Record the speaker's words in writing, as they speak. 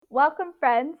Welcome,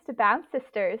 friends, to Bound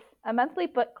Sisters, a monthly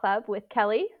book club with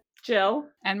Kelly, Jill,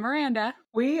 and Miranda.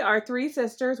 We are three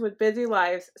sisters with busy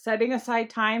lives, setting aside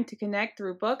time to connect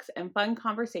through books and fun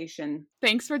conversation.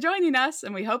 Thanks for joining us,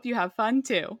 and we hope you have fun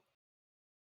too.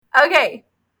 Okay,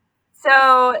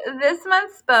 so this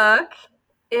month's book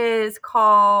is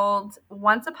called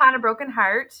Once Upon a Broken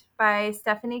Heart by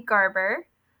Stephanie Garber.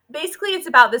 Basically, it's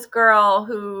about this girl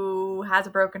who has a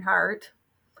broken heart,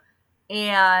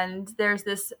 and there's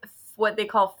this, what they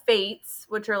call fates,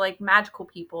 which are like magical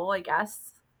people, I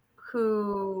guess,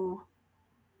 who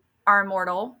are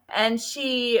immortal. And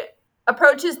she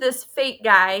approaches this fate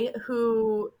guy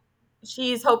who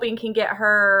she's hoping can get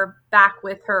her back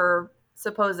with her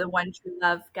supposed one true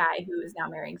love guy who is now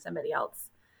marrying somebody else.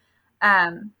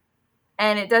 And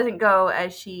it doesn't go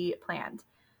as she planned.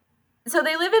 So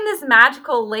they live in this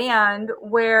magical land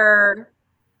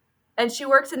and she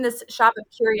works in this shop of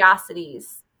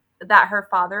curiosities that her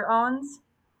father owns.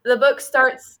 The book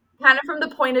starts kind of from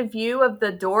the point of view of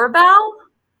the doorbell.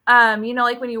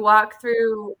 Like when you walk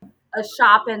through a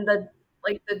shop and the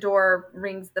door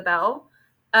rings the bell.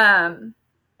 And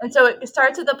so it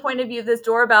starts at the point of view of this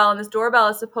doorbell, and this doorbell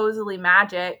is supposedly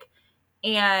magic,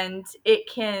 and it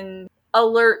can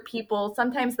alert people.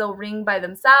 Sometimes they'll ring by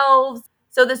themselves.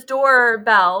 So this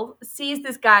doorbell sees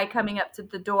this guy coming up to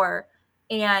the door,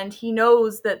 and he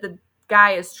knows that the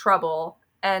guy is trouble.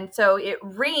 And so it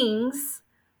rings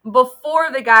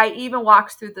before the guy even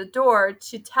walks through the door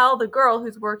to tell the girl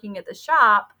who's working at the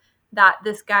shop that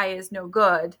this guy is no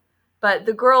good. But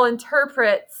the girl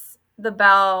interprets the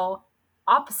bell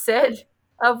opposite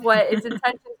of what its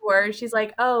intentions were. She's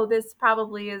like, oh, this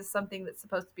probably is something that's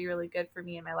supposed to be really good for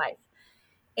me in my life.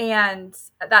 And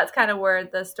that's kind of where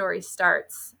the story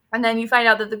starts. And then you find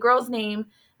out that the girl's name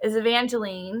is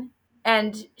Evangeline,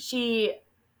 and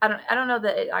I don't know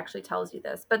that it actually tells you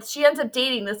this, but she ends up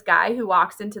dating this guy who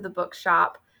walks into the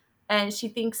bookshop, and she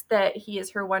thinks that he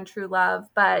is her one true love,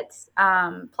 but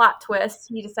plot twist,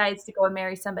 he decides to go and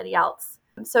marry somebody else.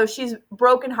 So she's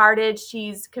brokenhearted.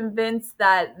 She's convinced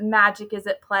that magic is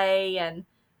at play, and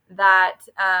that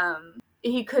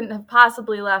he couldn't have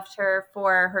possibly left her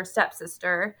for her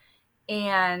stepsister,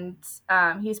 and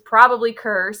he's probably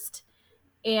cursed.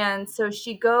 And so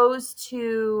she goes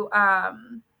to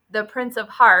the Prince of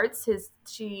Hearts.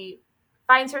 She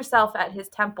finds herself at his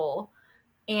temple,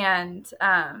 and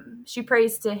she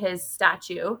prays to his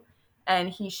statue. And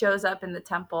he shows up in the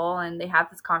temple, and they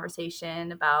have this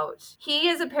conversation about, he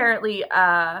is apparently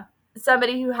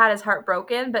somebody who had his heart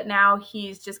broken, but now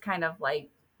he's just kind of like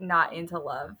not into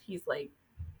love. He's like,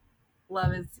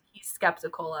 he's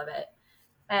skeptical of it.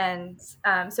 And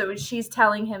so she's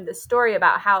telling him this story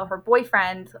about how her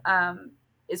boyfriend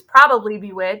is probably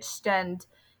bewitched, and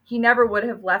he never would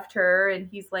have left her. And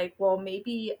he's like, well,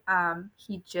 maybe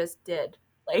he just did.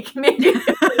 Like,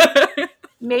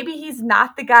 maybe he's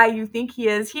not the guy you think he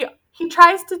is. He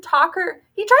tries to talk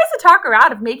her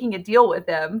out of making a deal with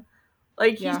him.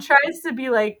 Like, he tries to be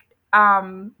like,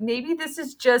 maybe this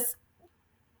is just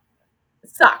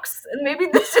sucks, and maybe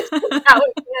this is how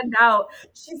it panned out.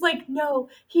 She's like, no,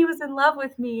 he was in love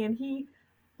with me, and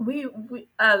we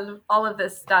all of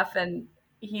this stuff, and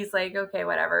he's like, okay,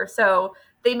 whatever. So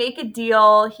they make a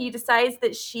deal. He decides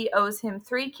that she owes him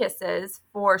 3 kisses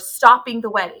for stopping the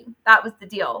wedding. That was the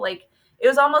deal. Like, it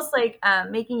was almost like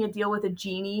making a deal with a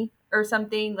genie or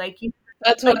something. Like,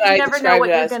 that's what you never know what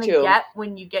you're going to get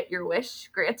when you get your wish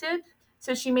granted.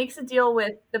 So she makes a deal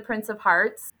with the Prince of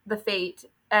Hearts, the fate,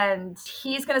 and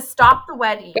he's going to stop the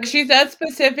wedding. But she does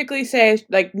specifically say,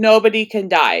 like, nobody can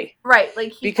die. Right,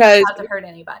 like, he can't have to hurt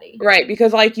anybody. Right,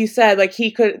 because like you said, like,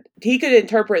 he could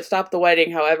interpret stop the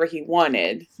wedding however he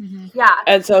wanted. Mm-hmm. Yeah.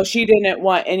 And so she didn't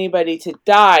want anybody to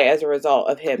die as a result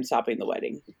of him stopping the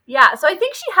wedding. Yeah, so I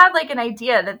think she had, like, an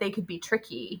idea that they could be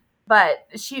tricky, but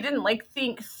she didn't, like,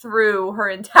 think through her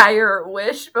entire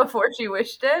wish before she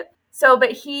wished it. So,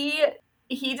 but he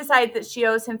decides that she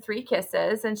owes him 3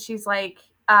 kisses, and she's like,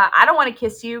 I don't want to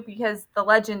kiss you because the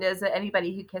legend is that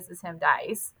anybody who kisses him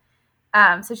dies.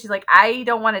 So she's like, I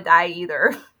don't want to die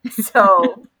either.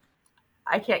 So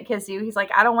I can't kiss you. He's like,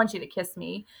 I don't want you to kiss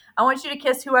me. I want you to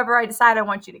kiss whoever I decide I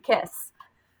want you to kiss.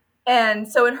 And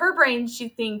so in her brain, she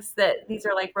thinks that these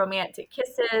are like romantic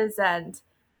kisses. And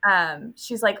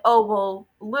she's like, oh, well,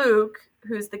 Luke,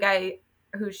 who's the guy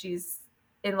who she's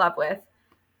in love with,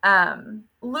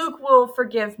 Luke will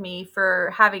forgive me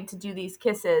for having to do these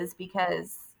kisses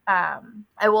because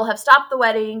I will have stopped the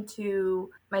wedding to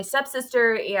my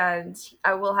stepsister, and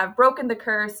I will have broken the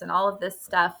curse and all of this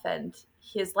stuff, and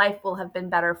his life will have been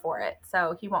better for it,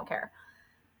 so he won't care.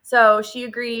 So she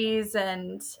agrees,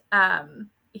 and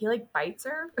he like bites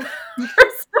her or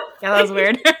Yeah, that was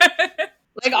weird.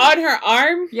 Like on her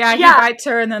arm? Yeah, he Yeah. bites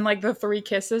her, and then like the 3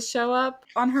 kisses show up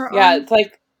on her Yeah, arm.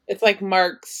 it's like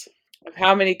marks of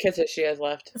how many kisses she has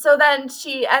left. So then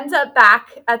she ends up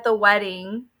back at the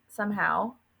wedding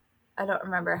somehow. I don't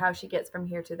remember how she gets from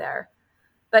here to there.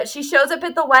 But she shows up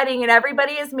at the wedding and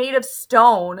everybody is made of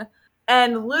stone.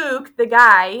 And Luke, the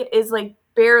guy, is like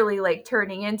barely like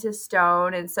turning into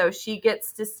stone. And so she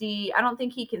gets to see, I don't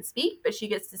think he can speak, but she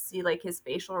gets to see like his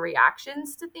facial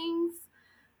reactions to things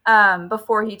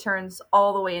before he turns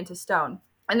all the way into stone.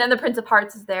 And then the Prince of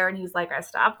Hearts is there and he's like, I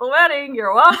stopped the wedding.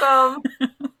 You're welcome.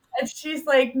 And she's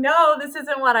like, no, this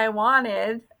isn't what I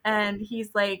wanted. And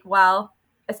he's like, well,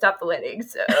 I stopped the wedding,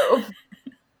 so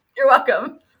you're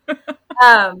welcome.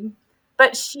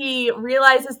 But she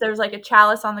realizes there's like a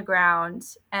chalice on the ground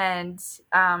and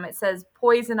it says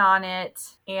poison on it.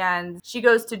 And she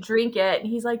goes to drink it. And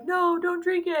he's like, no, don't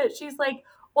drink it. She's like,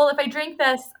 well, if I drink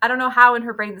this, I don't know how in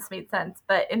her brain this made sense,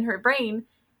 but in her brain,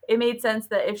 it made sense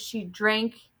that if she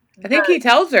drank I think he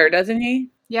tells her, doesn't he?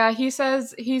 Yeah, he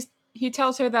says he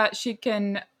tells her that she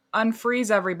can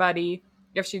unfreeze everybody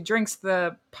if she drinks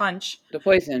the punch, The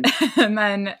poison. and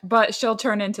then but she'll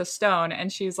turn into stone.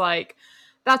 And she's like,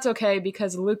 that's okay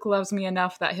because Luke loves me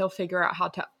enough that he'll figure out how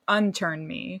to unturn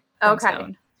me from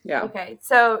stone. Yeah. Okay,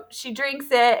 so she drinks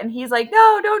it, and he's like,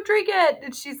 no, don't drink it.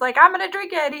 And she's like, I'm going to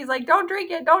drink it. He's like, don't drink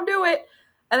it. Don't do it.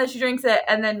 And then she drinks it,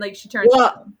 and then, like, she turns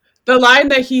Well, the line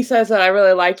that he says that I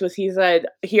really liked was he said,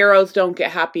 heroes don't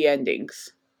get happy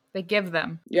endings. They give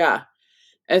them. Yeah.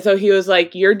 And so he was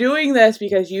like, you're doing this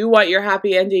because you want your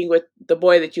happy ending with the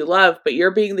boy that you love, but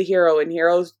you're being the hero, and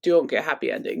heroes don't get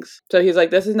happy endings. So he's like,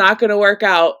 this is not going to work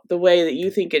out the way that you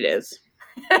think it is.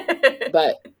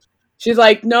 But she's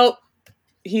like, nope,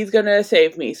 he's going to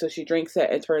save me. So she drinks it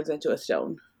and turns into a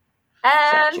stone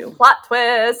and statue. Plot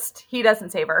twist, he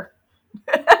doesn't save her.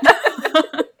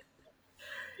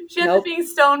 She ends up being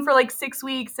stoned for like 6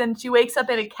 weeks, and she wakes up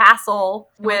in a castle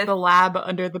with the lab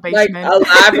under the Like basement. a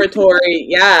laboratory,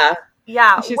 yeah.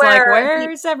 Yeah. She's like,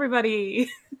 where's everybody?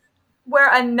 Where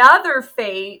another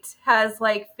fate has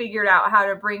like figured out how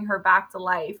to bring her back to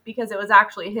life, because it was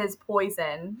actually his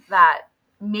poison that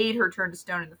made her turn to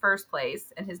stone in the first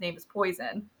place, and his name is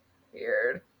Poison.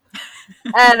 Weird.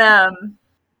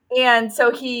 And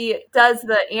so he does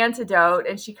the antidote,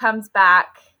 and she comes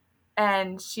back,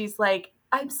 and she's like,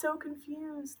 I'm so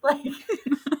confused. Like,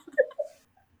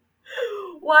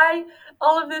 why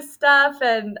all of this stuff?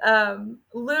 And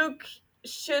Luke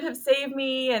should have saved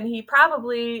me, and he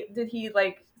probably did. He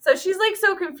like, so she's like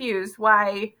so confused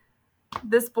why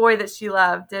this boy that she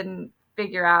loved didn't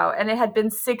figure out. And it had been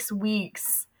 6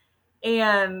 weeks,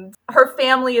 and her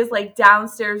family is like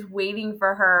downstairs waiting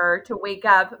for her to wake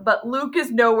up, but Luke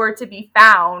is nowhere to be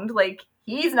found. Like,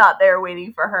 he's not there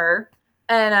waiting for her.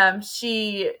 And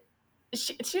she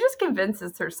just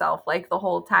convinces herself like the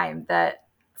whole time that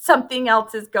something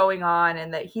else is going on,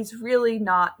 and that he's really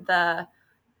not the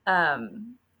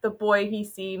boy he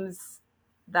seems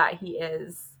that he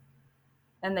is,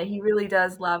 and that he really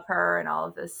does love her and all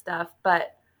of this stuff.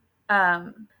 But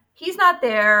he's not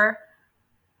there.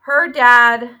 Her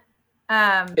dad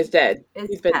Is dead.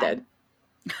 He's been dead.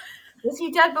 Was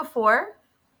he dead before?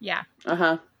 Yeah.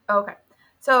 Uh-huh. Okay.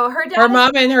 So her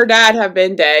mom and her dad have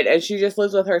been dead, and she just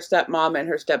lives with her stepmom and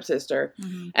her stepsister.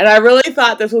 Mm-hmm. And I really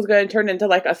thought this was going to turn into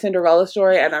like a Cinderella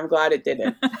story, and I'm glad it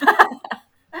didn't. I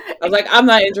was like, I'm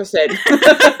not interested.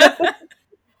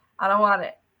 I don't want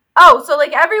it. Oh, so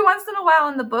like every once in a while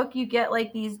in the book, you get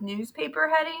like these newspaper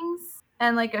headings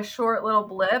and like a short little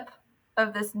blip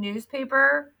of this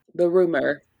newspaper. The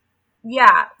rumor.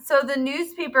 Yeah. So the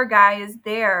newspaper guy is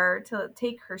there to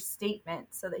take her statement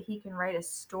so that he can write a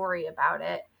story about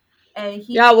it. And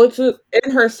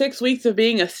in her 6 weeks of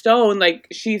being a stone, like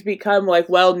she's become like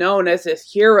well known as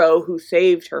this hero who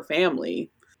saved her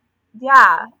family.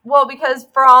 Yeah. Well, because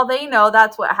for all they know,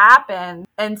 that's what happened.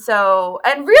 And so,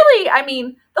 and really, I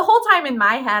mean, the whole time in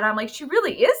my head, I'm like, she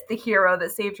really is the hero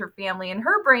that saved her family. In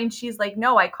her brain, she's like,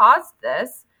 no, I caused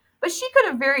this. But she could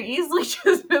have very easily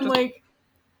just been like,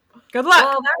 good luck.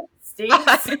 Well, that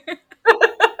stinks.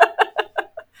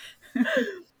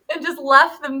 And just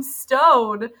left them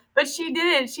stoned. But she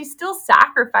didn't. She still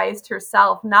sacrificed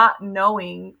herself, not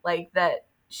knowing like that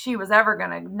she was ever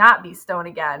going to not be stoned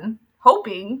again.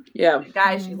 Hoping the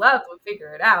guy she loved would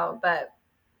figure it out. But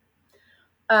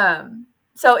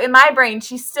so in my brain,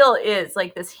 she still is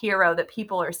like this hero that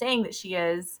people are saying that she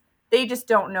is. They just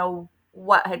don't know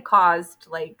what had caused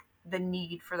like the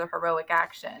need for the heroic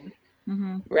action.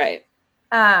 Mm-hmm. Right.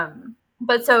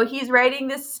 But so he's writing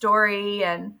this story,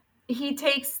 and he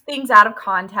takes things out of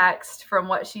context from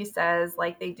what she says,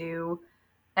 like they do.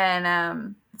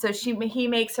 And so he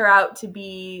makes her out to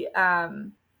be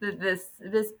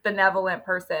this benevolent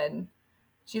person.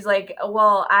 She's like,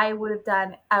 well, I would have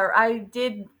done, or I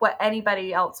did what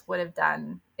anybody else would have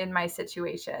done in my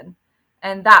situation.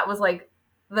 And that was like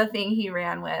the thing he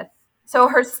ran with. So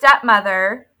her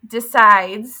stepmother,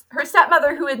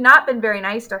 who had not been very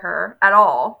nice to her at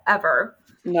all, ever,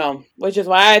 No, which is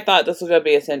why I thought this was going to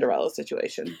be a Cinderella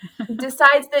situation.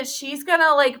 decides that she's going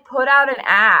to like put out an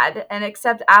ad and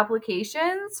accept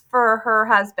applications for her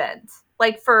husband,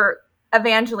 like for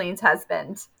Evangeline's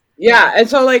husband. Yeah, and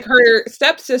so like her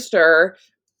stepsister,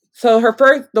 so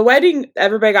the wedding,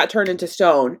 everybody got turned into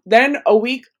stone. Then a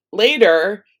week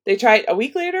later,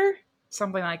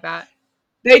 something like that.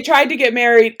 They tried to get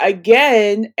married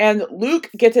again, and Luke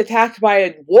gets attacked by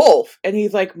a wolf, and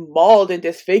he's like mauled and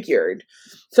disfigured.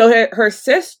 So her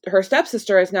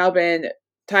stepsister has now been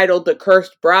titled the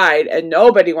Cursed Bride, and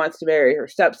nobody wants to marry her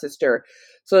stepsister.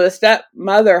 So the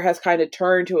stepmother has kind of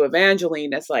turned to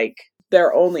Evangeline as like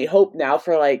their only hope now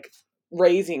for like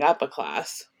raising up a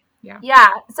class. Yeah.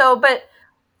 So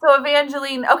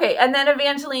Evangeline, okay, and then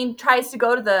Evangeline tries to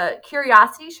go to the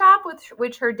curiosity shop,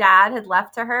 which her dad had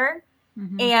left to her,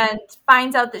 and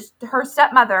finds out that her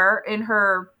stepmother, in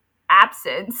her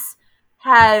absence,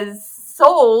 has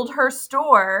sold her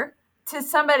store to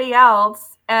somebody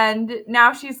else, and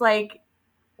now she's like,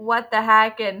 what the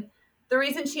heck? And the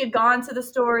reason she had gone to the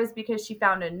store is because she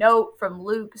found a note from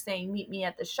Luke saying, meet me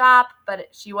at the shop, but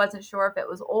she wasn't sure if it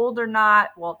was old or not.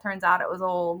 Well, it turns out it was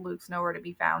old. Luke's nowhere to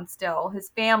be found still. His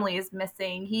family is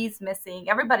missing. He's missing.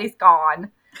 Everybody's gone.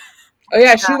 Oh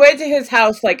yeah, she went to his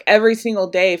house like every single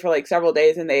day for like several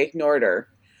days, and they ignored her.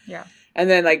 Yeah. And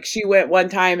then like she went one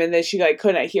time, and then she like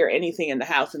couldn't hear anything in the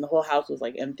house, and the whole house was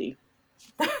like empty.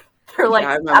 They're like,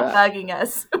 stop bugging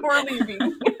us. We're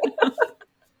leaving.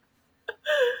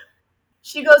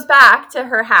 She goes back to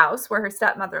her house where her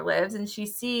stepmother lives, and she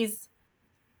sees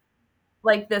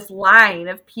like this line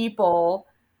of people,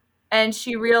 and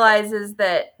she realizes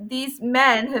that these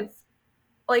men have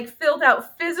like filled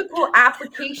out physical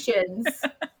applications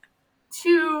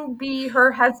to be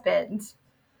her husband.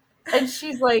 And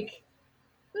she's like,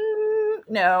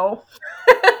 no.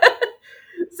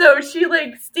 So she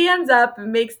like stands up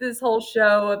and makes this whole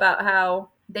show about how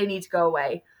they need to go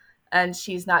away, and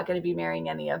she's not going to be marrying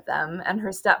any of them. And her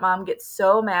stepmom gets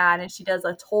so mad, and she does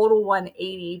a total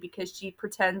 180 because she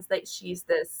pretends that she's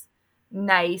this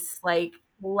nice, like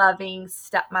loving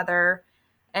stepmother,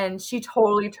 and she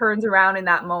totally turns around in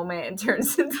that moment and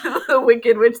turns into the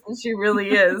wicked witch that she really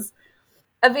is.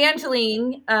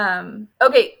 Evangeline,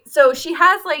 okay, so she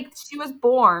was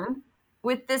born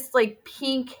with this like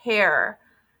pink hair,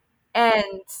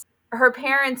 and her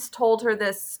parents told her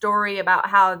this story about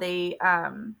how they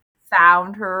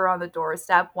found her on the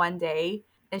doorstep one day,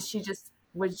 and she just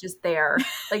was just there.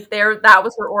 Like that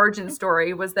was her origin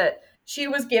story, was that she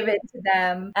was given to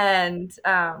them. And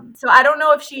so I don't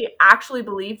know if she actually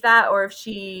believed that or if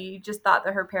she just thought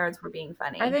that her parents were being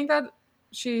funny. I think that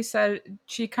she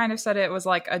kind of said it was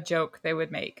like a joke they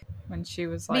would make when she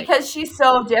was like, because she's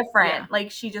so different. Yeah.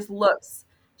 Like she just looks,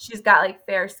 she's got like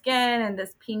fair skin and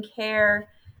this pink hair.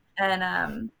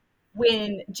 And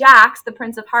when Jax, the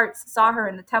Prince of Hearts, saw her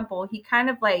in the temple, he kind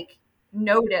of like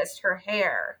noticed her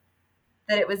hair,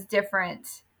 that it was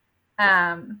different.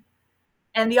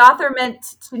 And the author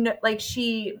meant to like,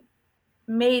 she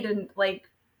made an like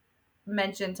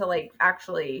mention to like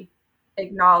actually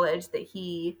acknowledge that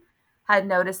he had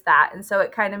noticed that. And so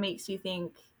it kind of makes you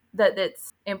think that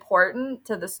it's important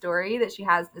to the story that she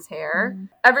has this hair. Mm-hmm.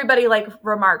 Everybody like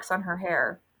remarks on her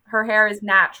hair. Her hair is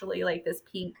naturally like this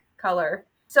pink color.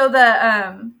 So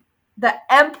the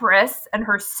empress and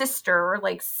her sister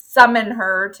like summon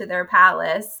her to their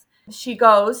palace. She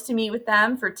goes to meet with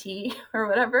them for tea or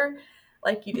whatever,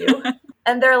 like you do.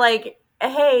 And they're like,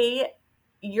 hey,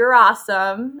 you're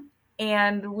awesome,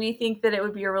 and we think that it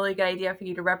would be a really good idea for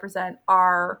you to represent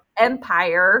our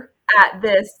empire at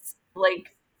this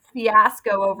like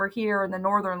fiasco over here in the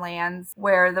northern lands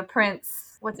where the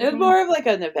prince, what's his name? More of like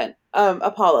an event.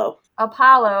 Apollo,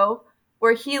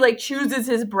 where he like chooses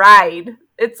his bride.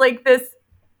 It's like this,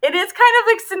 it is kind of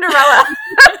like Cinderella.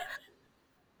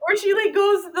 Where she like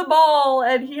goes to the ball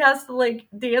and he has to like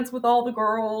dance with all the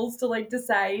girls to like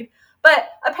decide. But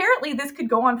apparently this could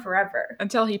go on forever.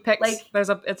 Until he picks, like,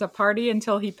 it's a party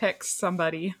until he picks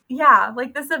somebody. Yeah,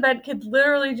 like this event could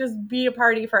literally just be a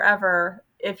party forever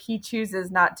if he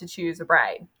chooses not to choose a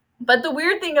bride. But the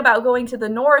weird thing about going to the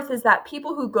north is that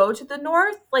people who go to the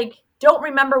north, like, don't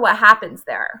remember what happens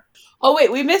there. Oh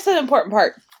wait, we missed an important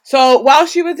part. So while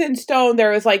she was in stone,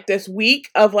 there was like this week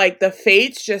of like the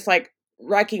fates just like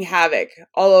wreaking havoc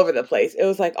all over the place. It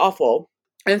was like awful.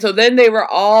 And so then they were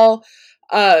all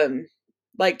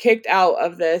like kicked out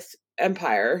of this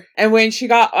empire. And when she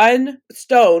got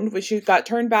unstoned, when she got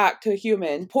turned back to a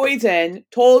human, Poison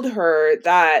told her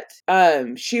that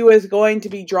she was going to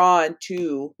be drawn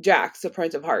to Jax, the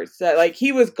Prince of Hearts. That like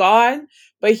he was gone,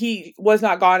 but he was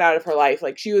not gone out of her life.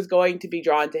 Like she was going to be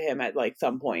drawn to him at like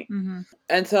some point. Mm-hmm.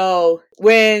 And so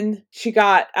when she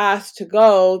got asked to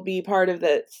go be part of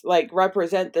this, like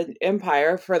represent the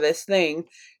empire for this thing,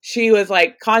 she was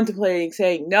like contemplating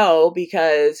saying no,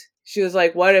 because she was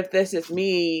like, what if this is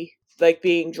me like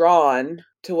being drawn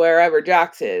to wherever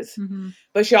Jax is? Mm-hmm.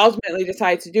 But she ultimately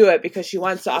decides to do it because she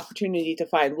wants the opportunity to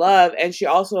find love. And she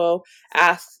also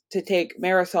asks to take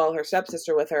Marisol, her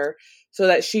stepsister, with her, so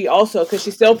that she also, because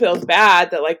she still feels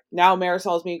bad that like now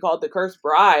Marisol is being called the cursed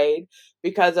bride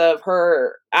because of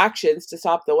her actions to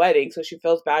stop the wedding. So she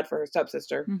feels bad for her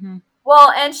stepsister. Mm-hmm.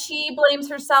 Well, and she blames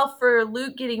herself for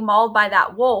Luke getting mauled by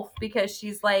that wolf because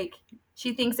she's like,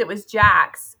 she thinks it was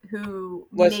Jax who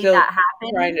Was made still that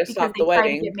happen trying to because stop they the tried to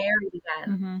wedding. get married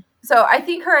again. Mm-hmm. So I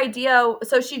think her idea,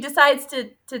 so she decides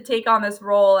to take on this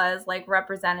role as like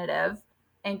representative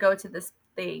and go to this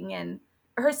thing. And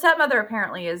her stepmother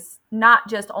apparently is not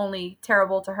just only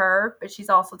terrible to her, but she's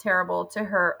also terrible to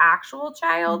her actual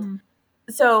child. Mm-hmm.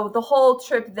 So the whole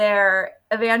trip there,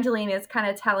 Evangeline is kind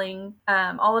of telling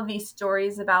all of these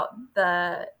stories about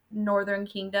the Northern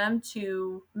Kingdom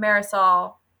to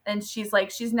Marisol. And she's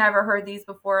like, she's never heard these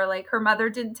before. Like her mother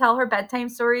didn't tell her bedtime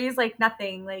stories, like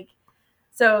nothing. Like,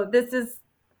 so this is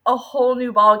a whole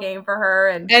new ball game for her.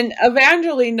 And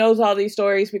Evangeline knows all these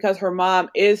stories because her mom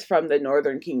is from the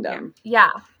Northern Kingdom. yeah.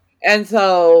 And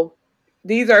so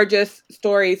these are just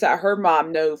stories that her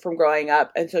mom knew from growing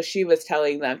up. And so she was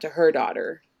telling them to her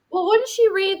daughter. Well, wouldn't she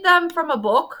read them from a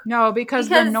book? No, because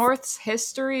the North's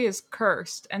history is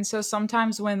cursed. And so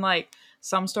sometimes when like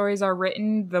some stories are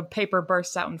written, the paper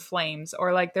bursts out in flames.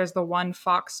 Or like there's the one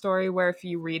fox story where if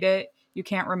you read it, you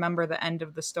can't remember the end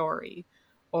of the story.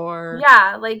 Or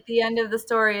yeah, like the end of the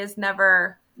story is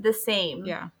never the same.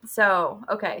 Yeah. So,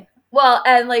 okay. Well,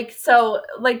 and like, so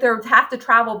like they have to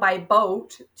travel by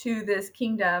boat to this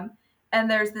kingdom. And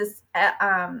there's this,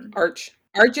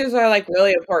 Arches are like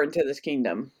really important to this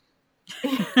kingdom.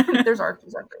 there's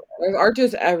arches everywhere. There's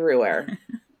arches everywhere.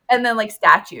 And then like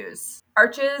statues,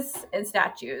 arches and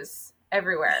statues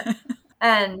everywhere.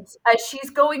 And as she's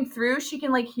going through, she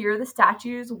can like hear the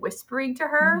statues whispering to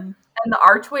her, Mhm. and the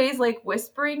archways like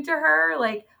whispering to her,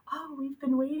 like, "Oh, we've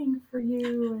been waiting for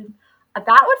you." And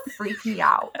that would freak me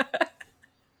out.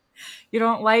 You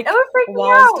don't like That would freak me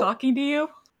walls out. talking to you?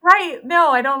 Right? No,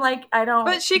 I don't like. I don't.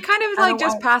 But she kind of I like don't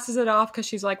just want- passes it off because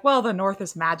she's like, well, the North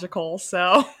is magical,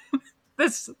 so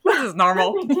this is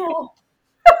normal. No big deal.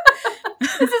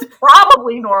 This is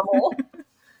probably normal.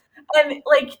 And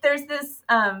like there's this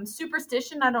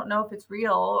superstition, I don't know if it's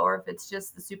real or if it's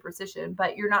just the superstition,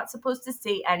 but you're not supposed to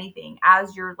say anything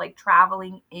as you're like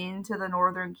traveling into the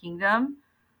Northern Kingdom.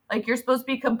 Like you're supposed to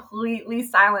be completely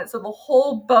silent, so the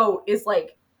whole boat is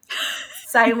like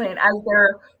silent as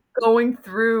they're going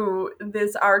through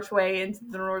this archway into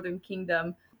the Northern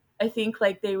Kingdom. I think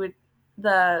like the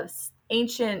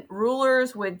ancient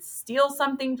rulers would steal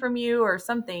something from you or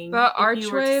something The if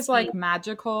you were to archway is like speak.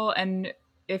 magical, and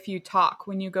if you talk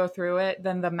when you go through it,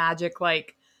 then the magic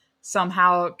like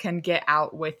somehow can get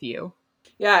out with you.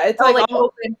 Yeah, it's Oh, like like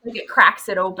open, like it cracks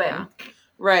it open. Yeah.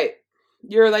 right.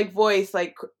 Your like voice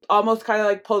like almost kind of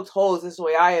like pokes holes is the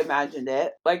way I imagined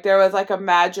it. Like there was like a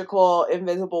magical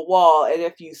invisible wall, and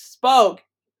if you spoke,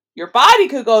 your body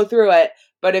could go through it,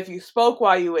 but if you spoke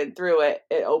while you went through it,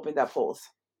 it opened up holes.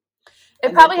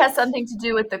 It probably has something to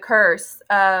do with the curse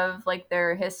of like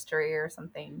their history or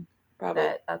something. Probably.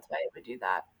 That's why it would do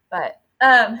that. But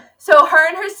so her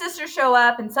and her sister show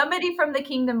up, and somebody from the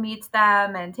kingdom meets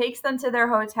them and takes them to their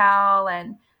hotel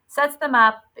and sets them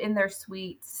up in their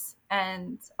suites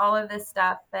and all of this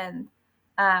stuff. And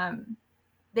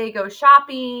they go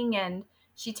shopping, and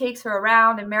she takes her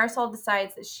around, and Marisol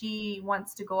decides that she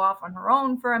wants to go off on her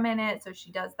own for a minute, so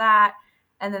she does that.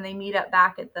 And then they meet up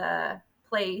back at the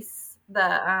place,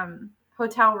 the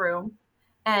hotel room,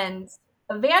 and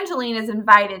Evangeline is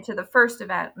invited to the first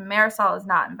event. Marisol is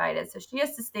not invited, so she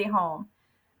has to stay home.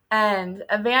 And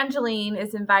Evangeline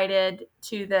is invited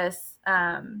to this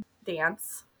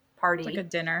dance party, Like a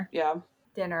dinner. Yeah.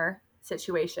 dinner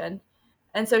situation.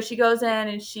 And so she goes in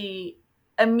and she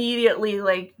immediately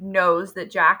like knows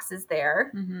that Jax is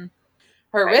there. Mm-hmm.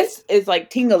 Her wrist is like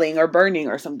tingling or burning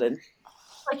or something.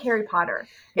 Like Harry Potter.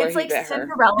 Where It's he like bit her.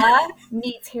 Cinderella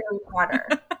meets Harry Potter.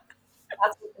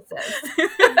 That's what this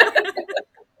is.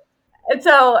 And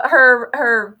so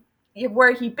her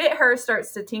where he bit her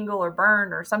starts to tingle or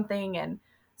burn or something. And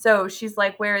so she's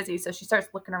like, where is he? So she starts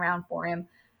looking around for him.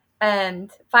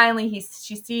 And finally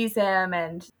she sees him,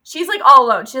 and she's like all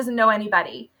alone. She doesn't know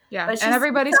anybody. Yeah. But And she sees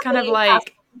everybody's kind of somebody across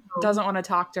like, the room. doesn't want to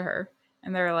talk to her.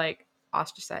 And they're like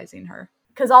ostracizing her.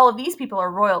 Because all of these people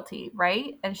are royalty,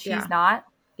 right? And she's Yeah. not.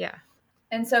 Yeah.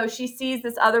 And so she sees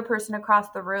this other person across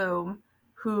the room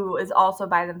who is also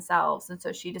by themselves. And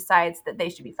so she decides that they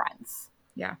should be friends.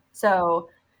 Yeah. So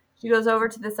she goes over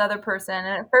to this other person. And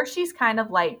at first she's kind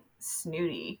of like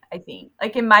snooty, I think.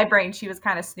 Like in my brain, she was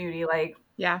kind of snooty. Like,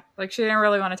 yeah. Like she didn't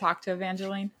really want to talk to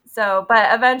Evangeline. so,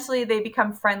 but eventually they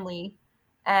become friendly.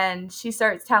 And she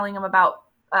starts telling him about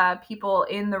people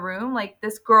in the room. Like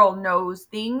this girl knows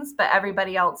things, but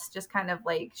everybody else just kind of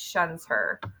like shuns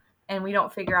her. And we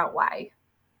don't figure out why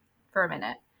for a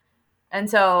minute. And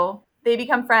so they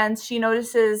become friends. She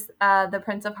notices the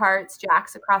Prince of Hearts,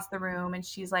 Jax, across the room, and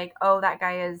she's like, oh, that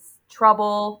guy is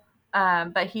trouble.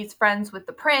 But he's friends with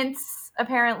the prince,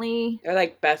 apparently. They're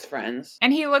like best friends.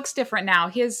 And he looks different now.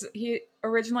 He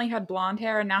originally had blonde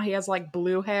hair, and now he has like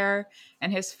blue hair,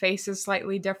 and his face is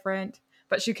slightly different.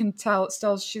 But she can tell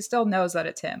she still knows that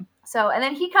it's him. So, and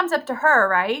then he comes up to her,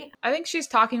 right? I think she's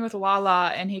talking with Lala,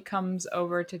 and he comes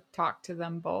over to talk to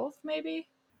them both, maybe?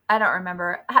 I don't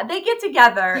remember. They get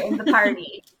together in the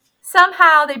party.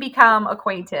 Somehow they become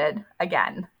acquainted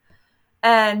again.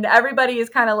 And everybody is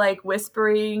kind of like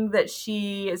whispering that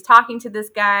she is talking to this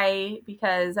guy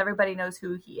because everybody knows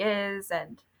who he is.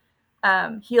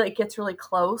 And he like gets really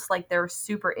close, like they're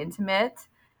super intimate.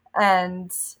 And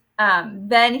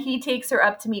then he takes her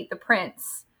up to meet the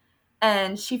prince.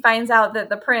 And she finds out that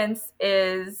the prince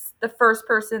is the first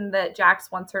person that Jax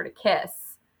wants her to kiss.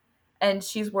 And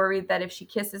she's worried that if she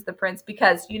kisses the prince,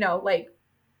 because, you know, like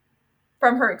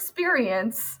from her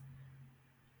experience,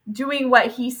 doing what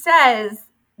he says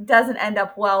doesn't end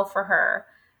up well for her.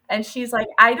 And she's like,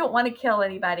 I don't want to kill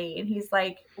anybody. And he's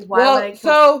like, why would I kill?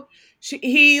 So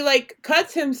he like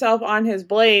cuts himself on his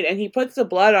blade and he puts the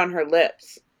blood on her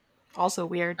lips. Also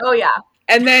weird. Oh, yeah.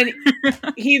 And then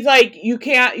he's like, you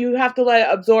have to let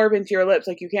it absorb into your lips.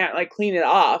 Like you can't like clean it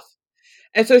off.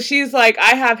 And so she's like,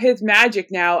 I have his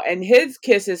magic now, and his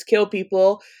kisses kill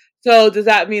people. So does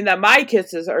that mean that my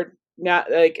kisses are not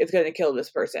like it's going to kill this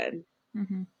person?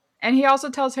 Mm-hmm. And he also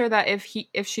tells her that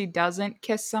if she doesn't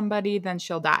kiss somebody, then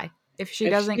she'll die. If she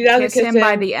doesn't kiss him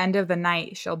by the end of the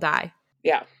night, she'll die.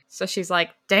 Yeah. So she's like,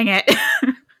 dang it.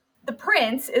 The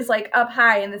prince is like up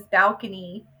high in this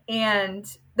balcony, and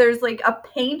there's like a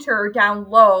painter down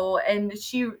low, and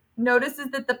she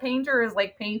notices that the painter is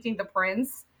like painting the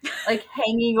prince, like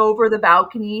hanging over the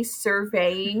balcony,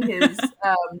 surveying his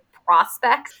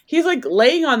prospects. He's like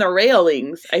laying on the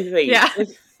railings, I think. Yeah.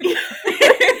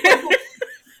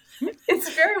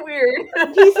 It's very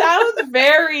weird. He sounds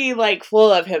very like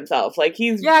full of himself. Like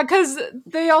he's because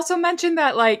they also mentioned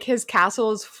that like his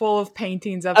castle is full of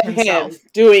paintings of himself him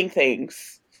doing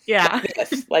things. Yeah.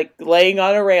 Like laying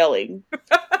on a railing.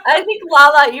 I think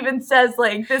Lala even says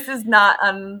like this is not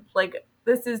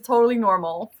this is totally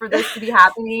normal for this to be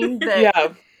happening.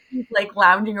 That he's like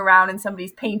lounging around and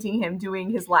somebody's painting him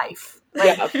doing his life.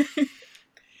 Like, yeah.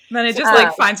 Then it just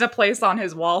like finds a place on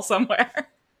his wall somewhere.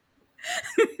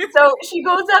 So she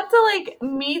goes up to like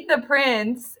meet the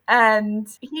prince, and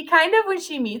he kind of, when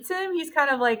she meets him, he's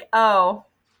kind of like, oh,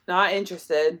 not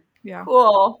interested. Yeah.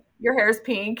 Cool. Your hair's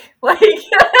pink. Like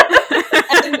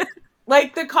and,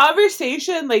 like the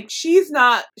conversation, like she's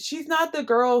not the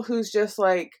girl who's just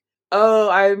like, oh,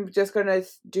 I'm just gonna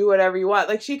do whatever you want.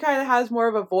 Like she kind of has more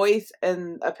of a voice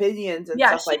and opinions and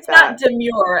stuff like that. Yeah, she's not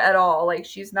demure at all. Like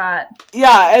she's not.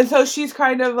 Yeah, and so she's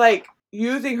kind of like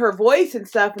using her voice and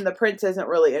stuff, and the prince isn't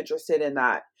really interested in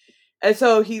that. And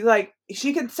so he's like,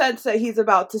 she can sense that he's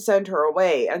about to send her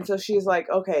away. And so she's like,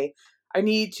 okay, I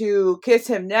need to kiss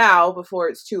him now before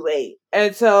it's too late.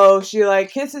 And so she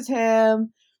like kisses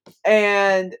him,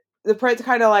 and the prince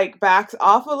kind of like backs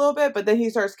off a little bit, but then he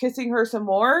starts kissing her some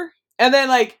more. And then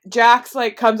like Jax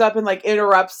like comes up and like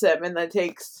interrupts him and then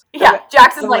takes. Yeah,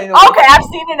 Jax is like, okay, I've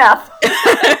seen enough.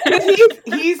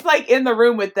 he's like in the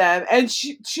room with them, and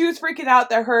she was freaking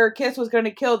out that her kiss was going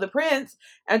to kill the prince.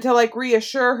 And to like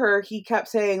reassure her, he kept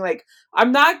saying like,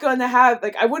 I'm not going to have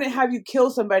like, I wouldn't have you kill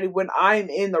somebody when I'm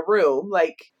in the room.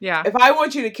 Like, yeah, if I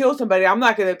want you to kill somebody, I'm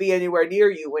not going to be anywhere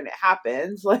near you when it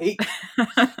happens. Like.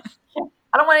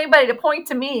 I don't want anybody to point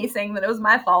to me saying that it was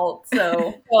my fault.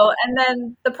 So and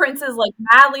then the prince is like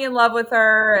madly in love with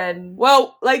her, and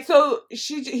well, like so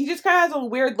he just kind of has a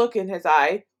weird look in his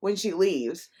eye when she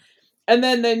leaves. And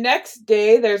then the next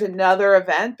day there's another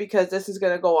event because this is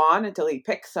going to go on until he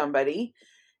picks somebody.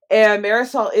 And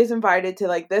Marisol is invited to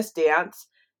like this dance,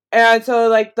 And so,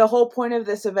 like, the whole point of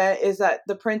this event is that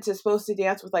the prince is supposed to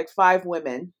dance with, like, 5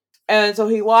 women. And so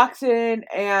he walks in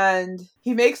and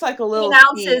he makes, like, a He little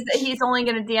announces that speech. he's only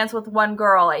going to dance with one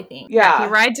girl, I think. Yeah. He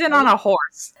rides in on a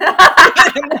horse.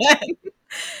 And then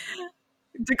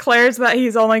declares that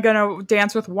he's only going to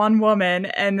dance with one woman,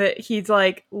 and that he's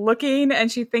like looking,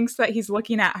 and she thinks that he's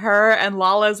looking at her, and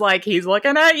Lala's like, he's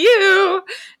looking at you.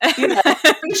 And Yeah.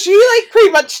 then, She, like, pretty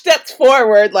much steps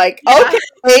forward, like, Yeah.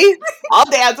 okay, I'll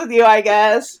dance with you, I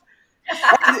guess.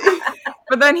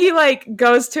 but then he like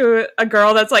goes to a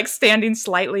girl that's like standing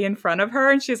slightly in front of her,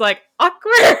 and she's like,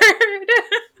 awkward.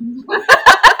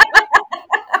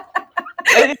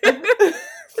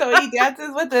 So he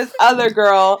dances with this other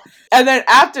girl, and then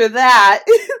after that,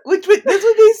 this would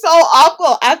be so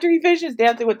awful. After he finishes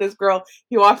dancing with this girl,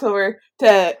 he walks over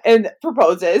to and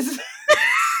proposes.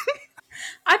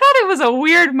 I thought it was a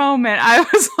weird moment. I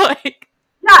was like,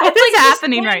 Yeah, what it's is like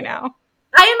happening right now?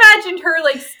 I imagined her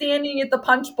like standing at the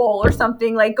punch bowl or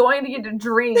something, like going to get a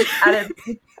drink at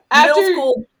a middle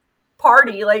school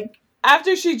party, like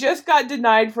after she just got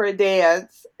denied for a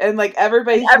dance, and like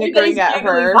everybody's snickering at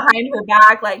her behind her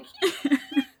back, like.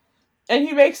 And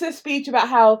he makes this speech about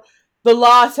how the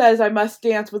law says I must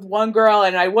dance with one girl,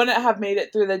 and I wouldn't have made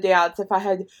it through the dance if I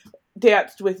had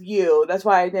danced with you. That's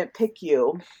why I didn't pick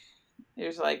you. It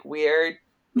was like weird.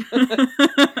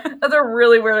 That's a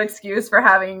really weird excuse for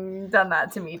having done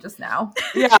that to me just now.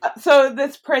 Yeah, so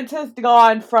this prince has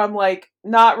gone from like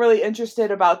not really interested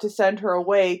about to send her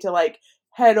away to like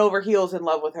head over heels in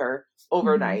love with her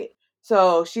overnight. Mm-hmm.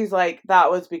 So she's like,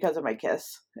 that was because of my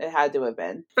kiss. It had to have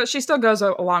been. But she still goes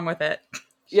along with it.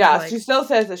 Yeah, like, she still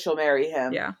says that she'll marry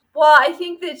him. Yeah. Well, I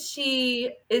think that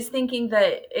she is thinking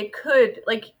that it could,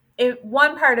 like,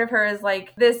 one part of her is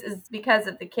like, this is because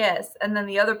of the kiss. And then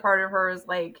the other part of her is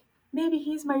like, maybe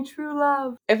he's my true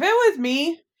love. If it was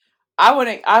me, I would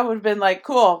have been like,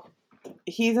 cool,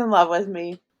 he's in love with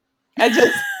me. And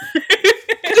just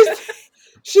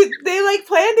they like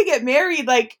plan to get married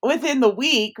like within the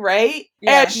week, right?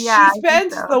 Yeah. And she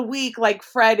spends the week like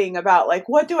fretting about like,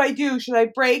 what do I do? Should I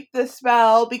break the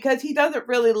spell because he doesn't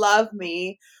really love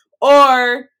me?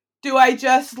 Or do I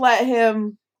just let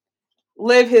him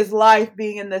live his life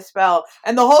being in this spell?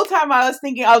 And the whole time I was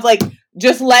thinking, I was like,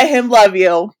 just let him love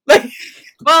you. Like,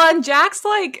 well, and Jax,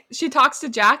 like, she talks to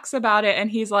Jax about it, and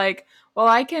he's like, well,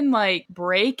 I can, like,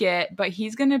 break it, but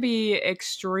he's going to be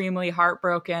extremely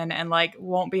heartbroken and, like,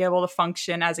 won't be able to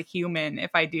function as a human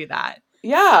if I do that.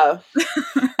 Yeah.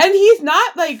 And he's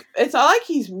not, like, it's not like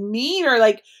he's mean or,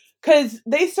 like, because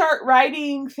they start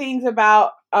writing things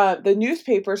about, the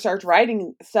newspaper starts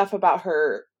writing stuff about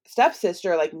her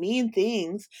stepsister, like, mean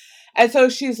things. And so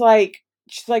she's like,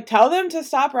 tell them to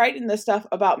stop writing this stuff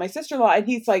about my sister-in-law. And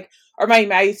he's like, or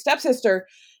my stepsister.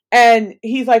 And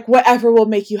he's like, whatever will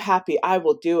make you happy, I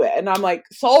will do it. And I'm like,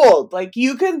 sold. Like,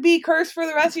 you can be cursed for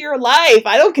the rest of your life.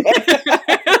 I don't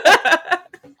care.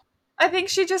 I think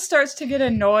she just starts to get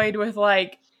annoyed with,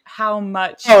 like, how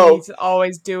much he's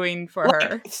always doing for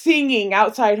her. Singing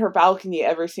outside her balcony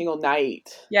every single night.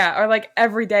 Yeah, or, like,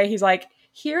 every day he's like,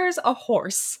 here's a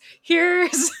horse.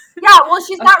 Here's... Yeah, well,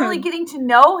 she's not really getting to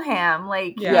know him.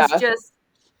 Like, he's just,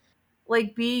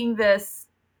 like, being this...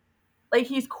 Like,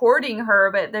 he's courting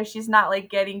her, but she's not, like,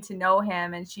 getting to know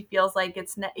him, and she feels like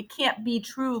it can't be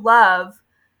true love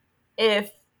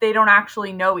if they don't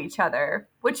actually know each other,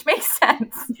 which makes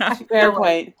sense. Yeah, fair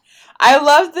point. I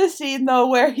love this scene, though,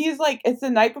 where he's, like, it's the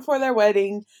night before their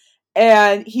wedding,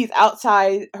 and he's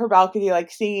outside her balcony,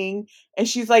 like, singing, and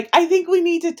she's like, I think we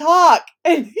need to talk,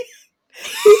 and he's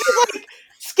just, like,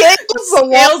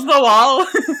 scales the wall.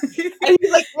 And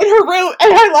he's, like, in her room,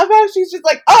 and I love how she's just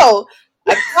like, oh,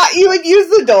 I thought you would use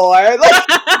the door.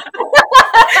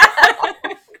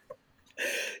 Like,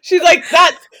 she's like,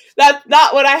 that's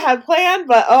not what I had planned,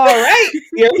 but all right,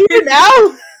 you're here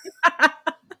now.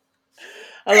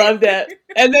 I loved it.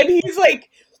 And then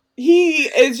he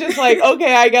is just like,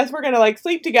 okay, I guess we're gonna like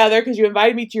sleep together because you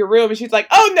invited me to your room. And she's like,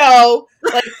 oh no,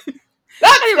 like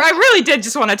I really did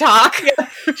just want to talk. Yeah.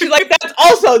 She's like, that's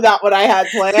also not what I had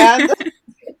planned.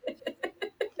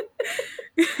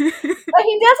 But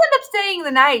he does end up staying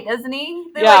the night, doesn't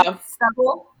he? They like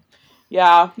snuggle.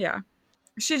 Yeah. Yeah.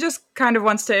 She just kind of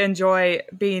wants to enjoy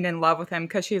being in love with him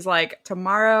because she's like,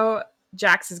 tomorrow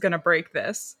Jax is going to break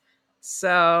this.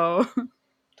 So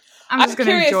I'm just going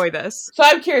to enjoy this. So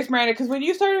I'm curious, Miranda, because when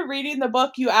you started reading the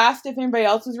book, you asked if anybody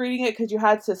else was reading it because you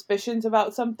had suspicions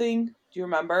about something. Do you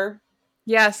remember?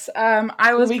 Yes.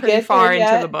 I was pretty far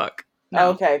into the book. No.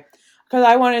 Okay. Because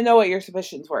I want to know what your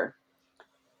suspicions were.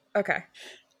 Okay.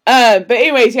 But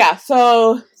anyways, yeah,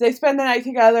 so they spend the night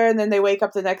together and then they wake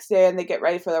up the next day and they get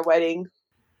ready for their wedding.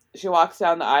 She walks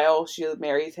down the aisle. She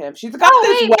marries him. She's got Oh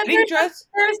this wait, but wedding dress.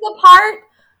 there's the part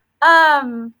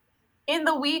in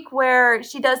the week where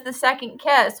she does the second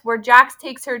kiss, where Jax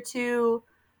takes her to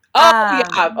Oh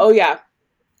yeah. um Oh yeah.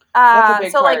 That's a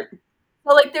big so like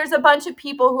part. there's a bunch of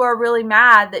people who are really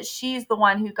mad that she's the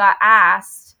one who got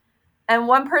asked, and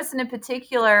one person in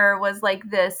particular was like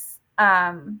this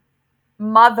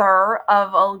mother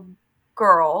of a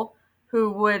girl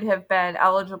who would have been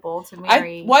eligible to I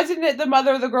marry, wasn't it the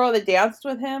mother of the girl that danced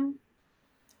with him?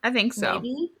 I think so.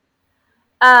 maybe.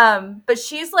 But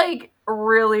she's like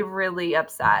really, really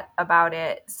upset about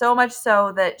it. So much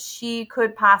so that she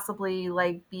could possibly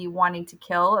like be wanting to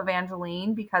kill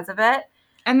Evangeline because of it.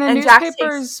 And the And Jax takes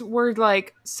newspapers were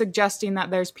like suggesting that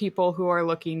there's people who are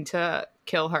looking to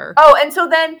kill her. oh, and so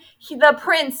then the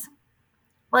prince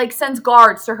like sends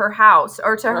guards to her house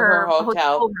or to Or her her hotel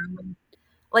hotel. room and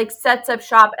like sets up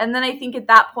shop. And then I think at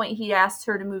that point he asked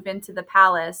her to move into the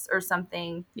palace or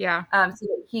something, Yeah. so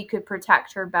that he could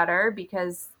protect her better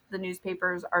because the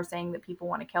newspapers are saying that people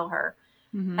want to kill her.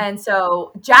 Mm-hmm. And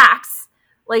so Jax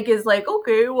like is like,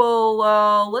 okay,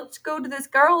 well, let's go to this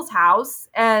girl's house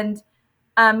and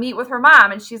meet with her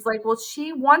mom. And she's like, well,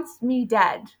 she wants me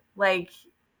dead. Like,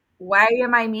 why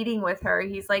am I meeting with her?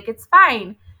 He's like, it's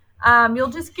fine. You'll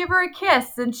just give her a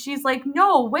kiss. And she's like,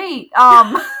 no, wait.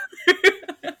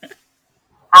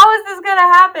 How is this gonna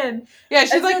happen? Yeah,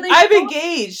 she's And like, so they I'm go.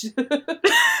 engaged.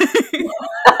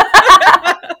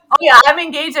 Oh yeah, I'm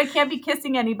engaged. I can't be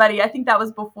kissing anybody. I think that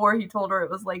was before he told her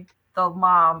it was like the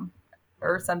mom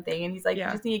or something. And he's like, you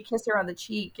Yeah. just need to kiss her on the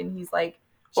cheek. And he's like,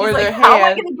 she's Or like, their how am I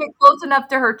hand. going to get close enough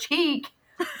to her cheek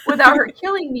without her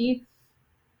killing me?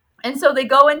 And so they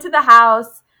go into the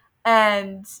house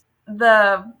and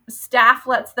the staff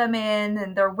lets them in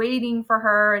and they're waiting for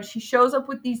her. And she shows up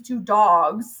with these two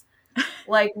dogs,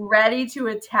 like ready to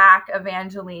attack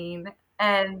Evangeline.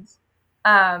 And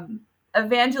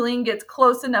Evangeline gets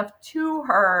close enough to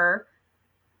her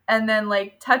and then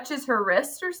like touches her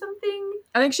wrist or something.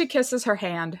 I think she kisses her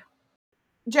hand.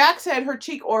 Jack said her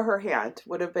cheek or her hand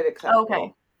would have been Okay.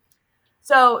 acceptable.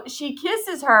 So she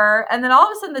kisses her, and then all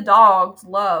of a sudden the dogs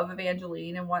love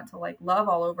Evangeline and want to like love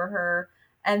all over her.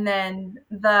 And then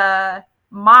the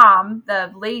mom,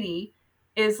 the lady,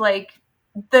 is like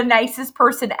the nicest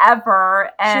person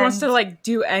ever. She wants And to like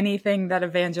do anything that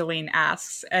Evangeline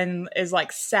asks and is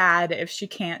like sad if she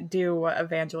can't do what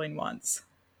Evangeline wants.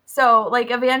 so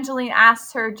like Evangeline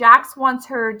asks her, Jax wants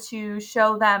her to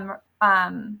show them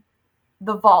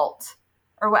the vault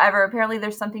or whatever. Apparently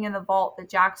there's something in the vault that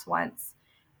Jax wants.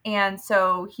 And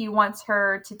so he wants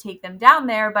her to take them down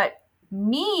there, but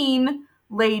mean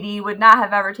lady would not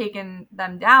have ever taken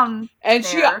them down And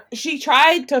there. she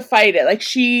tried to fight it. Like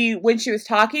when she was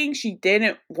talking, she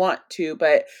didn't want to,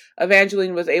 but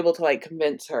Evangeline was able to like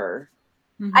convince her.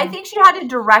 Mm-hmm. I think she had to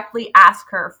directly ask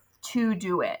her to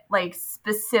do it, like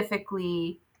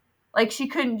specifically, like she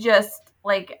couldn't just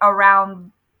like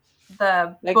around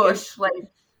the Like bush like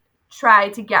try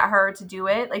to get her to do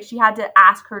it. Like she had to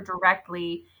ask her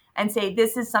directly and say,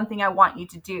 this is something I want you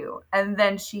to do. And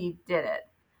then she did it.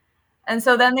 And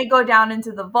so then they go down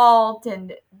into the vault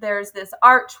and there's this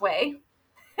archway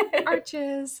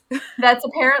Arches. that's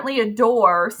apparently a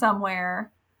door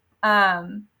somewhere.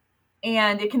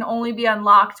 And it can only be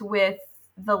unlocked with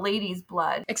the lady's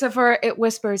blood. Except for it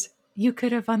whispers, you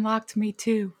could have unlocked me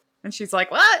too. And she's like,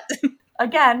 what?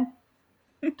 Again,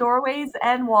 doorways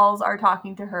and walls are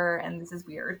talking to her, and this is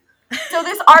weird. So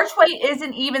this archway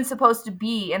isn't even supposed to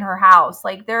be in her house.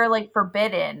 Like they're like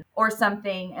forbidden or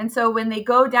something. And so when they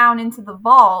go down into the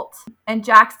vault and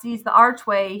Jack sees the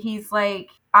archway, he's like,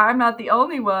 I'm not the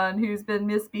only one who's been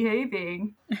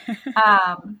misbehaving.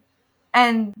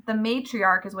 And the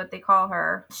matriarch is what they call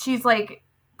her. She's like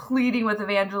pleading with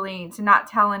Evangeline to not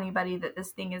tell anybody that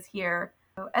this thing is here.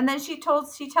 And then she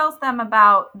tells them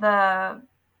about the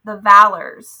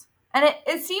Valors. And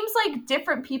it seems like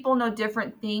different people know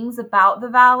different things about the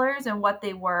Valors and what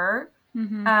they were.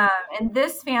 Mm-hmm. And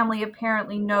this family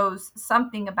apparently knows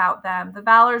something about them. The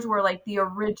Valors were like the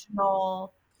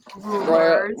original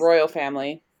rulers. Royal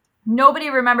family. Nobody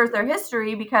remembers their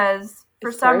history because for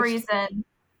It's some cursed. reason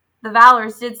the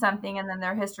Valors did something and then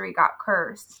their history got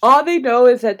cursed. All they know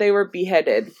is that they were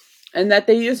beheaded and that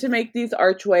they used to make these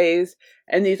archways,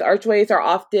 and these archways are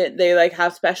often, they like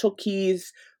have special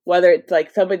keys, whether it's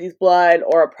like somebody's blood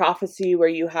or a prophecy where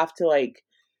you have to like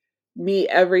meet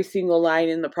every single line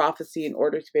in the prophecy in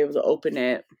order to be able to open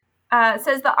it. It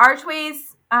says the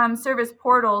archways serve as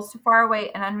portals to faraway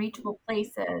and unreachable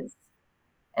places.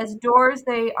 As doors,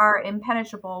 they are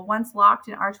impenetrable. Once locked,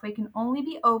 an archway can only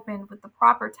be opened with the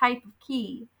proper type of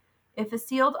key. If a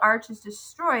sealed arch is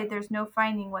destroyed, there's no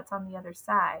finding what's on the other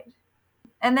side.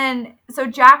 And then, so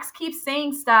Jax keeps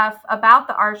saying stuff about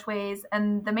the archways,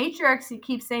 and the matriarch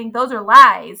keeps saying those are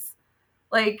lies.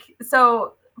 Like,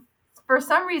 so for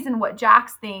some reason, what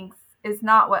Jax thinks is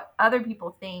not what other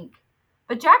people think.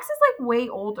 But Jax is like way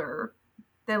older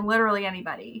than literally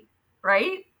anybody,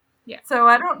 right? Yeah. So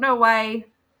I don't know why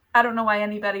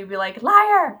anybody would be like,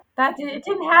 liar! It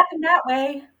didn't happen that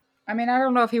way. I mean, I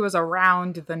don't know if he was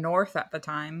around the North at the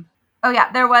time. Oh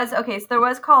yeah, there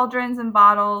was cauldrons and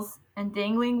bottles and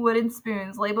dangling wooden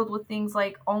spoons labeled with things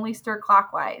like only stir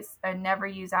clockwise and never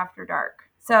use after dark.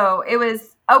 So it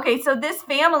was okay, so this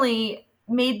family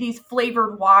made these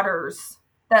flavored waters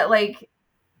that like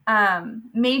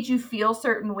made you feel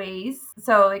certain ways.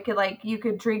 So it could like you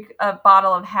could drink a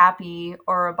bottle of happy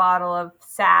or a bottle of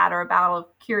sad or a bottle of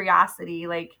curiosity,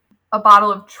 like a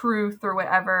bottle of truth or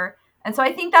whatever. And so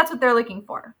I think that's what they're looking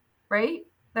for, right?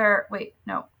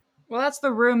 No. Well, that's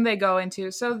the room they go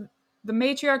into. So the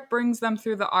matriarch brings them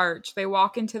through the arch. They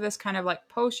walk into this kind of like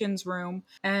potions room,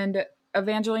 and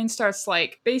Evangeline starts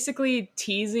like basically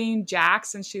teasing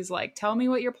Jax, and she's like, "Tell me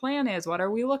what your plan is. What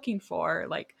are we looking for?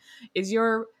 Like, is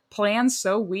your plan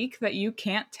so weak that you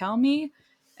can't tell me?"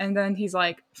 And then he's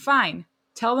like, "Fine.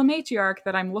 Tell the matriarch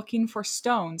that I'm looking for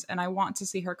stones and I want to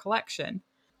see her collection."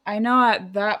 I know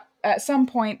at some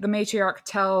point the matriarch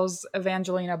tells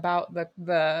Evangeline about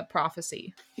the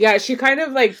prophecy. Yeah, she kind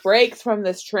of like breaks from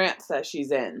this trance that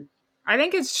she's in. I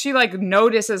think it's she like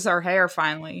notices her hair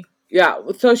finally. Yeah,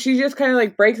 so she just kind of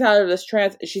like breaks out of this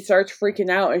trance and she starts freaking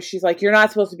out and she's like, "You're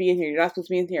not supposed to be in here. You're not supposed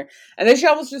to be in here." And then she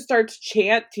almost just starts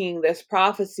chanting this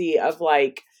prophecy of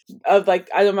like I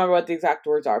don't remember what the exact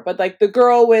words are, but like the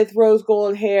girl with rose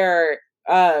gold hair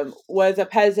was a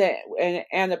peasant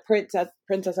and a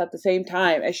princess at the same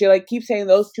time, and she like keeps saying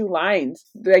those two lines,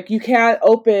 like, you can't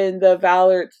open the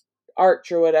Valor's arch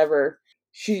or whatever.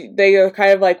 They are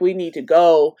kind of like, we need to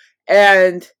go,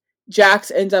 and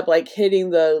Jax ends up like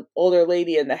hitting the older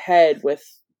lady in the head with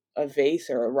a vase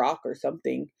or a rock or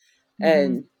something,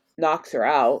 and knocks her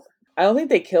out. I don't think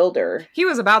they killed her. He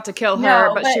was about to kill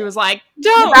her, but she was like,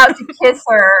 "Don't!" About to kiss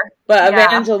her. But yeah.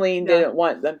 Evangeline didn't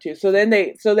want them to. So then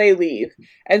they leave.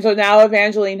 And so now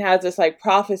Evangeline has this like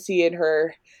prophecy in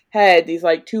her head, these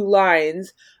like two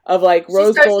lines of like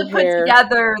rose gold hair. She starts to put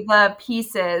together the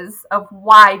pieces of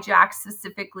why Jax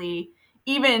specifically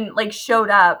even like showed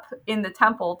up in the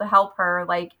temple to help her,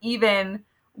 like even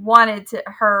wanted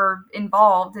her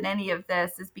involved in any of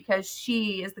this, is because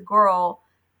she is the girl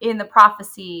in the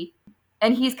prophecy.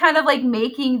 And he's kind of like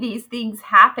making these things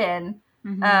happen,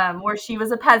 where she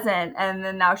was a peasant and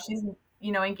then now she's,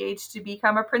 engaged to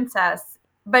become a princess.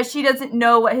 But she doesn't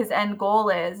know what his end goal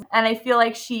is. And I feel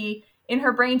like in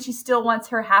her brain, she still wants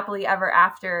her happily ever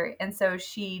after. And so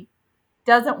she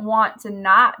doesn't want to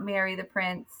not marry the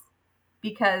prince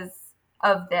because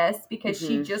of this, because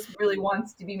she just really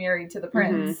wants to be married to the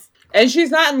prince. And she's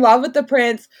not in love with the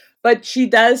prince, but she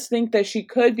does think that she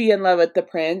could be in love with the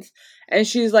prince. And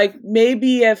she's like,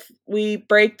 maybe if we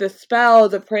break the spell,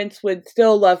 the prince would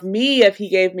still love me if he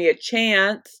gave me a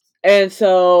chance. And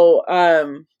so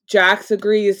Jax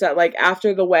agrees that like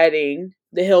after the wedding,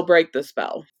 he'll break the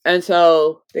spell. And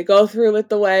so they go through with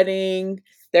the wedding.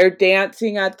 They're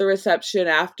dancing at the reception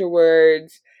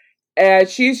afterwards. And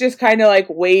she's just kind of like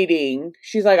waiting.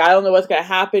 She's like, I don't know what's going to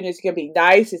happen. Is he going to be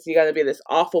nice? Is he going to be this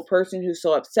awful person who's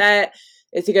so upset?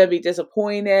 Is he going to be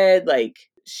disappointed? Like,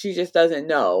 she just doesn't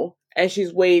know. And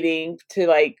she's waiting to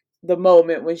like the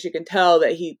moment when she can tell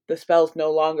that the spell's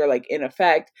no longer like in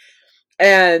effect.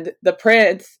 And the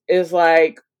prince is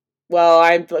like, well,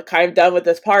 I'm kind of done with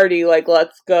this party. Like,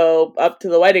 let's go up to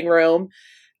the wedding room.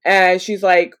 And she's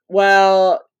like,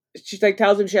 well, she like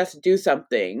tells him she has to do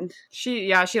something.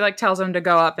 She like tells him to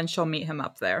go up and she'll meet him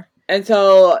up there. And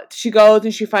so she goes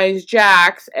and she finds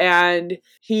Jax, and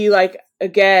he like,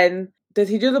 again, does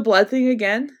he do the blood thing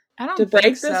again? I don't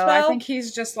think so. I think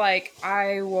he's just like,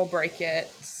 I will break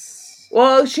it.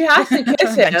 Well, she has to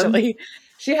kiss him.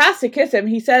 She has to kiss him.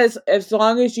 He says, as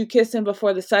long as you kiss him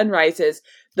before the sun rises,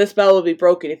 the spell will be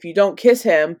broken. If you don't kiss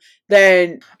him,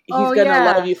 then he's gonna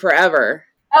love you forever.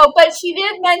 Oh, but she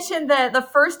did mention that the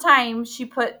first time he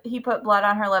put blood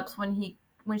on her lips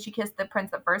when she kissed the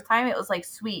prince the first time, it was like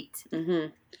sweet.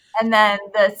 And then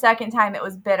the second time it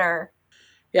was bitter.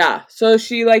 Yeah, so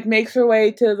she like makes her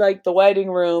way to like the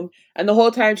wedding room, and the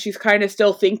whole time she's kind of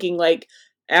still thinking like,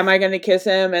 am I going to kiss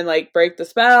him and like break the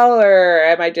spell, or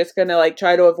am I just going to like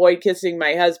try to avoid kissing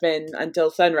my husband until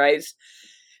sunrise?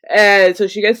 And so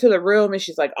she gets to the room and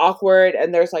she's like awkward,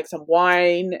 and there's like some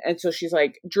wine, and so she's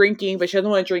like drinking, but she doesn't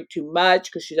want to drink too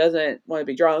much because she doesn't want to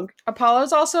be drunk.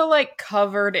 Apollo's also like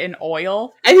covered in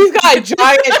oil. And he's got a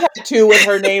giant tattoo with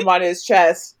her name on his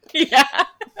chest. Yeah.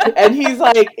 And he's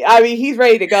like, I mean, he's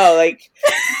ready to go. Like,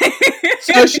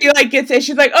 so she like gets in.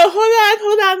 She's like, oh,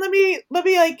 hold on. Let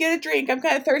me like get a drink. I'm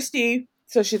kind of thirsty.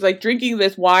 So she's like drinking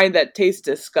this wine that tastes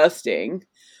disgusting.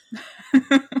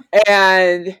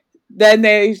 And then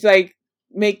they like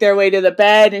make their way to the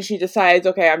bed, and she decides,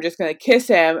 okay, I'm just going to kiss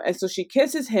him. And so she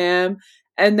kisses him,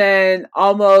 and then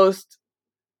almost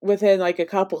within like a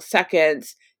couple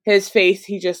seconds, his face,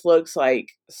 he just looks like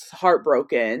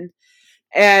heartbroken.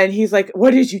 And he's like,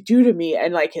 what did you do to me?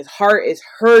 And like his heart is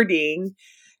hurting,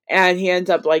 and he ends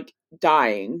up like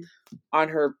dying on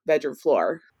her bedroom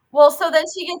floor. Well, so then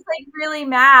she gets like really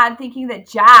mad thinking that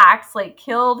Jax like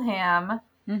killed him.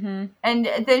 Mm-hmm. And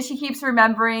then she keeps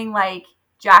remembering like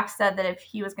Jax said that if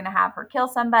he was going to have her kill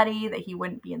somebody, that he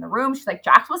wouldn't be in the room. She's like,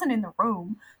 Jax wasn't in the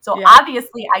room. So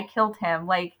obviously I killed him.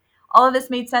 Like all of this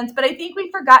made sense. But I think we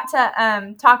forgot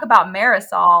to talk about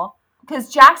Marisol, because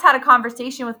Jax had a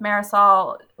conversation with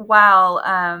Marisol while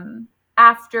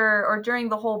after or during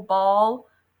the whole ball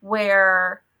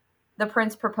where the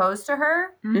prince proposed to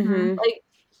her. Mm-hmm. Like,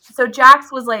 so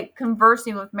Jax was like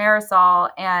conversing with Marisol,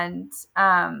 and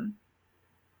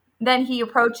then he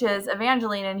approaches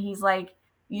Evangeline and he's like,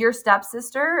 your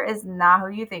stepsister is not who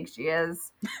you think she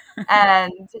is.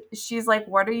 And she's like,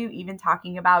 what are you even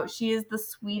talking about? She is the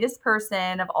sweetest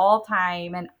person of all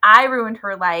time, and I ruined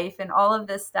her life and all of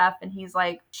this stuff. And he's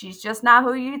like, she's just not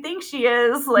who you think she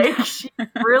is. Like, she's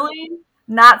really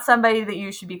not somebody that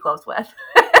you should be close with.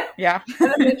 Yeah.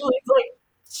 And Evangeline's like,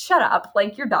 shut up.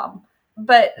 Like, you're dumb.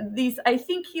 But I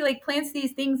think he like plants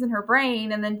these things in her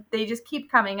brain, and then they just keep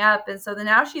coming up. And so then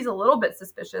now she's a little bit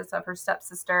suspicious of her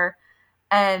stepsister.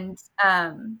 And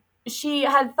she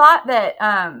had thought that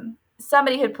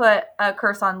somebody had put a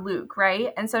curse on Luke,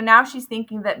 right? And so now she's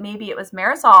thinking that maybe it was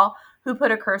Marisol who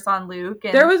put a curse on Luke.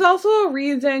 And there was also a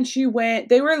reason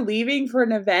they were leaving for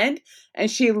an event, and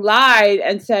she lied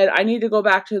and said, I need to go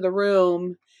back to the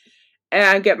room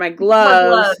and get my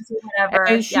gloves. Whatever.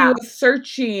 And she was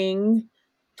searching.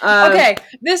 Okay,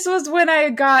 this was when I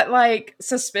got like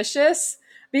suspicious,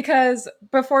 because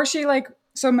before she like,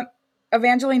 so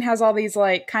Evangeline has all these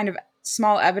like kind of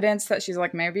small evidence that she's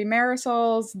like, maybe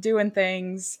Marisol's doing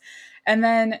things. And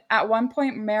then at one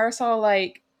point Marisol,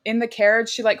 like in the carriage,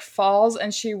 she like falls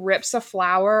and she rips a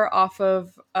flower off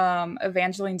of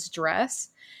Evangeline's dress.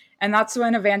 And that's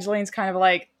when Evangeline's kind of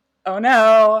like, oh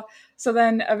no. So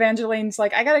then Evangeline's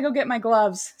like, I gotta go get my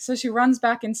gloves. So she runs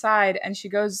back inside and she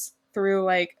goes through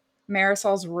like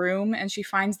Marisol's room and she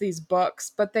finds these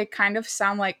books, but they kind of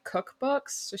sound like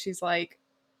cookbooks. So she's like,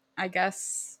 I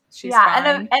guess she's fine.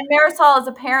 And Marisol is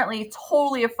apparently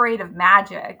totally afraid of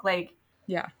magic. Like,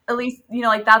 yeah, at least, you know,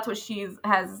 like that's what she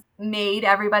has made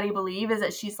everybody believe, is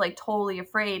that she's like totally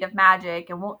afraid of magic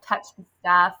and won't touch the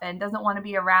stuff and doesn't want to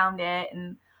be around it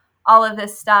and all of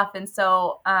this stuff. And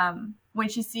so when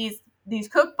she sees these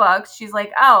cookbooks, she's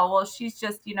like, oh, well, she's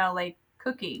just, you know, like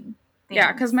cooking things.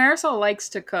 Yeah, because Marisol likes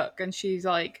to cook, and she's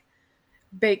like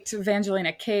baked Evangeline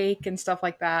a cake and stuff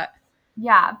like that.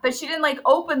 Yeah, but she didn't like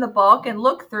open the book and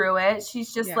look through it.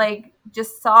 She's just like,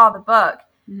 just saw the book.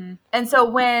 Mm-hmm. And so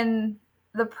when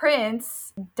the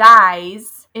prince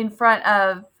dies in front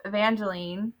of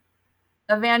Evangeline's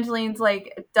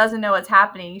like, doesn't know what's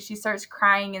happening. She starts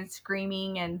crying and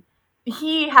screaming, and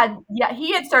he had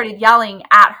started yelling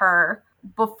at her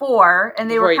before,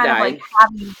 and they were kind of like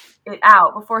having it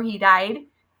out before he died.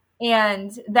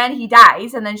 And then he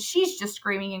dies, and then she's just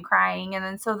screaming and crying. And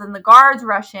then so then the guards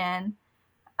rush in,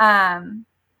 and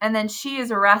then she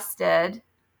is arrested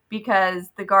because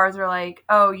the guards are like,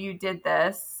 oh, you did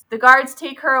this. The guards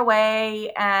take her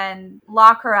away and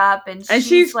lock her up, and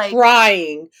she's like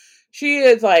crying. She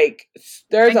is like,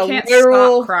 there's a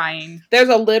literal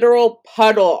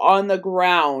puddle on the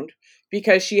ground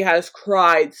because she has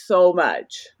cried so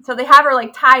much. So they have her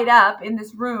like tied up in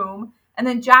this room, and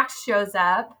then Jax shows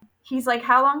up. He's like,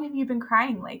 how long have you been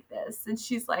crying like this? And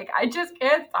she's like, I just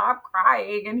can't stop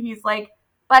crying. And he's like,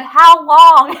 but how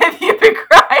long have you been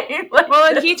crying like well,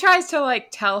 this? And he tries to like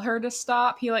tell her to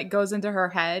stop. He like goes into her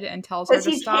head and tells her to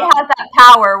stop. He has that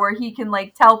power where he can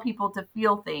like tell people to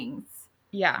feel things.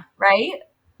 Yeah. Right?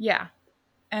 Yeah.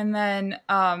 And then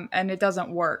and it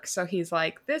doesn't work. So he's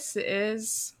like, this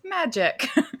is magic.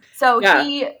 So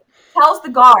he tells the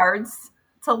guards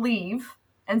to leave,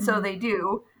 and so they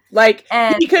do. Like,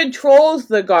 he controls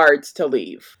the guards to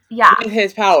leave. Yeah. With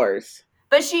his powers.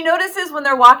 But she notices when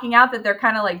they're walking out that they're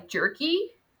kind of like jerky.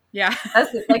 Yeah.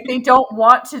 Like they don't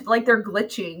want to, like they're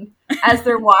glitching as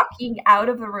they're walking out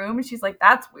of the room. And she's like,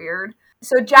 that's weird.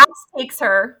 So Jax takes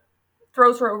her,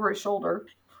 throws her over his shoulder.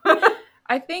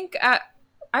 I think at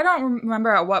I don't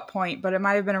remember at what point, but it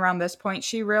might have been around this point.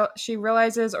 She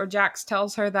realizes, or Jax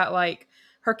tells her that like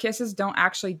her kisses don't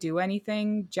actually do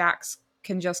anything. Jax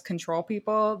can just control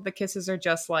people. The kisses are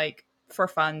just like for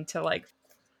fun to like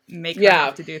make her have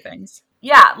Yeah. to do things.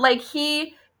 Yeah, like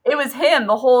it was him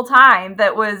the whole time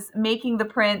that was making the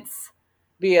prince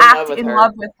Be in love act with in her.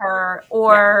 love with her, Yeah.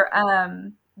 or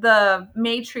the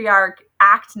matriarch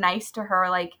act nice to her.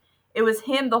 Like it was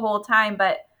him the whole time,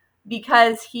 but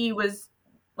because he was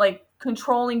like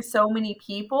controlling so many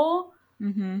people,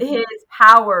 Mm-hmm. his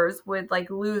powers would like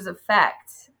lose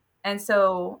effect. And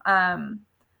so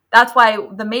that's why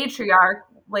the matriarch,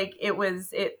 like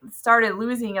it started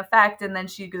losing effect, and then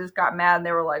she just got mad and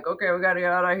they were like, okay, we gotta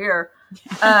get out of here,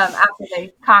 after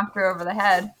they conked her over the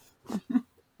head.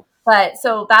 But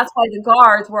so that's why the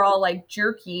guards were all like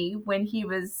jerky when he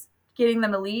was getting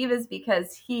them to leave, is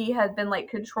because he had been like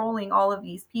controlling all of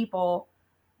these people.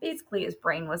 Basically his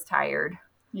brain was tired.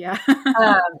 Yeah.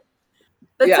 um,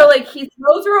 but so Yeah. like he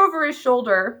throws her over his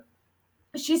shoulder.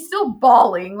 She's still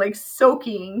bawling, like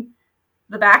soaking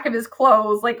the back of his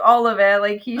clothes, like all of it.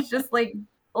 Like he's just like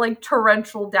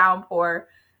torrential downpour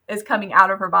is coming out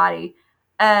of her body.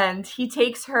 And he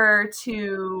takes her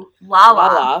to Lala.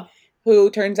 Lala, who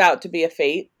turns out to be a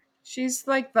fate. She's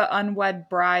like the unwed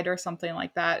bride or something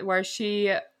like that, where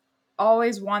she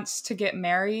always wants to get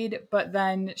married, but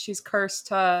then she's cursed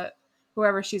to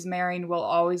whoever she's marrying will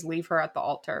always leave her at the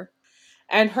altar.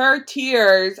 And her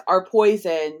tears are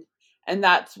poison, and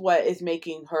that's what is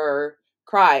making her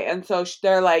cry. And so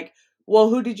they're like, well,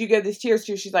 who did you give these tears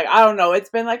to? She's like, I don't know. It's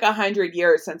been like 100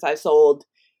 years since I sold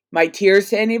my tears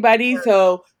to anybody.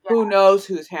 So Yeah. who knows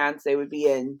whose hands they would be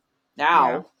in Yeah.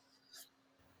 now.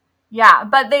 Yeah,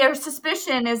 but their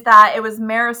suspicion is that it was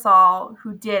Marisol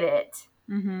who did it,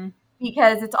 Mm-hmm.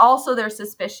 because it's also their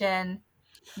suspicion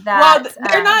Well, that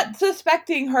they're not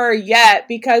suspecting her yet,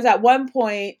 because at one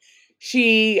point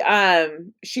she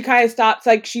kind of stops,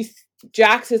 like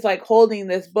Jax is like holding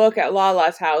this book at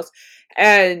Lala's house,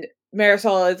 and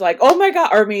Marisol is like, oh my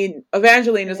god, or I mean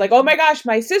Evangeline is like, oh my gosh,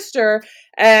 my sister.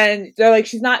 And they're like,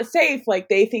 she's not safe. Like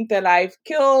they think that I've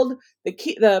killed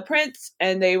the prince,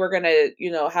 and they were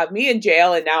gonna have me in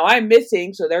jail, and now I'm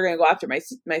missing, so they're gonna go after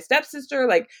my stepsister.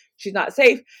 Like she's not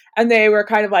safe. And they were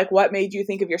kind of like, what made you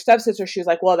think of your stepsister? She was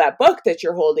like, well, that book that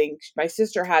you're holding, my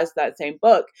sister has that same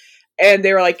book. And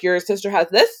they were like, your sister has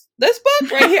this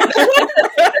book right here.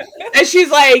 And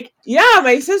she's like, yeah,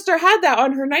 my sister had that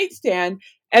on her nightstand.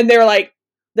 And they were like,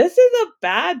 this is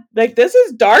this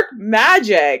is dark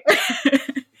magic.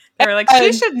 They were like,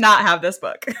 she should not have this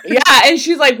book. Yeah, and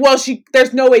she's like, well,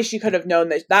 there's no way she could have known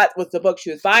that was the book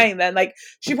she was buying then. Like,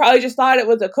 she probably just thought it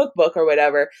was a cookbook or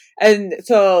whatever. And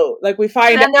so, like, we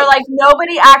find and then they're like,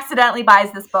 nobody accidentally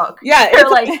buys this book. Yeah, they're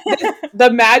like,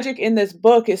 the magic in this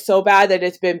book is so bad that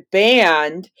it's been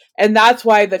banned, and that's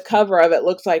why the cover of it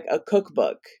looks like a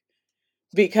cookbook,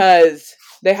 because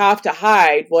they have to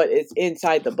hide what is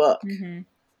inside the book. Mm-hmm.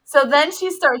 So then she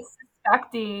starts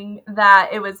suspecting that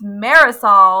it was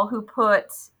Marisol who put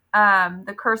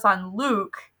the curse on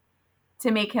Luke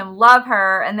to make him love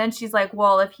her. And then she's like,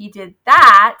 well, if he did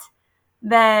that,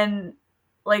 then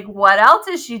like what else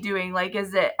is she doing? Like,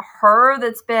 is it her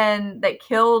that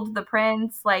killed the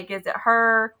prince? Like, is it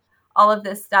her? All of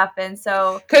this stuff. And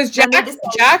so because then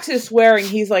Jax is swearing,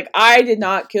 he's like, I did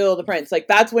not kill the prince. Like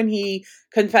that's when he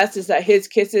confesses that his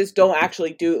kisses don't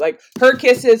actually do, like her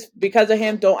kisses because of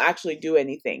him don't actually do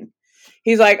anything.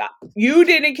 He's like, you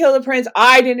didn't kill the prince,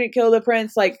 I didn't kill the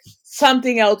prince, like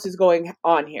something else is going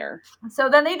on here. So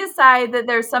then they decide that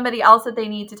there's somebody else that they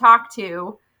need to talk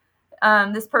to.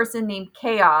 This person named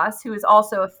Chaos, who is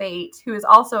also a fate, who is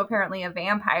also apparently a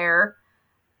vampire,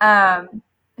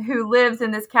 who lives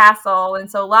in this castle. And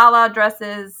so Lala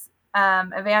dresses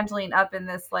Evangeline up in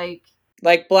this like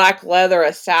black leather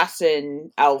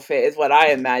assassin outfit is what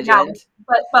I imagined.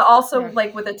 Yeah, but also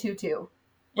like with a tutu.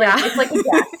 Like, Yeah. it's like a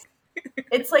dress.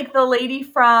 It's like the lady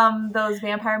from those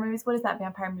vampire movies. What is that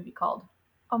vampire movie called?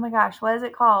 Oh my gosh, what is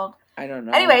it called? I don't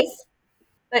know. Anyways,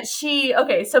 but she's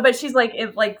like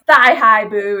in like thigh high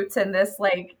boots and this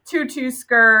like tutu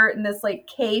skirt and this like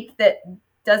cape that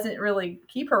doesn't really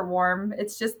keep her warm.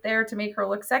 It's just there to make her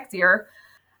look sexier.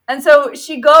 And so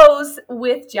she goes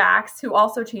with Jax, who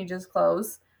also changes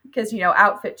clothes because,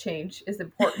 outfit change is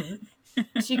important.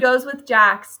 She goes with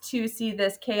Jax to see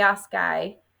this chaos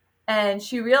guy. And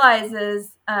she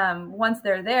realizes once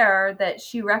they're there that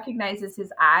she recognizes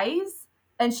his eyes.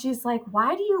 And she's like,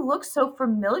 why do you look so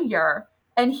familiar?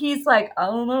 And he's like, I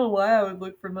don't know why I would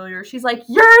look familiar. She's like,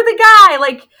 you're the guy.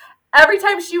 Like every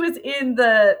time she was in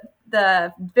the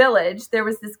village, there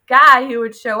was this guy who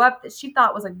would show up that she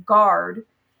thought was a guard,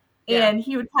 Yeah. and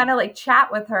he would kind of like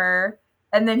chat with her,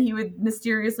 and then he would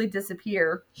mysteriously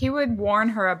disappear. He would warn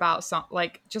her about some,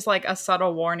 like, just like a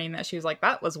subtle warning that she was like,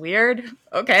 that was weird.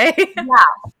 Okay.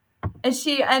 Yeah.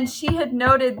 And she had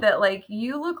noted that like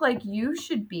you look like you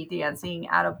should be dancing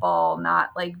at a ball, not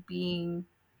like being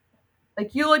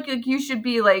like you look like you should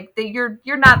be like that you're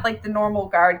not like the normal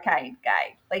guard kind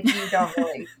guy. Like you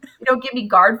don't give me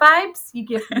guard vibes. You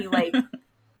give me like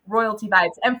royalty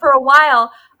vibes. And for a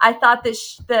while, I thought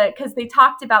that because they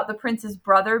talked about the prince's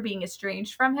brother being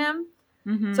estranged from him.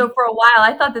 Mm-hmm. So for a while,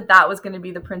 I thought that that was going to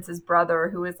be the prince's brother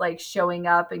who was like showing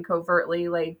up and covertly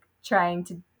like trying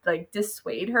to like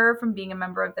dissuade her from being a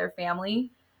member of their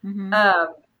family. Mm-hmm.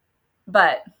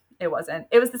 But it wasn't.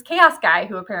 It was this chaos guy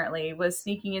who apparently was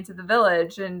sneaking into the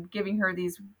village and giving her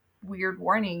these weird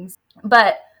warnings.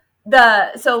 But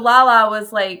so Lala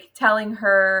was like telling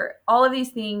her all of these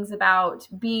things about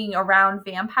being around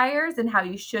vampires and how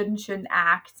you should and shouldn't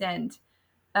act. And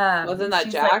Wasn't that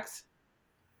she's like, Jax?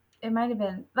 it might have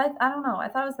been, but I don't know. I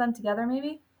thought it was them together,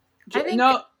 maybe. I think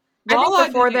No, I think Lala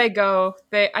before didn't. they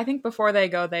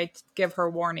go, they give her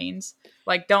warnings.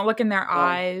 Like, don't look in their Oh,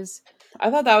 eyes. I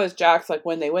thought that was Jax, like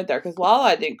when they went there, because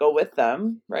Lala didn't go with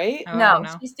them, right? Oh, I don't No,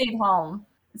 know. she stayed home.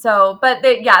 So, but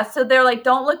yeah, so they're like,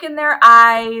 don't look in their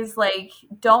eyes. Like,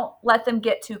 don't let them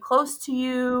get too close to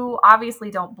you. Obviously,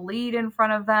 don't bleed in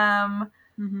front of them.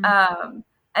 Mm-hmm.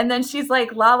 And then she's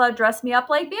like, Lala dressed me up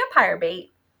like vampire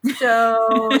bait.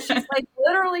 So she's like,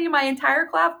 literally, my entire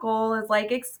clavicle is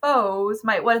like exposed.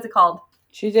 What is it called?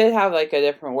 She did have like a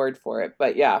different word for it,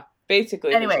 but yeah,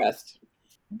 basically her Anyway, chest.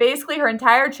 basically her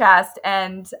entire chest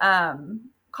and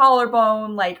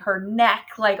collarbone, like her neck,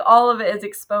 like all of it is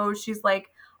exposed. She's like,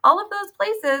 all of those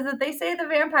places that they say the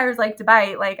vampires like to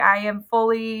bite, like I am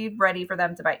fully ready for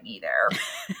them to bite me there.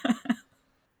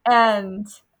 And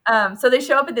so they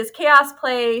show up at this chaos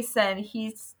place, and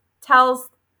he tells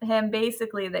him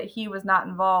basically that he was not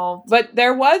involved. But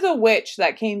there was a witch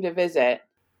that came to visit.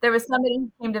 There was somebody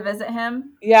who came to visit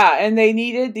him. Yeah, and they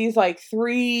needed these like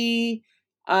three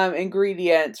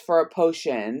ingredients for a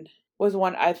potion. Was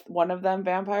one of them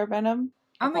vampire venom?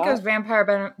 I I don't think it was thought.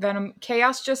 vampire venom.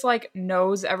 Chaos just like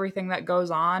knows everything that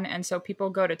goes on, and so people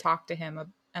go to talk to him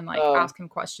and like Oh, ask him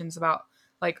questions about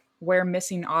like where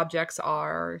missing objects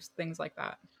are, or things like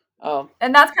that. oh,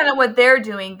 And that's kind of what they're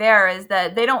doing there, is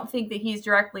that they don't think that he's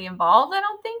directly involved. I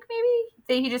don't think,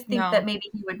 maybe he just think that No, maybe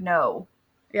he would know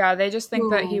yeah, they just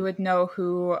think that he who. would know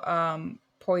who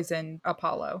poisoned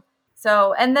Apollo.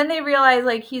 So, and then they realize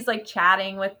like he's like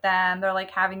chatting with them. They're like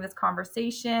having this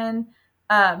conversation.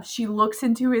 She looks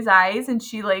into his eyes and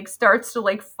she like starts to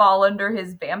like fall under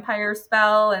his vampire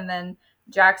spell, and then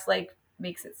Jax like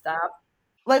makes it stop.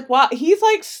 like what? He's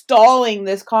like stalling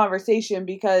this conversation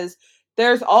because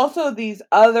there's also these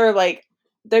other like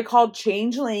they're called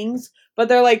changelings, but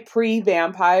they're like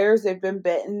pre-vampires. They've been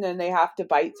bitten and they have to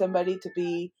bite somebody to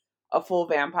be a full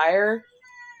vampire.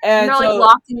 And And they're like so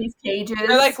locked in these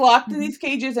they're like cages. locked in Mm-hmm. these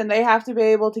cages and they have to be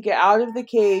able to get out of the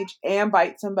cage and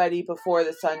bite somebody before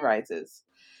the sun rises.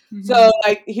 Mm-hmm. So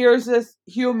like here's this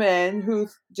human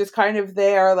who's just kind of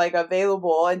there, like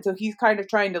available, and so he's kind of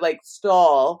trying to like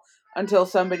stall until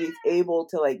somebody's able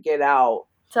to like get out.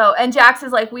 So, and Jax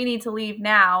is like, we need to leave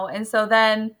now. And so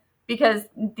then, because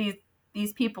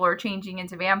these people are changing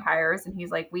into vampires, and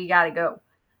he's like, we gotta go.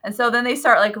 And so then they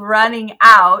start like running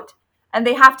out, and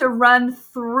they have to run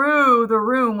through the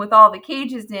room with all the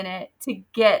cages in it to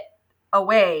get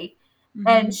away. Mm-hmm.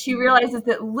 And she realizes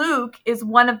that Luke is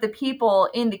one of the people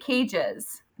in the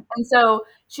cages. And so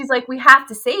she's like, we have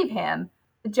to save him.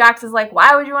 Jax is like,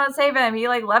 why would you want to save him? He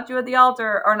like left you at the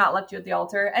altar, or not left you at the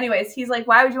altar. Anyways, he's like,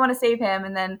 why would you want to save him?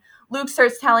 And then Luke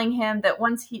starts telling him that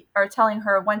telling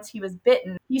her once he was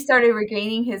bitten, he started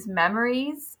regaining his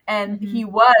memories, and Mm-hmm. he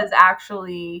was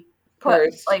actually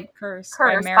put Cursed. like Cursed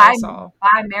by cursed Marisol.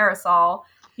 by Marisol.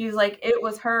 He was like, it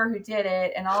was her who did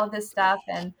it, and all of this stuff,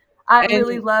 and I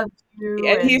really And loved you,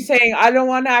 and he's and saying, I don't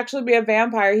want to actually be a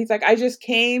vampire. He's like, I just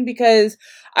came because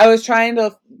I was trying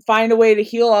to find a way to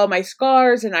heal all my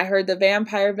scars, and I heard the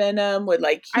vampire venom would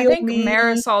like I heal think me.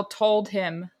 Marisol told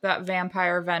him that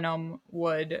vampire venom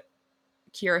would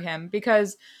cure him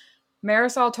because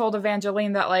Marisol told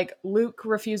Evangeline that like Luke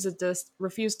refused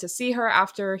to see her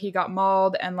after he got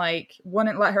mauled and like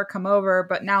wouldn't let her come over,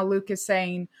 but now Luke is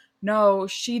saying, "No,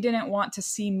 she didn't want to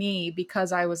see me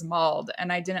because I was mauled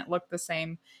and I didn't look the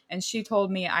same, and she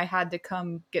told me I had to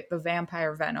come get the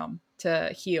vampire venom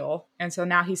to heal." And so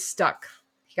now he's stuck.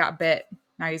 He got bit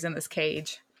Now he's in this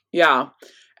cage. Yeah.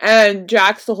 And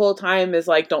Jax the whole time is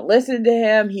like, don't listen to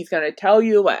him. He's going to tell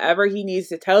you whatever he needs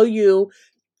to tell you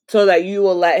so that you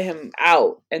will let him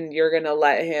out. And you're going to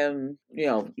let him,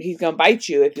 he's going to bite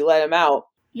you if you let him out.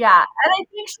 Yeah. And I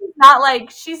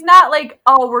think she's not like,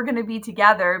 oh, we're going to be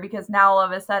together because now all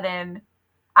of a sudden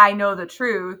I know the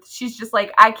truth. She's just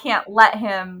like, I can't let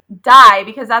him die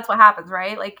because that's what happens,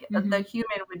 right? Like the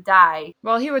human would die.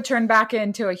 Well, he would turn back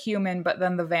into a human, but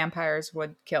then the vampires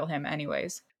would kill him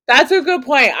anyways. That's a good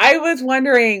point. I was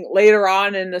wondering later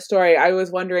on in the story, I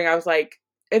was like,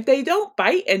 if they don't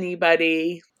bite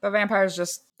anybody, the vampires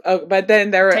just... Oh, but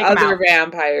then there are other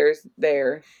vampires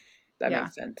there. That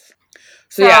makes sense.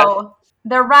 So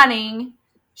they're running.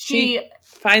 She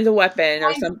finds a weapon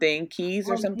or something, keys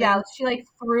or something. Yeah, she like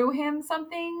threw him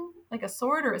something, like a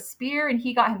sword or a spear, and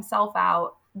he got himself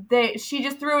out. She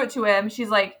just threw it to him. She's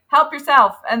like, help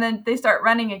yourself. And then they start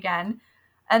running again.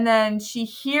 And then she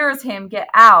hears him get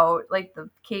out, like the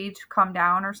cage come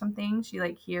down or something. She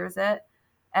like hears it.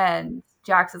 And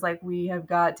Jax is like, we have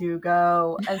got to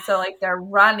go. And so like they're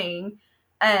running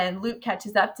and Luke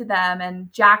catches up to them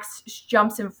and Jax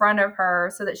jumps in front of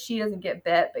her so that she doesn't get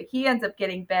bit, but he ends up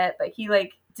getting bit, but he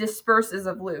like disperses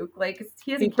of Luke. Like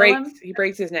he doesn't kill him. He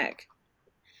breaks his neck.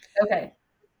 Okay.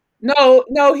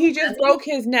 No, he just broke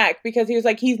his neck because he was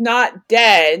like, he's not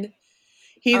dead.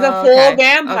 He's a full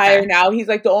vampire now. He's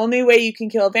like, the only way you can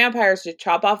kill a vampire is to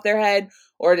chop off their head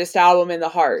or to stab them in the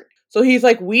heart. So he's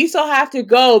like, we still have to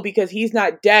go because he's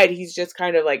not dead. He's just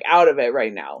kind of like out of it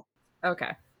right now.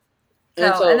 Okay.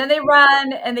 And then they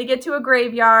run and they get to a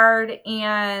graveyard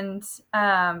and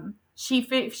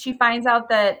she finds out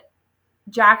that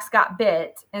Jax got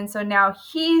bit. And so now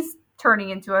he's turning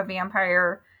into a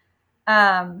vampire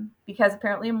because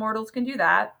apparently immortals can do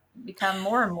that, become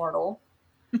more immortal.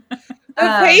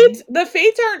 The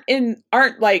fates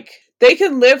aren't like they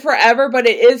can live forever, but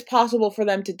it is possible for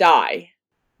them to die.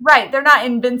 Right, they're not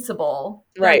invincible.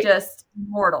 They're just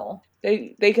mortal.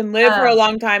 They can live for a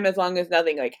long time as long as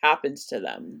nothing like happens to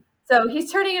them. So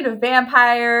he's turning into a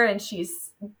vampire, and she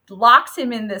locks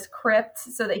him in this crypt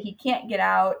so that he can't get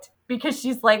out. Because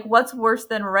she's like, what's worse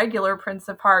than regular Prince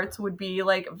of Hearts would be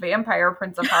like vampire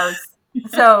Prince of Hearts.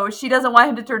 So she doesn't want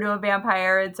him to turn into a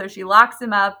vampire, and so she locks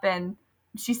him up and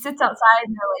she sits outside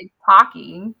and they're like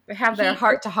talking. They have their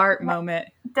heart-to-heart moment.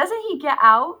 Doesn't he get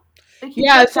out? She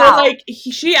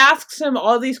asks him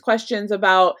all these questions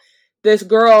about this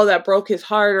girl that broke his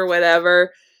heart or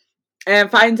whatever, and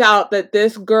finds out that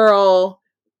this girl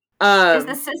is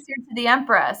the sister to the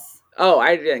Empress. Oh,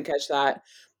 I didn't catch that.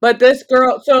 But this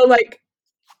girl, so like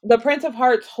the Prince of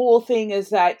Hearts' whole thing is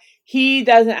that he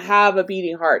doesn't have a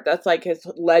beating heart. That's like his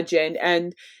legend,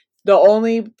 and the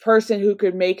only person who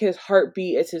could make his heart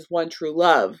beat is his one true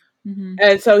love. Mm-hmm.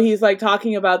 And so he's like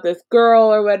talking about this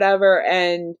girl or whatever,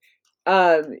 and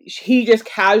he just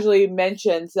casually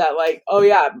mentions that like, oh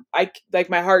yeah, I like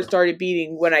my heart started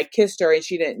beating when I kissed her and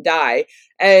she didn't die.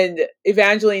 And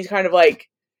Evangeline's kind of like,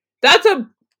 that's a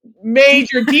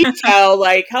major detail.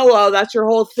 Like, hello, that's your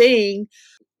whole thing.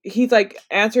 He's like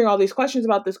answering all these questions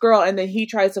about this girl, and then he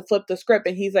tries to flip the script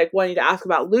and he's like wanting to ask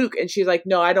about Luke, and she's like,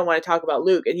 no, I don't want to talk about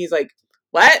Luke. And he's like,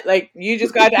 what? Like, you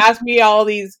just got to ask me all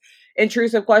these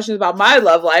intrusive questions about my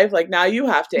love life. Like, now you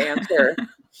have to answer.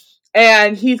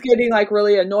 And he's getting like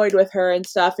really annoyed with her and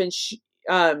stuff, and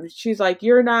she's like,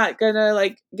 you're not gonna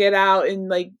like get out and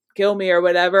like kill me or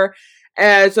whatever.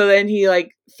 And so then he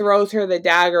like throws her the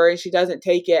dagger and she doesn't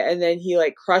take it, and then he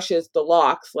like crushes the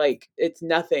locks like it's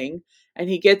nothing. And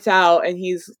he gets out and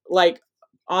he's like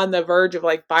on the verge of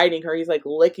like biting her. He's like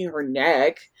licking her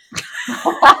neck.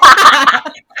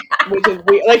 Which is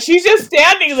weird. Like, she's just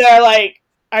standing there like,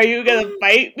 are you gonna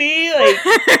bite me? Like,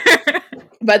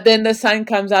 but then the sun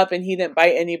comes up and he didn't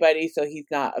bite anybody, so he's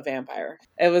not a vampire.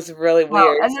 It was really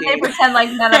weird. And then they pretend like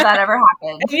none of that ever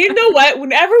happened. And you know what?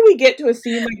 Whenever we get to a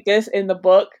scene like this in the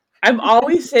book, I'm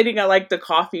always sitting at like the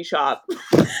coffee shop.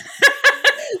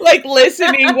 Like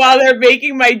listening while they're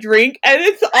making my drink, and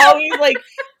it's always like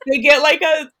they get like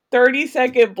a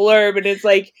 30-second blurb, and it's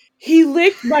like, he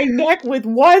licked my neck with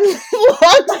one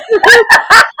long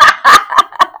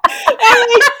I'm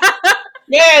like,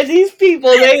 man, these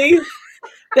people,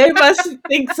 they must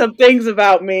think some things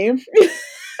about me.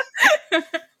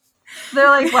 They're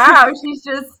like, wow, she's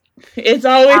just it's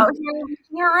always out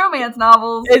here romance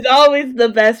novels. It's always the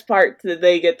best parts that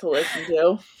they get to listen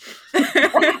to.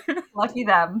 Lucky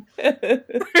them.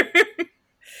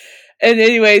 And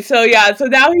anyway, so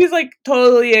now he's like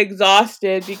totally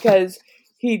exhausted because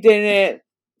he didn't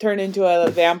turn into a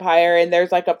vampire, and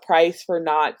there's like a price for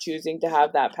not choosing to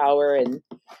have that power. And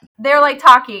they're like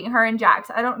talking, her and Jax.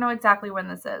 I don't know exactly when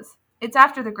this is. It's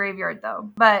after the graveyard,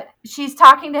 though. But she's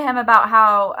talking to him about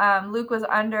how Luke was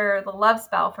under the love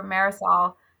spell from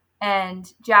Marisol,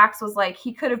 and Jax was like,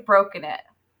 he could have broken it.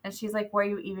 And she's like, what are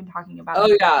you even talking about? He Oh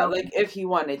could have yeah, broken like if he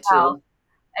wanted the spell. to.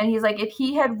 And he's like, if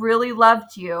he had really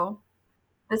loved you,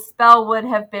 the spell would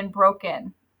have been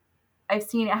broken. I've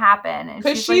seen it happen. And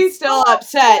Because she's like, she's still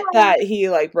upset that he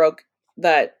like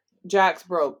that Jax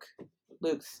broke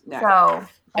Luke's neck. So,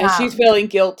 And she's feeling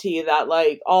guilty that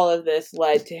like all of this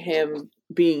led to him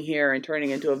being here and turning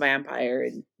into a vampire.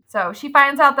 And so she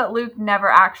finds out that Luke never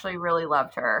actually really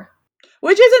loved her.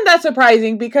 which isn't that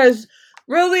surprising because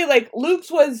really like Luke's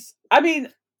was, I mean,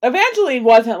 Evangeline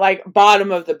wasn't like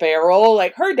bottom of the barrel.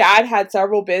 Like her dad had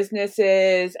several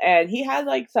businesses and he had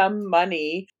like some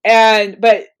money,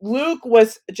 but Luke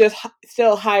was just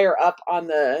still higher up on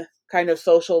the kind of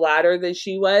social ladder than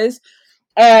she was.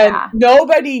 And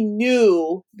nobody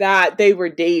knew that they were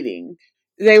dating.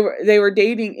 They were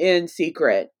dating in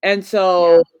secret. And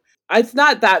so it's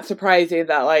not that surprising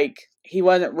that like he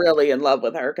wasn't really in love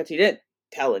with her because he didn't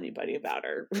tell anybody about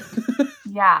her.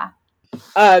 Yeah.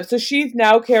 So she's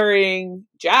now carrying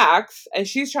Jax and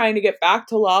she's trying to get back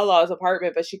to Lala's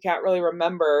apartment, but she can't really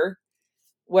remember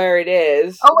where it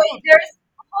is. Oh wait,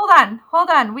 hold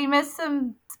on. We missed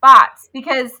some spots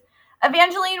because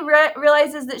Evangeline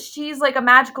realizes that she's like a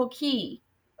magical key.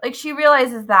 Like she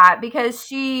realizes that because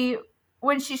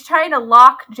when she's trying to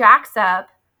lock Jax up,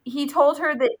 he told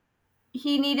her that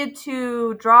he needed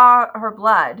to draw her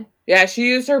blood. Yeah, she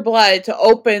used her blood to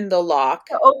open the lock.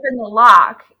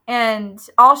 And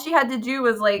all she had to do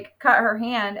was like cut her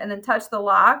hand and then touch the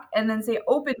lock and then say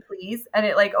open please, and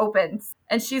it like opens.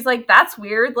 And she's like, that's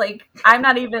weird, like I'm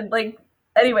not even like.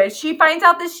 Anyway, she finds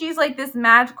out that she's like this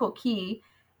magical key,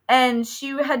 and she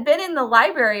had been in the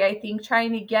library, I think,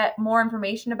 trying to get more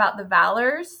information about the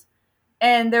Valors,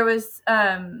 and there was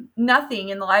nothing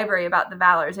in the library about the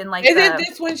Valors. And like, isn't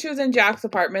this when she was in Jack's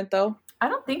apartment though? I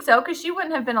don't think so, because she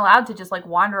wouldn't have been allowed to just like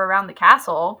wander around the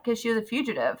castle because she was a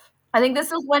fugitive. I think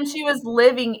this was when she was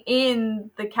living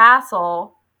in the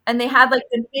castle, and they had like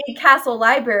the big castle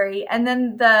library. And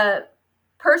then the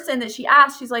person that she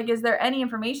asked, she's like, is there any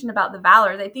information about the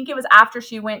Valors? I think it was after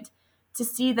she went to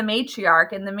see the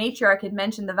matriarch, and the matriarch had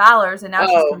mentioned the Valors, and now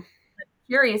she's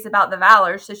curious about the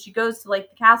Valors. So she goes to like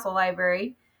the castle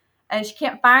library and she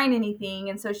can't find anything.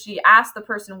 And so she asked the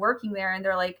person working there, and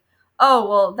they're like, oh,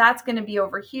 well, that's going to be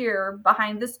over here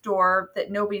behind this door that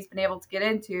nobody's been able to get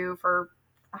into for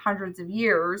hundreds of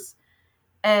years.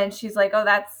 And she's like, oh,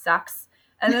 that sucks.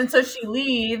 And then so she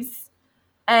leaves.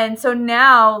 And so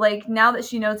now that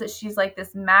she knows that she's like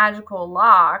this magical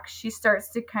lock, she starts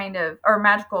to kind of, or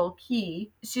magical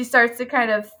key, she starts to kind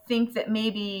of think that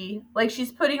maybe like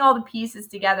she's putting all the pieces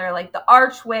together. Like the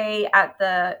archway at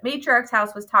the matriarch's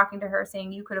house was talking to her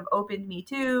saying, you could have opened me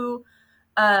too.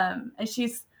 And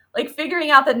she's like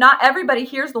figuring out that not everybody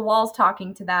hears the walls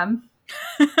talking to them.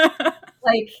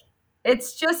 Like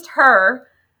it's just her.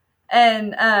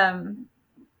 And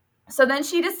so then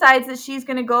she decides that she's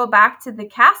going to go back to the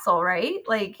castle, right?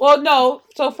 Like, well, no.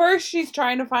 So first she's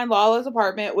trying to find Lala's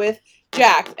apartment with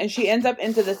Jax, and she ends up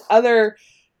into this other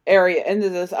area, into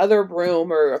this other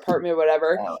room or apartment or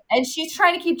whatever. And she's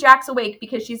trying to keep Jax awake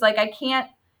because she's like, I can't,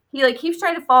 he like keeps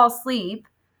trying to fall asleep.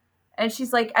 And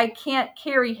she's like, I can't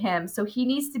carry him, so he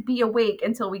needs to be awake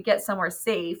until we get somewhere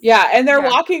safe. Yeah, and they're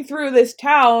walking through this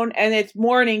town, and it's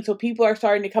morning, so people are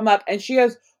starting to come up, and she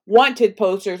has wanted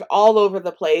posters all over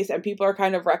the place, and people are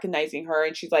kind of recognizing her,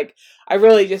 and she's like, I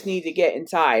really just need to get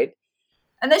inside.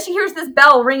 And then she hears this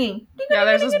bell ringing. Yeah,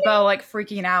 there's this bell like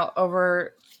freaking out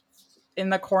over in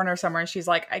the corner somewhere, and she's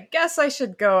like, I guess I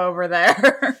should go over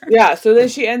there. Yeah, so then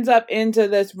she ends up into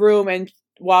this room, and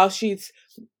while she's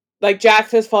like,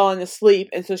 Jax has fallen asleep,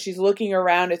 and so she's looking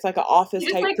around. It's like an office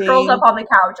type like thing. Curls up on the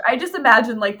couch. I just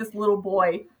imagine like this little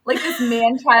boy, like this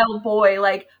man-child boy,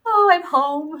 like, oh, I'm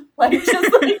home, like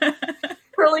just like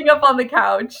curling up on the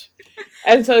couch.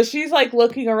 And so she's like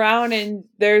looking around, and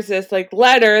there's this like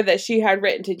letter that she had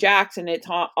written to Jax, and it's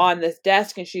on this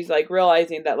desk, and she's like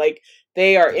realizing that like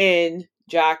they are in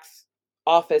Jax's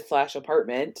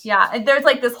office/apartment. Yeah, and there's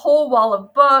like this whole wall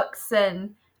of books,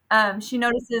 and she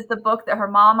notices the book that her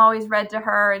mom always read to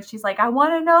her, and she's like, I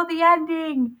want to know the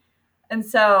ending. And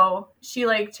so she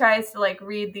like tries to like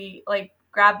read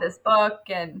grab this book,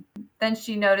 and then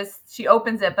she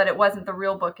opens it, but it wasn't the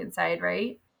real book inside,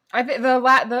 right? I think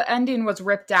the ending was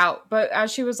ripped out, but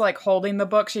as she was like holding the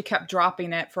book, she kept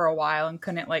dropping it for a while and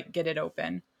couldn't like get it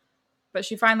open. But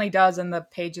she finally does, and the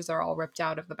pages are all ripped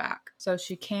out of the back. So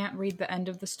she can't read the end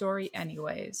of the story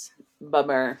anyways.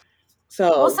 Bummer.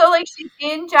 So like she's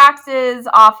in Jax's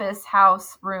office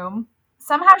house room,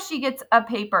 somehow she gets a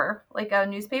paper, like a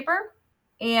newspaper,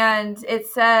 and it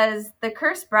says the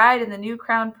cursed bride and the new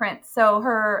crown prince. So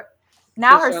her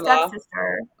Sister-in-law.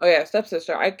 stepsister, Oh yeah,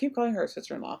 stepsister. I keep calling her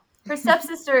sister-in-law.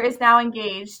 is now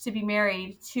engaged to be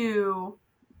married to,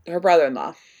 Her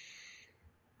brother-in-law.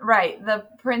 right, the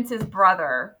prince's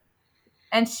brother.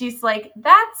 And she's like,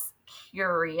 that's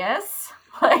curious.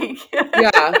 Like,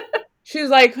 Yeah. She's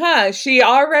like, huh, she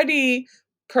already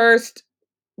cursed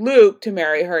Luke to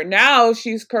marry her. Now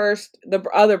she's cursed the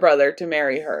other brother to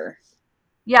marry her.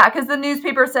 yeah, because the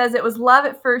newspaper says it was love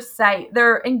at first sight.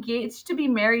 They're engaged to be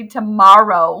married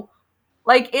tomorrow.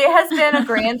 Like, it has been a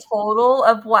grand total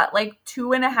of what, like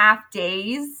 2.5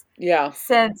 days Yeah.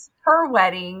 since her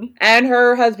wedding And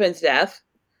her husband's death.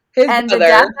 His and the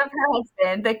death brother. of her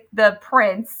husband, the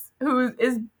prince, who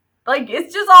is like,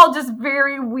 it's just all just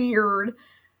very weird.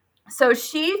 So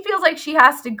she feels like she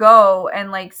has to go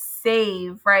and like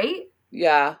save, right?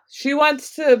 Yeah. She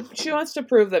wants to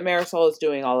prove that Marisol is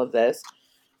doing all of this.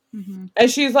 Mm-hmm. And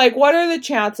she's like, what are the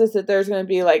chances that there's going to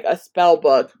be like a spell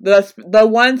book? The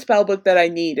one spell book that I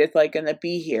need is like going to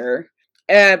be here.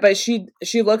 But she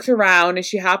looks around and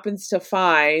she happens to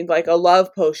find like a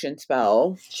love potion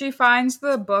spell. She finds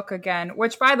the book again,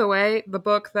 which, by the way, the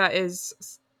book that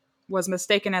was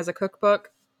mistaken as a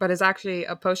cookbook, but is actually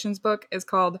a potions book, is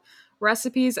called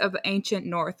Recipes of the Ancient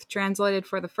North, translated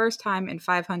for the first time in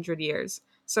 500 years.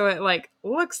 So it like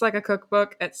looks like a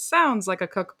cookbook, it sounds like a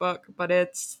cookbook, but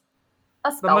it's A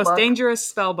the spell most book. dangerous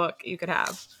spell book you could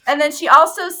have. And then she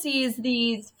also sees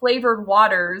these flavored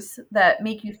waters that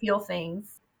make you feel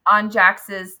things on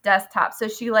Jax's desktop. So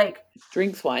she like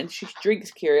Drinks one. She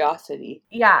drinks curiosity.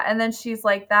 yeah, and then she's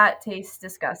like, that tastes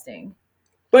disgusting.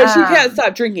 But she can't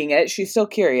stop drinking it. She's still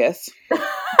curious.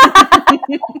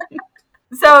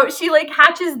 So she like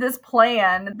hatches this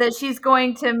plan that she's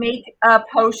going to make a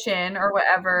potion or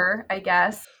whatever, I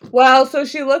guess. Well, so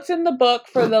she looks in the book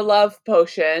for the love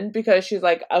potion because she's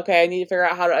like, okay, I need to figure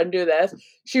out how to undo this.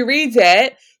 She reads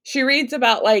it. She reads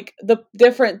about like the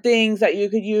different things that you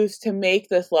could use to make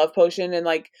this love potion. And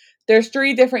like, there's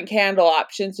 3 different candle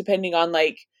options depending on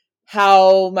like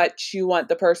how much you want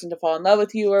the person to fall in love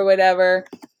with you or whatever.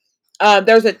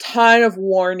 There's a ton of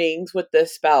warnings with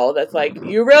this spell that's like,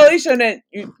 you really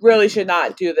should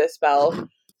not do this spell.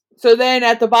 So then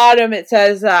at the bottom it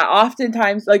says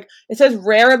oftentimes, like it says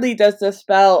rarely does the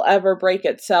spell ever break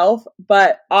itself,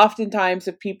 but oftentimes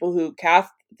the people who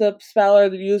cast the spell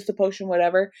or use the potion,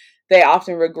 whatever, they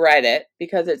often regret it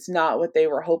because it's not what they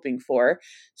were hoping for.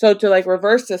 So to like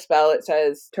reverse the spell, it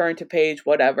says turn to page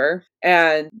whatever,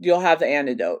 and you'll have the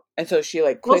antidote. And so she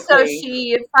like Well, quickly. so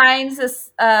she finds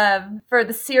this for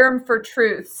the serum for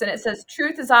truths, and it says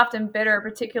truth is often bitter,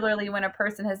 particularly when a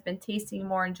person has been tasting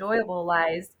more enjoyable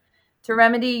lies. To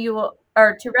remedy, you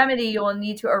will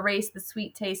need to erase the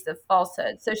sweet taste of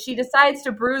falsehood. So she decides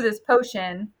to brew this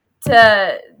potion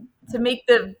to make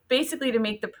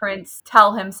the prince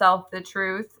tell himself the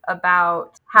truth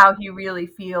about how he really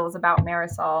feels about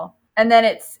Marisol. And then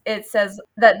it says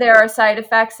that there are side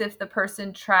effects if the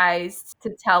person tries to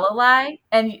tell a lie.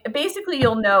 And basically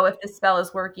you'll know if the spell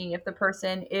is working if the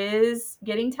person is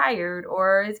getting tired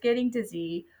or is getting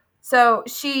dizzy. So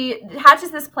she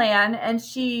hatches this plan and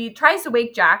she tries to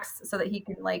wake Jax so that he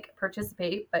can like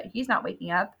participate, but he's not waking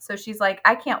up. So she's like,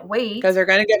 I can't wait. Because they're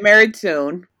going to get married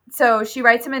soon. So she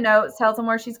writes him a note, tells him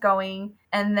where she's going,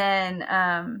 and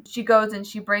then she goes and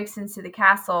she breaks into the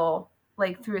castle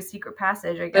like through a secret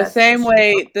passage, I guess.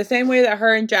 The same way that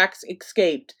her and Jax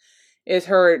escaped is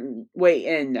her way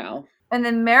in now. And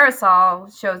then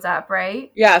Marisol shows up,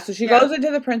 right? Yeah, so she goes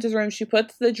into the prince's room. She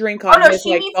puts the drink on Oh no, his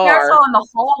she like meets bar. Marisol in the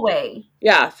hallway.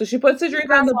 Yeah, so she puts the drink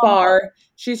on the bar.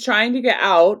 She's trying to get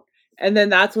out, and then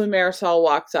that's when Marisol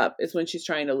walks up. Is when she's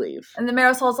trying to leave. And then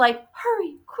Marisol's like,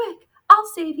 "Hurry, quick! I'll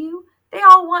save you. They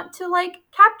all want to like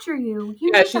capture you.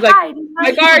 You need she's to like, hide.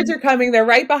 My guards are coming. They're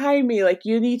right behind me. Like,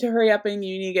 you need to hurry up and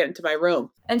you need to get into my room."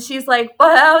 And she's like,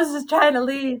 "But I was just trying to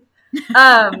leave.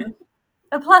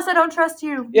 And plus, I don't trust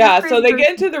you." Yeah, so they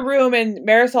get into the room, and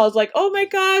Marisol's like, "Oh my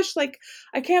gosh, like,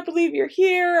 I can't believe you're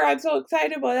here. I'm so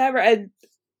excited, whatever." And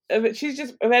she's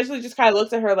just eventually just kind of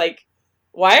looks at her like,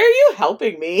 "Why are you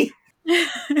helping me?" So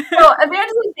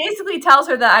Evangeline basically tells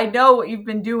her that I know what you've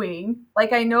been doing.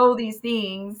 Like, I know these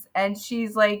things. And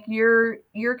she's like, you're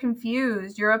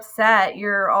confused. You're upset.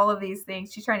 You're all of these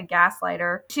things. She's trying to gaslight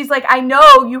her. She's like, I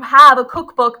know you have a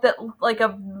cookbook that, like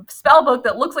a spell book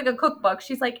that looks like a cookbook.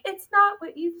 She's like, it's not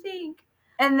what you think.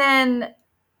 And then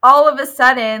all of a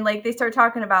sudden, like, they start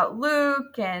talking about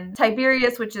Luke and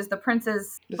Tiberius, which is the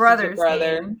prince's brother's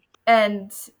name.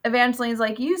 And Evangeline's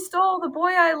like, you stole the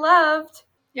boy I loved.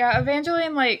 Yeah,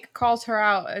 Evangeline like calls her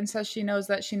out and says she knows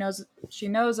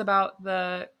about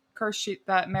the curse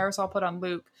that Marisol put on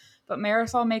Luke, but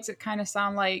Marisol makes it kind of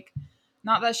sound like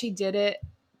not that she did it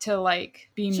to like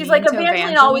be She's mean like, to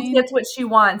Evangeline always Evangeline. gets what she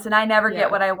wants, and I never get Yeah.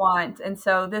 what I want. And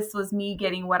so this was me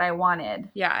getting what I wanted.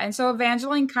 Yeah, and so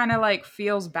Evangeline kind of like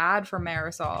feels bad for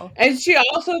Marisol. And she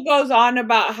also goes on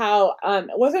about how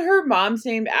wasn't her mom's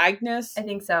name Agnes? I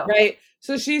think so. Right.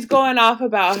 So she's going off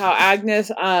about how Agnes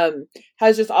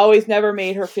has just always never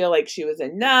made her feel like she was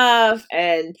enough,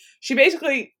 and she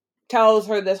basically tells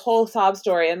her this whole sob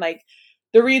story, and like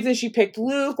the reason she picked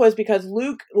Luke was because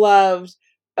Luke loved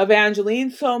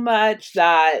Evangeline so much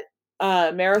that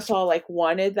Marisol like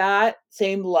wanted that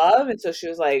same love, and so she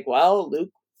was like, well, Luke,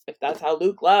 if that's how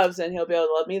Luke loves, then he'll be able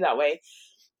to love me that way.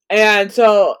 And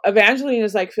so Evangeline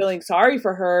is like feeling sorry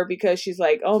for her because she's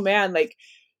like, oh man, like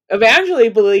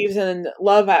Evangeline believes in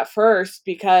love at first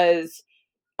because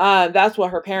that's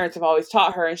what her parents have always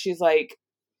taught her. And she's like,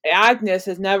 Agnes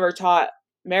has never taught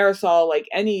Marisol like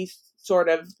any sort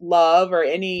of love or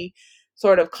any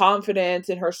sort of confidence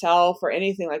in herself or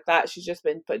anything like that. She's just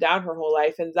been put down her whole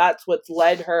life. And that's what's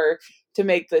led her to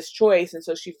make this choice. And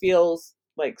so she feels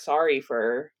like sorry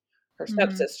for her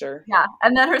stepsister. Yeah.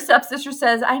 And then her stepsister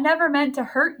says, I never meant to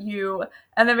hurt you.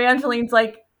 And Evangeline's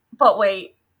like, but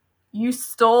wait, you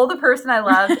stole the person I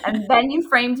loved and then you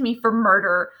framed me for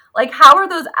murder. Like, how are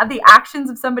those the actions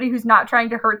of somebody who's not trying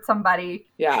to hurt somebody?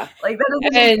 Yeah. Like, that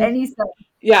doesn't make any sense.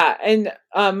 Yeah, and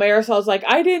Marisol's like,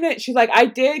 I didn't. She's like, I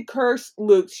did curse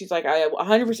Luke. She's like, I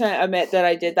 100% admit that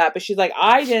I did that. But she's like,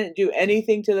 I didn't do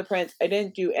anything to the prince. I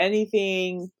didn't do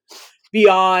anything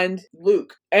beyond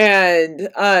Luke. And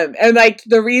like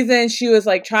the reason she was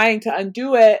like trying to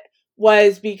undo it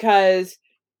was because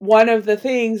one of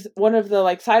the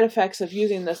like side effects of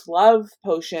using this love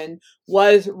potion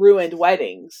was ruined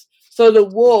weddings. So the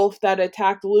wolf that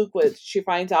attacked Luke with, she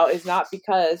finds out, is not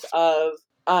because of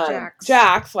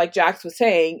Jax, like Jax was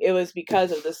saying, it was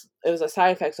because of this, it was a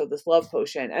side effect of this love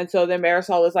potion. And so then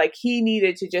Marisol was like, he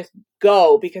needed to just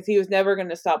go because he was never going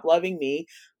to stop loving me,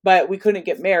 but we couldn't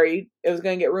get married. It was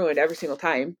going to get ruined every single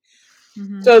time.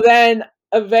 Mm-hmm. So then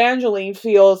Evangeline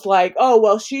feels like, oh,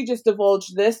 well, she just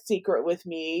divulged this secret with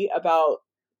me about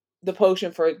the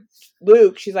potion for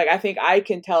Luke. She's like, I think I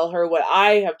can tell her what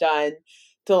I have done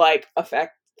to like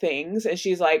affect things. And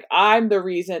she's like, I'm the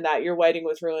reason that your wedding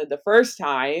was ruined the first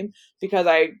time because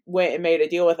I went and made a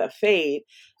deal with a fate.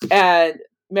 And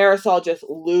Marisol just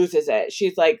loses it.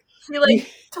 She's like, she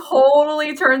like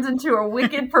totally turns into a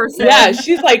wicked person. Yeah,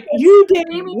 she's like, you did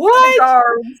what?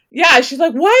 Yeah, she's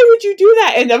like, why would you do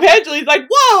that? And Evangeline's like,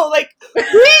 whoa, like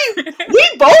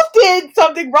we both did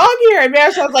something wrong here. And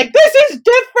Marisol's like, this is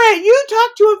different. You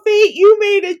talked to a fate. You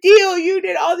made a deal. You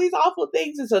did all these awful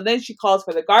things. And so then she calls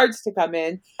for the guards to come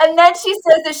in. And then she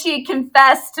says that she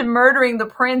confessed to murdering the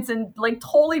prince and like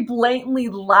totally blatantly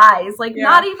lies. Like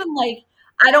not even like,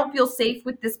 I don't feel safe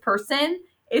with this person.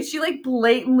 If she like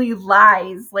blatantly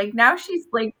lies, like now she's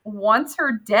like wants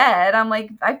her dead. I'm like,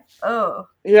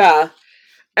 yeah.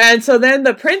 And so then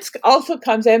the prince also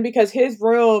comes in because his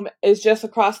room is just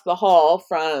across the hall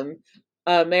from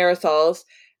Marisol's,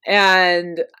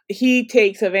 and he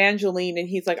takes Evangeline and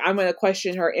he's like, I'm going to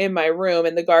question her in my room.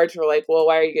 And the guards were like, well,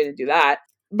 why are you going to do that?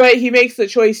 But he makes the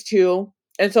choice to,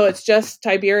 and so it's just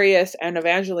Tiberius and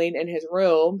Evangeline in his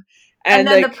room, and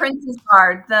then the prince's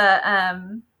guard,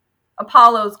 the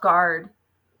Apollo's guard.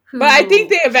 But I think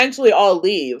they eventually all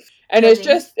leave. And it's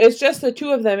just the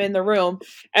two of them in the room.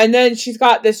 And then she's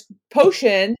got this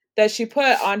potion that she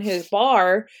put on his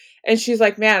bar. And she's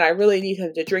like, man, I really need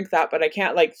him to drink that, but I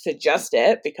can't like suggest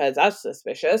it because that's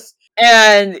suspicious.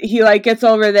 And he like gets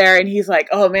over there and he's like,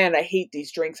 oh man, I hate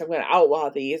these drinks. I'm going to outlaw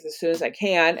these as soon as I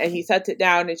can. And he sets it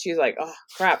down and she's like, oh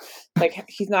crap. Like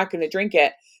he's not going to drink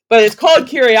it. But it's called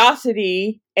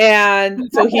Curiosity, and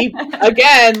so he,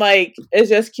 again, like, is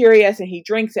just curious, and he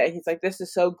drinks it, and he's like, this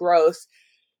is so gross.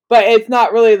 But it's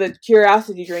not really the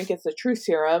Curiosity drink, it's the truth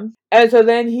serum. And so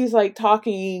then he's, like,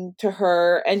 talking to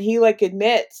her, and he, like,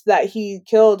 admits that he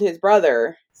killed his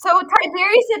brother. So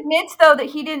Tiberius admits, though,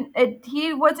 that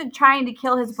he wasn't trying to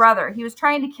kill his brother. He was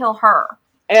trying to kill her.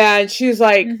 And she's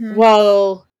like,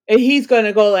 well, and he's going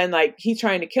to go and, like, he's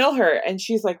trying to kill her. And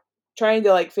she's like, trying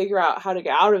to like figure out how to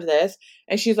get out of this,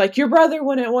 and she's like, your brother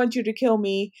wouldn't want you to kill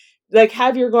me, like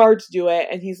have your guards do it.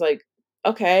 And he's like,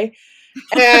 okay.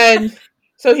 And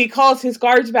so he calls his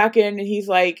guards back in and he's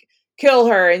like, kill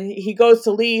her. And he goes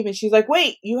to leave and she's like,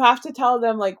 wait, you have to tell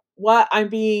them like what I'm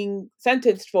being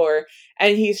sentenced for.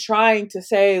 And he's trying to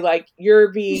say like,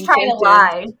 you're being trying to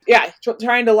lie. Yeah,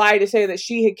 trying to lie to say that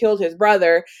she had killed his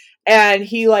brother. And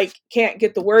he like can't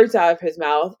get the words out of his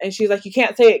mouth. And she's like, you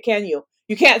can't say it, can you?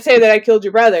 You can't say that I killed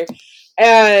your brother.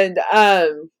 And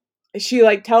she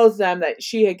like tells them that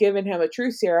she had given him a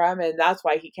truth serum, and that's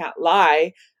why he can't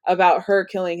lie about her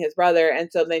killing his brother.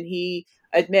 And so then he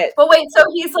admits. But wait, so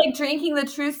he's like drinking the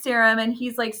truth serum and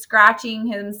he's like scratching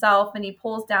himself and he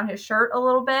pulls down his shirt a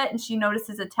little bit and she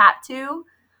notices a tattoo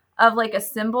of like a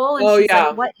symbol and she's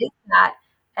like, what is that?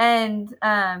 And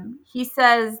he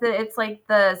says that it's like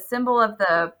the symbol of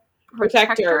the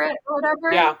protectorate or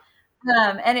whatever. Yeah.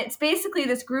 And it's basically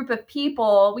this group of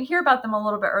people. We hear about them a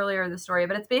little bit earlier in the story,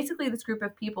 but it's basically this group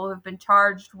of people who have been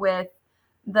charged with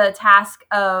the task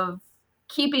of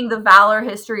keeping the Valor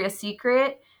history a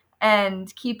secret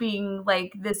and keeping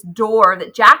like this door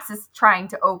that Jax is trying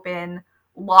to open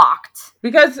locked.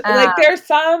 Because like there's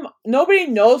nobody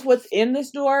knows what's in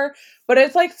this door, but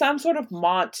it's like some sort of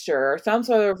monster or some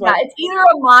sort of like, it's either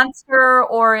a monster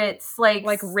or it's like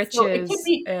riches. So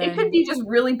it could be just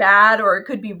really bad or it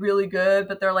could be really good,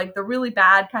 but they're like the really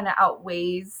bad kind of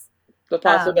outweighs the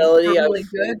possibility the of really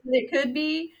good that it could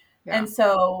be. Yeah. And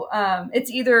so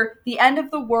it's either the end of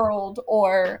the world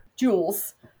or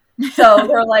jewels. So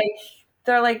they're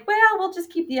like, well, we'll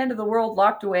just keep the end of the world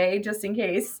locked away just in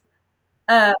case.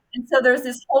 And so there's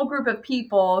this whole group of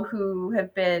people who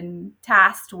have been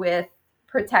tasked with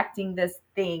protecting this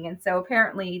thing. And so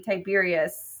apparently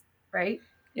Tiberius, right?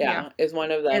 Yeah, is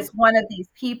one of them. Is one of these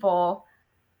people.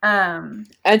 And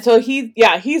so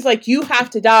he's like, you have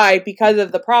to die because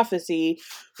of the prophecy,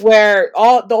 where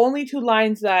the only two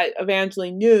lines that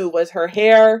Evangeline knew was her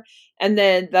hair and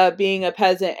then the being a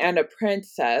peasant and a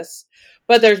princess.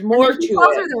 But there's more to it. He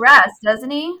calls her the rest, doesn't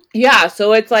he? Yeah,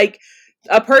 so it's like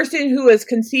a person who is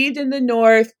conceived in the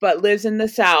north but lives in the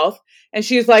south. And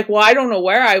she's like, well, I don't know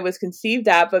where I was conceived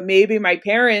at, but maybe my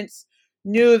parents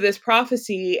knew this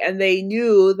prophecy and they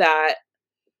knew that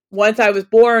once I was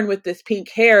born with this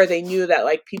pink hair, they knew that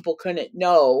like people couldn't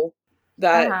know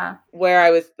that where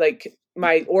I was, like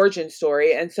my origin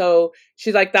story. And so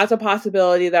she's like, that's a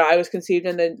possibility that I was conceived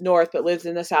in the north but lives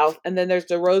in the south. And then there's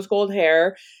the rose gold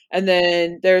hair, and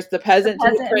then there's the peasant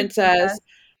to the princess.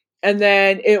 And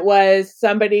then it was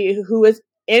somebody who was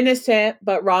innocent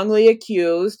but wrongly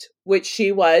accused, which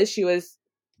she was. She was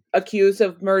accused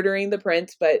of murdering the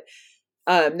prince, but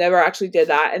never actually did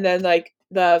that. And then like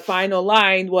the final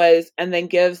line was, and then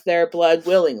gives their blood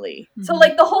willingly. So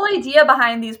like the whole idea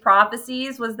behind these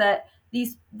prophecies was that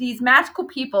these magical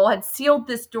people had sealed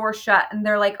this door shut, and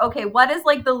they're like, okay, what is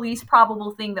like the least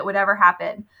probable thing that would ever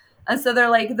happen? And so they're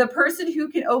like, the person who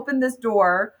can open this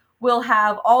door will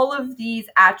have all of these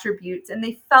attributes. And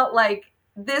they felt like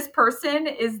this person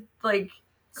is like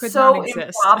so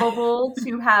improbable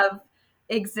to have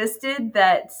existed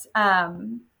that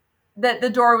that the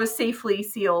door was safely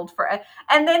sealed for.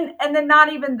 And then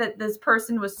not even that this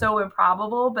person was so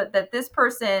improbable, but that this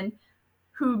person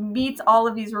who meets all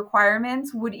of these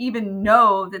requirements would even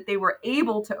know that they were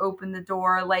able to open the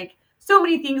door. Like, so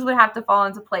many things would have to fall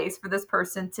into place for this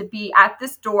person to be at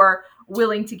this door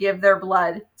willing to give their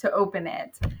blood to open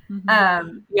it.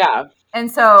 Yeah. And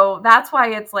so that's why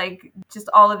it's like just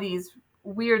all of these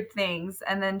weird things.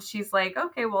 And then she's like,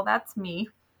 okay, well, that's me.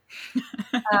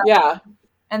 Yeah.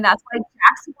 And that's why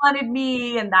Jax wanted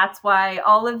me, and that's why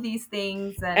all of these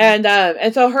things.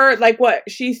 And so her, like, what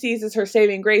she sees as her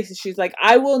saving grace is she's like,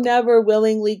 I will never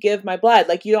willingly give my blood.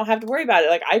 Like, you don't have to worry about it.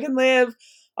 Like, I can live.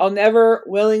 I'll never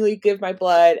willingly give my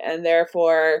blood, and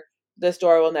therefore this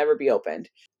door will never be opened.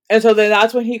 And so then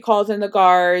that's when he calls in the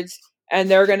guards, and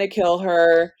they're going to kill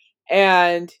her.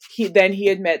 And he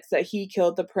admits that he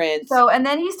killed the prince. So, and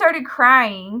then he started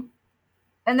crying,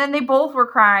 and then they both were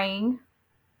crying.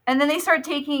 And then they start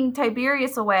taking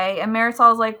Tiberius away, and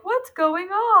Marisol's like, what's going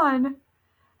on?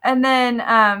 And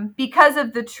then because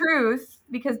the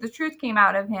truth came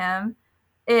out of him,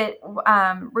 it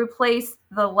replaced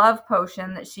the love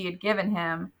potion that she had given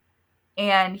him.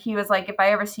 And he was like, if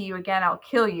I ever see you again, I'll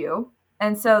kill you.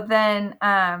 And so then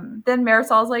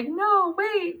Marisol's like, no,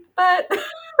 wait, but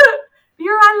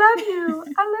I love you.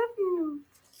 I love you.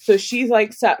 So she's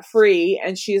like set free,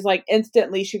 and she's like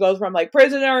instantly, she goes from like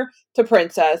prisoner to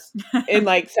princess in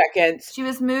like seconds. She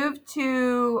was moved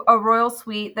to a royal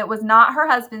suite that was not her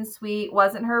husband's suite,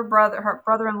 wasn't her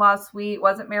brother-in-law's suite,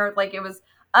 wasn't married, like it was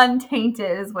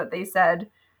untainted is what they said,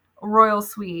 royal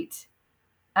suite.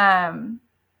 And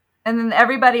then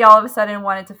everybody all of a sudden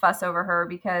wanted to fuss over her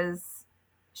because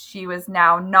she was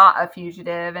now not a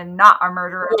fugitive and not a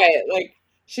murderer. Right, like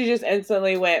she just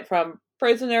instantly went from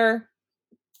prisoner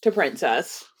to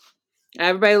princess.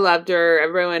 Everybody loved her.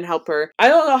 Everyone helped her. I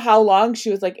don't know how long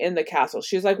she was like in the castle.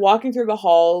 She was like walking through the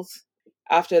halls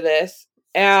after this.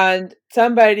 and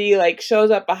somebody like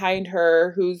shows up behind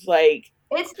her who's like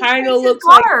It's the kind of prince's looks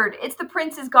like guard. It's the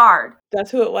prince's guard.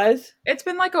 that's who it was. It's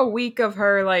been like a week of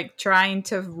her like trying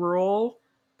to rule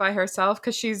by herself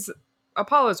because she's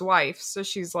Apollo's wife, so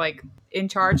she's like in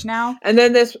charge now. And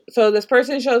then this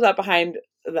person shows up behind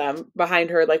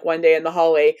her like one day in the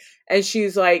hallway, and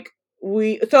she's like,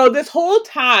 this whole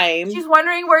time She's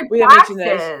wondering where we had Jax mentioned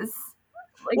this. is.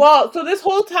 Like, Well, so this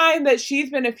whole time that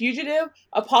she's been a fugitive,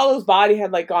 Apollo's body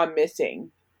had like gone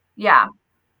missing. yeah.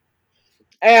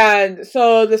 And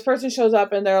so this person shows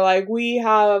up and they're like, "We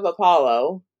have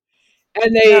Apollo."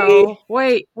 And they No,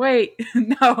 wait.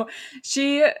 No.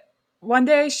 One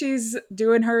day she's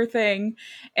doing her thing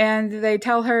and they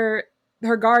tell her,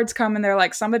 her guards come and they're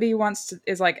like, somebody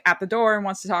is like at the door and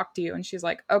wants to talk to you. And she's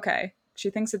like, okay. She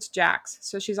thinks it's Jax.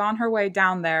 So she's on her way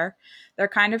down there. They're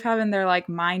kind of having their like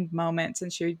mind moments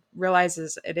and she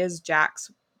realizes it is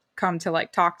Jax come to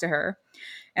like talk to her.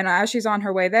 And as she's on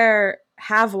her way there,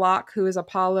 Havelock, who is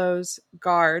Apollo's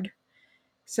guard,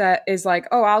 is like,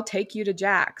 oh, I'll take you to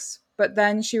Jax. But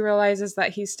then she realizes that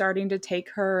he's starting to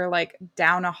take her like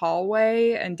down a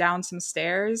hallway and down some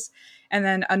stairs. And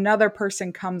then another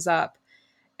person comes up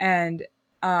and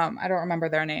I don't remember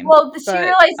their name. Well, she but,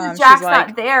 realizes Jack's like,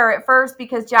 not there at first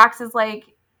because Jax is like,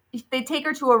 they take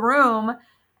her to a room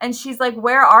and she's like,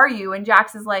 where are you? And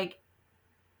Jax is like,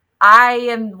 I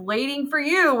am waiting for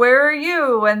you. Where are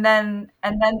you? And then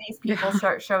these people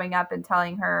start showing up and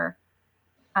telling her.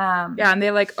 Yeah, and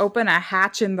they like open a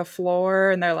hatch in the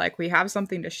floor and they're like, we have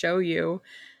something to show you.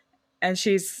 And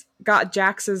she's got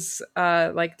Jax's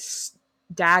like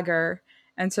dagger.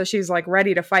 And so she's like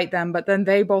ready to fight them. But then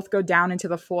they both go down into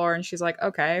the floor and she's like,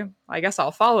 okay, I guess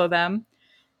I'll follow them.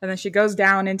 And then she goes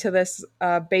down into this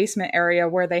basement area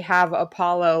where they have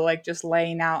Apollo like just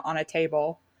laying out on a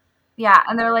table. Yeah,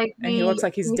 and they're like, and he looks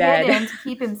like he's we dead. hid him to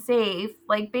keep him safe.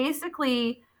 Like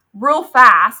basically real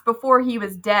fast before he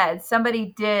was dead,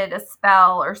 somebody did a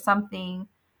spell or something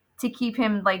to keep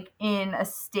him like in a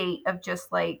state of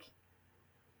just like,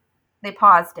 they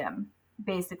paused him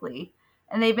basically.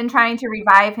 And they've been trying to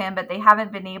revive him, but they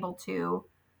haven't been able to.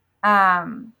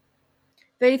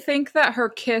 They think that her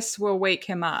kiss will wake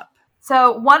him up.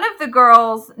 So one of the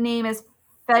girls' name is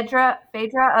Phaedra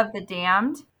of the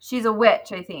Damned. She's a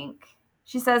witch, I think.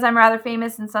 She says, I'm rather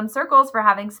famous in some circles for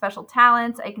having special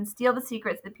talents. I can steal the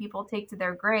secrets that people take to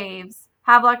their graves.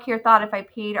 Havelock here thought if I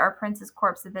paid our prince's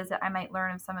corpse a visit, I might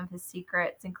learn of some of his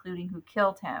secrets, including who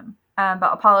killed him.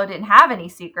 But Apollo didn't have any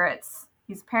secrets.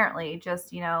 He's apparently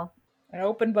just, an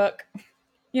open book.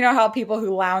 You know how people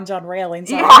who lounge on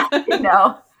railings are.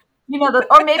 Yeah,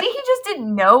 or maybe he just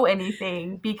didn't know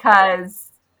anything because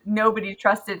nobody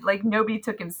trusted, like nobody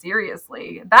took him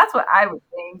seriously. That's what I would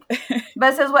think.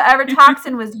 But it says whatever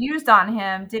toxin was used on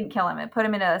him didn't kill him. It put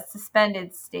him in a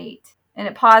suspended state and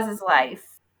it paused his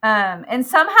life. And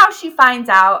somehow she finds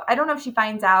out, I don't know if she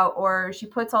finds out or she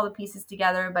puts all the pieces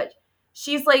together, but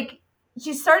she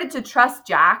started to trust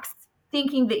Jax,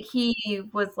 thinking that he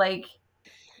was like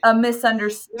a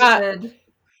misunderstood.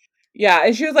 Yeah,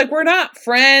 and she was like, we're not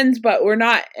friends, but we're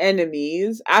not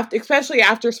enemies. Especially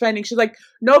after spending, she's like,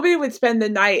 nobody would spend the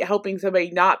night helping somebody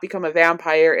not become a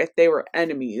vampire if they were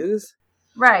enemies.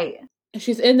 Right. And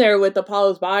she's in there with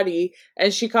Apollo's body,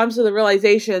 and she comes to the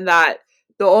realization that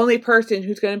the only person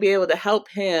who's going to be able to help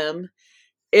him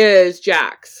is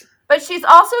Jax. But she's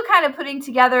also kind of putting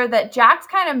together that Jax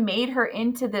kind of made her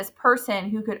into this person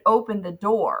who could open the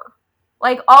door.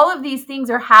 Like all of these things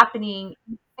are happening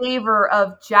in favor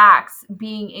of Jax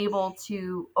being able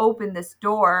to open this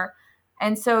door.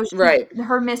 And so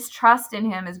her mistrust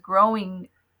in him is growing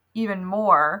even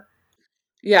more.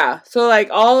 Yeah. So like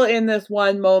all in this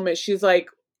one moment, she's like,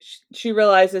 she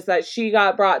realizes that she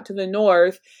got brought to the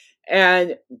north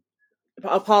and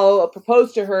Apollo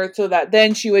proposed to her so that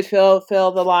then she would fill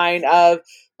the line of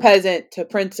peasant to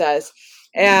princess.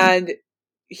 And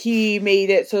he made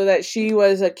it so that she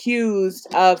was accused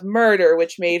of murder,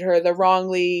 which made her the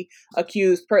wrongly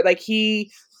accused like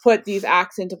he put these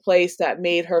acts into place that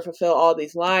made her fulfill all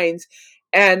these lines,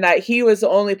 and that he was the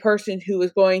only person who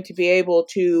was going to be able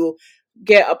to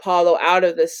get Apollo out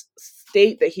of this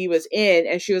state that he was in.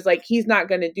 And she was like, he's not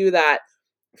going to do that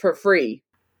for free.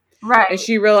 Right. And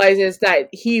she realizes that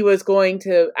he was going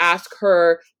to ask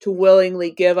her to willingly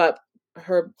give up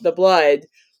the blood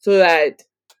so that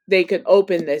they could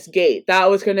open this gate. That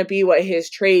was going to be what his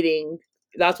trading,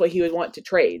 that's what he would want to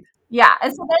trade. Yeah.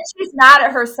 And so then she's mad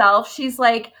at herself. She's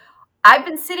like, I've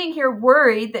been sitting here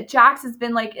worried that Jax has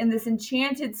been like in this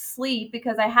enchanted sleep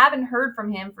because I haven't heard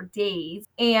from him for days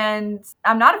and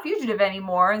I'm not a fugitive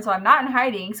anymore. And so I'm not in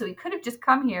hiding. So he could have just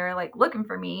come here like looking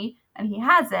for me and he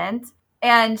hasn't.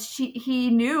 and he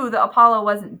knew that Apollo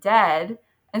wasn't dead.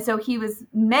 And so he was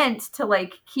meant to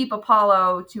like keep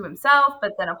Apollo to himself,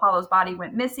 but then Apollo's body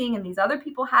went missing and these other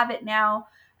people have it now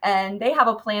and they have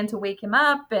a plan to wake him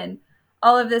up and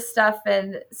all of this stuff.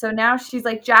 And so now she's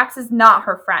like, Jax is not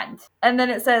her friend. And then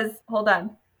it says, hold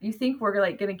on, you think we're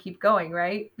like going to keep going,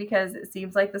 right? Because it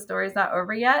seems like the story's not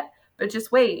over yet, but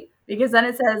just wait. Because then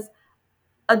it says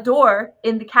a door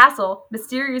in the castle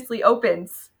mysteriously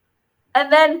opens.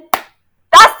 And then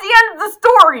that's the end of the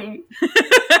story.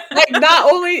 Like,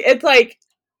 not only, it's like,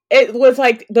 it was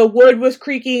like the wood was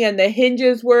creaking and the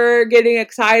hinges were getting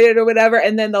excited or whatever,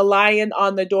 and then the lion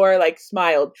on the door like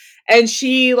smiled. And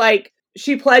she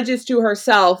pledges to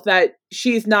herself that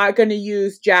she's not going to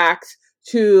use Jax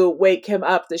to wake him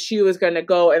up, that she was going to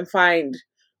go and find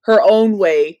her own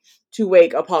way to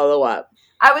wake Apollo up.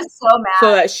 I was so mad.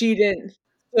 So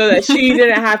that she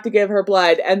didn't have to give her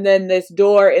blood. And then this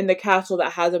door in the castle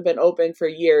that hasn't been open for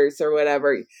years or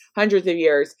whatever, hundreds of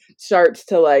years, starts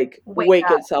to like wake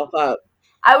itself up.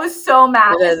 I was so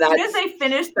mad. As soon as they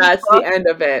finished that's the end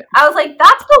of it. I was like,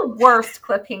 that's the worst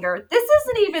cliffhanger. This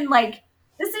isn't even like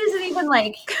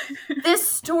this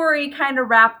story kind of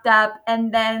wrapped up,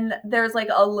 and then there's like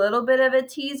a little bit of a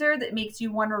teaser that makes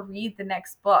you want to read the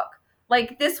next book.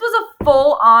 Like, this was a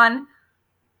full on,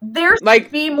 there's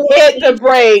like, be more hit the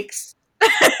brakes.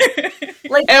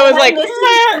 Like, it was like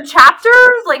the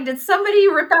chapters. Like, did somebody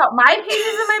rip out my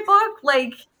pages of my book?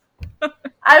 Like,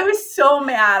 I was so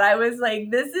mad. I was like,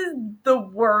 this is the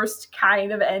worst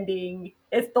kind of ending.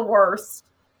 It's the worst.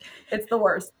 It's the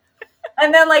worst.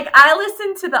 And then like I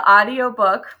listened to the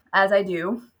audiobook, as I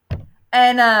do.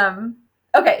 And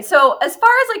okay, so as far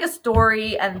as like a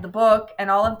story and the book and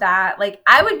all of that, like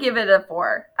I would give it a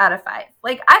 4 out of 5.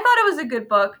 Like, I thought it was a good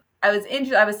book. I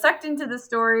was sucked into the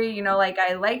story, you know, like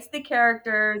I liked the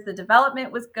characters, the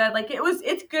development was good. Like,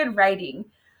 it's good writing.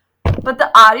 But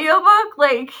the audiobook,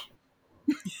 like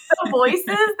the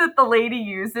voices that the lady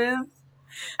uses,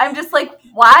 I'm just like,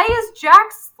 why does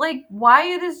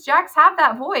Jax have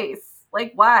that voice?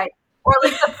 Like, why? Or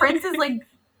like the prince is like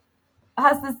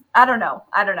has this, I don't know.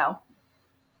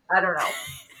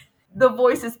 The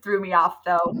voices threw me off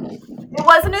though. It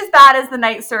wasn't as bad as the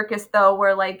Night Circus though,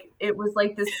 where like it was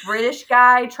like this British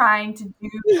guy trying to do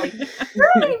like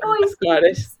really voice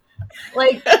Scottish.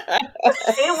 Like,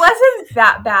 it wasn't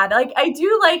that bad. Like, I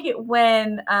do like it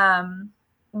when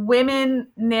women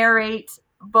narrate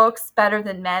books better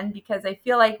than men, because I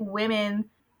feel like women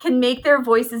can make their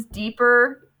voices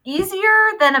deeper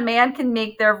easier than a man can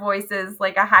make their voices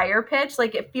like a higher pitch.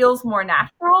 Like, it feels more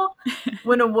natural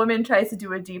when a woman tries to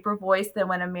do a deeper voice than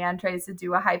when a man tries to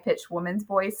do a high pitched woman's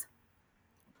voice.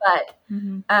 But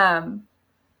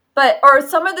or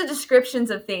some of the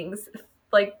descriptions of things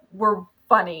like were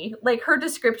funny. Like, her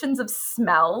descriptions of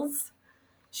smells.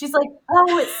 She's like,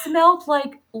 oh, it smelled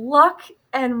like luck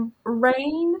and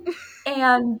rain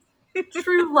and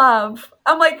true love.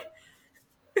 I'm like,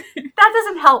 that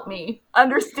doesn't help me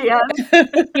understand. Some of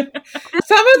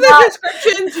the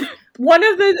descriptions, one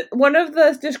of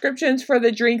the descriptions for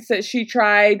the drinks that she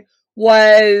tried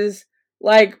was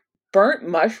like burnt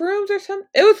mushrooms or something.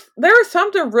 There was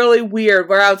something really weird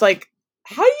where I was like,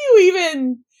 how do you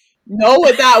even know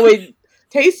what that would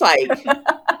taste like?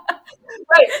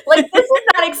 Right. Like, this is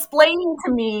not explaining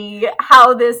to me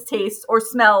how this tastes or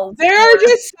smells. There are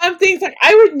just some things, like,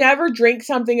 I would never drink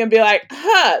something and be like,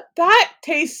 that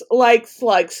tastes like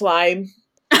slug slime.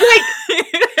 Like,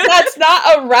 that's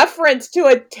not a reference to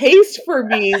a taste for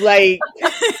me. Like,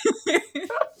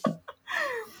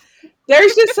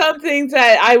 there's just some things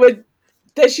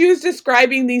that she was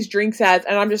describing these drinks as,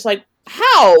 and I'm just like,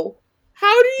 how?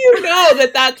 How do you know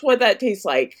that that's what that tastes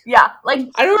like? Yeah, like,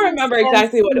 I don't remember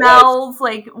exactly what it was.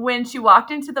 Like, when she walked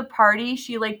into the party,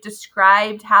 she like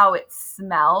described how it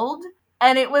smelled,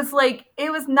 and it was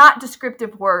not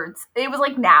descriptive words. It was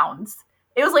like nouns.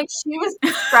 It was like she was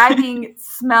describing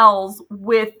smells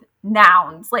with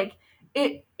nouns. Like,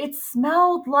 it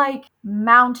smelled like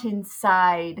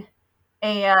mountainside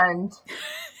and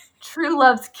true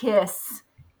love's kiss,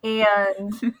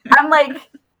 and I'm like,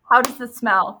 how does it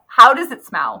smell? How does it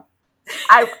smell?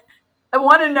 I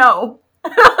want to know.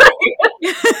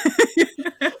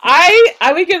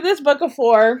 I would give this book a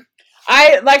 4.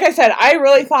 Like I said, I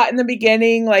really thought in the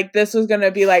beginning like this was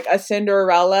gonna be like a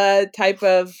Cinderella type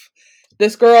of,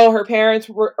 this girl, her parents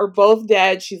are both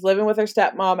dead. She's living with her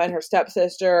stepmom and her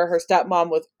stepsister. Her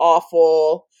stepmom was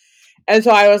awful. And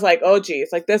so I was like, oh geez,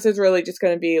 like this is really just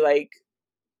gonna be like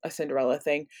a Cinderella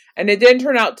thing. And it didn't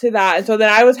turn out to that. And so then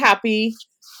I was happy.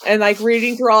 And, like,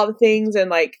 reading through all the things, and,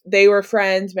 like, they were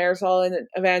friends, Marisol and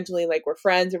Evangeline, like, were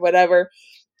friends or whatever.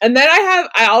 And then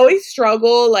I always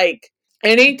struggle, like,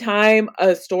 anytime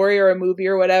a story or a movie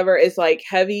or whatever is like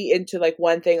heavy into like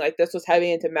one thing, like this was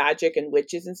heavy into magic and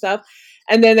witches and stuff,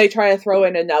 and then they try to throw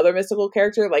in another mystical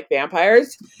character like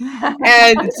vampires.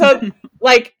 And so,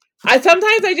 like, I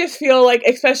just feel like,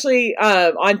 especially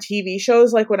on TV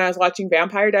shows, like when I was watching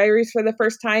Vampire Diaries for the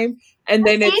first time, and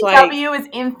then it's like, CW is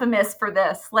infamous for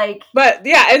this. Like, but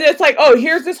yeah, and it's like, oh,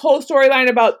 here's this whole storyline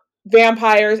about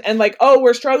vampires, and like, oh,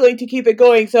 we're struggling to keep it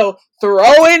going, so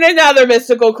throw in another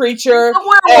mystical creature.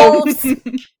 werewolves.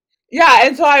 Yeah,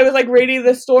 and so I was like reading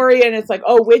the story, and it's like,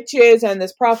 oh, witches and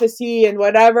this prophecy and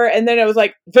whatever, and then it was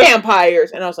like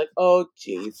vampires, and I was like, oh,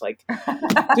 geez, like,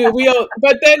 dude,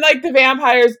 but then like the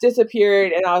vampires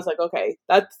disappeared, and I was like, okay,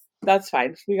 that's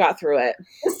fine, we got through it.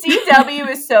 CW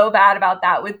is so bad about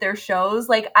that with their shows.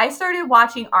 Like, I started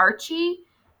watching Archie,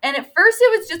 and at first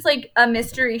it was just like a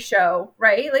mystery show,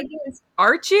 right? Like, it was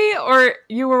Archie, or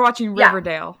you were watching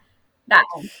Riverdale? That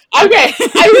one. Okay,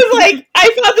 I was like, I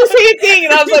thought the same thing,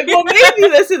 and I was like, well, maybe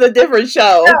this is a different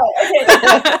show. No,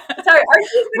 okay. Sorry,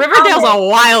 Riverdale's a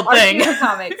wild thing.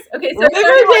 Comics. Okay, so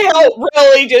Riverdale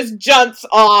really just jumps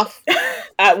off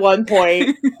at one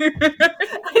point.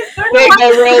 They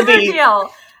go real deep.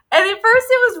 And at first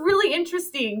it was really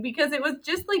interesting because it was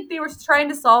just like they were trying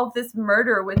to solve this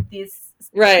murder with this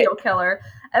serial killer.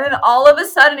 And then all of a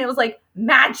sudden it was like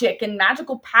magic and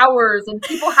magical powers, and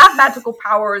people have magical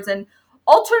powers and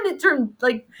alternate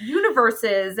like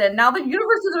universes, and now the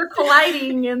universes are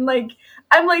colliding, and like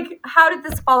I'm like, how did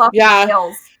this fall off the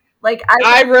rails? Like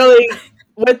I really,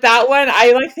 with that one,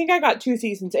 I like think I got 2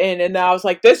 seasons in, and I was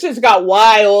like, this just got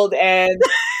wild, and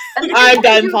I'm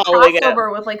done following it.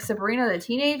 Crossover with like Sabrina the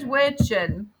Teenage Witch,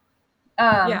 and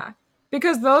yeah,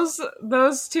 because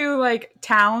those two like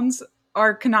towns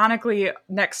are canonically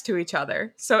next to each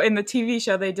other. So in the TV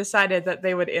show, they decided that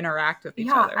they would interact with each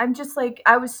other. I'm just like,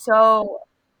 I was so,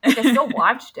 like, I still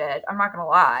watched it. I'm not gonna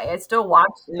lie, I still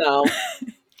watched it. No.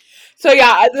 So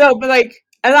yeah, no, but like,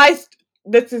 and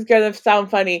this is gonna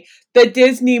sound funny. The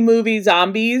Disney movie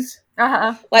Zombies.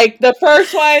 Like the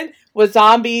first one was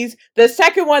zombies. The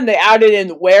second one they added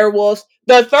in werewolves.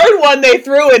 The third one they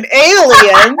threw an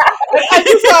alien.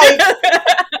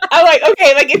 I'm like,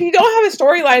 okay, like if you don't have a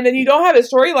storyline, then you don't have a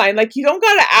storyline. Like you don't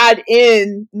gotta add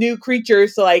in new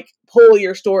creatures to like pull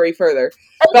your story further.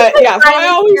 But yeah, so I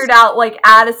always figured out like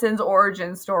Addison's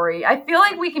origin story. I feel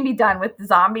like we can be done with the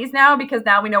zombies now because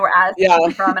now we know where Addison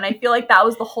came from, and I feel like that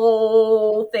was the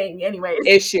whole thing anyways.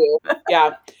 Issue.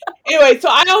 Yeah. Anyway, so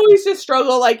I always just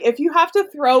struggle, like if you have to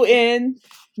throw in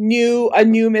a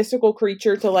new mystical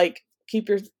creature to like keep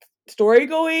your story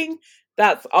going,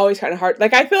 that's always kind of hard.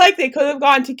 Like I feel like they could have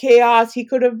gone to chaos. He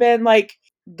could have been like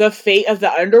the fate of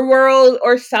the underworld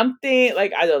or something.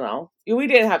 Like I don't know. We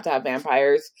didn't have to have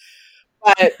vampires.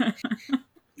 But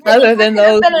other than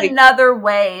those, been like, another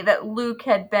way that Luke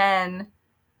had been,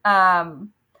 but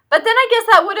then I guess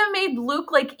that would have made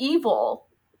Luke like evil.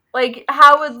 Like,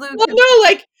 how would Luke? Well, no,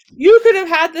 like you could have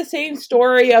had the same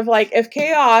story of like if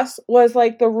Chaos was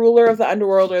like the ruler of the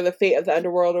underworld or the fate of the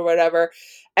underworld or whatever,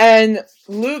 and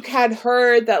Luke had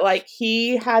heard that like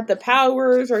he had the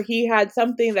powers or he had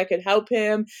something that could help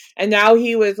him, and now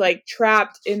he was like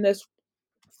trapped in this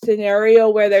scenario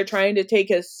where they're trying to take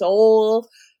his soul.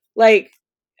 Like,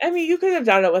 I mean, you could have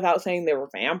done it without saying they were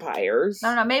vampires. I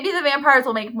don't know. Maybe the vampires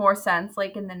will make more sense,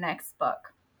 like in the next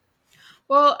book.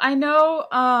 Well, I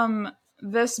know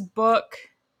this book.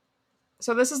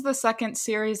 So this is the second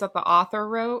series that the author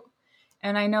wrote,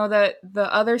 and I know that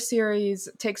the other series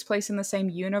takes place in the same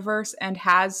universe and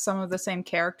has some of the same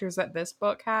characters that this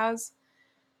book has.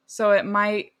 So it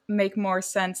might make more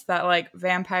sense that like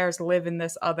vampires live in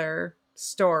this other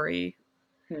story,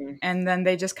 and then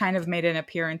they just kind of made an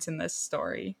appearance in this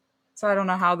story. So I don't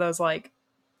know how those like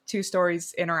two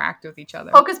stories interact with each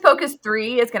other. Hocus Pocus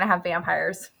 3 is going to have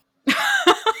vampires.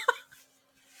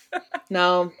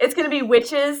 No. It's going to be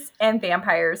witches and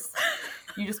vampires.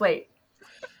 You just wait.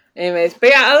 Anyways, but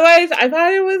yeah, otherwise, I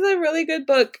thought it was a really good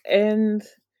book, and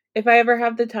if I ever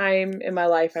have the time in my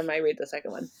life, I might read the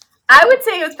second one. I would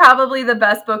say it was probably the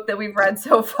best book that we've read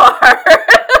so far.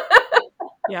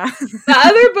 Yeah. The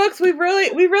other books we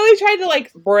really tried to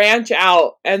like branch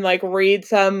out and like read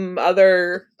some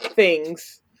other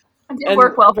things. It didn't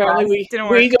work well for us.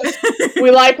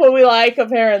 We like what we like,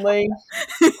 apparently.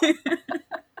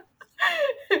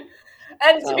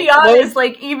 And to be honest,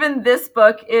 like even this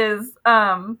book is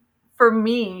for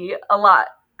me a lot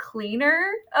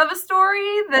cleaner of a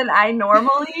story than I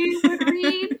normally would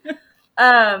read.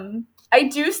 I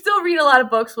do still read a lot of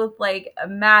books with like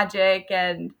magic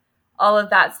and all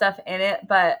of that stuff in it,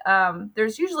 but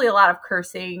there's usually a lot of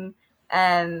cursing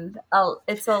and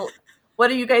it's a what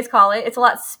do you guys call it? It's a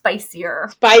lot spicier.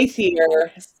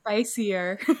 Spicier.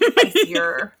 Spicier.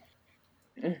 Spicier.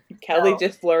 Kelly So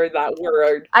just learned that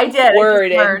word. I did. I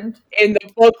just learned. In the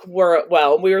book word.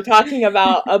 Well, we were talking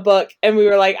about a book, and we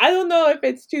were like, I don't know if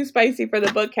it's too spicy for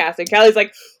the book cast. And Kelly's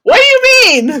like, what do you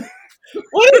mean?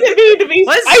 What does it mean to be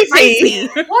spicy?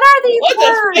 What are these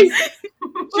words?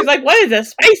 She's like, what is a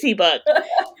spicy book?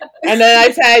 And then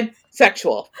I said,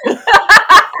 sexual.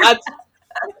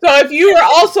 So if you were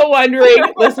also wondering,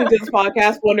 listening to this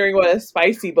podcast, wondering what a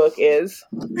spicy book is.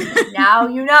 Now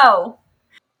you know.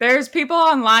 There's people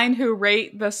online who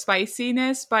rate the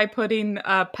spiciness by putting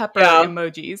pepper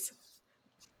emojis.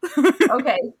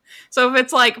 Okay. So if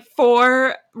it's like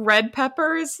 4 red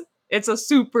peppers, it's a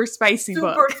super spicy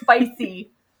book. Super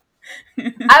spicy.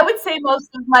 I would say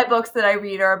most of my books that I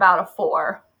read are about a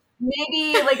 4.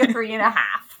 Maybe like a 3.5.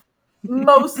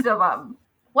 Most of them.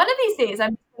 One of these days,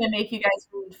 I'm going to make you guys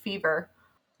read Fever.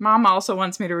 Mom also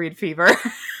wants me to read Fever.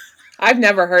 I've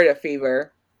never heard of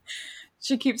Fever.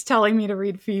 She keeps telling me to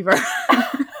read Fever.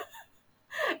 I'm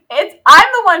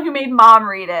the one who made Mom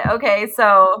read it, okay?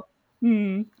 So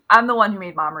I'm the one who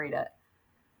made Mom read it.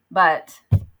 But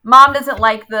Mom doesn't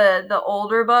like the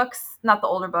older books, not the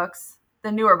older books,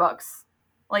 the newer books.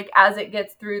 Like as it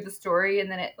gets through the story and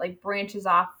then it like branches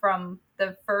off from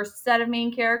the first set of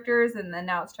main characters and then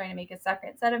now it's trying to make a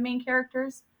second set of main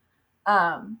characters.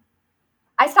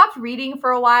 I stopped reading for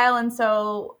a while and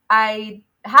so I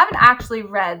haven't actually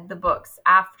read the books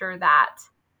after that.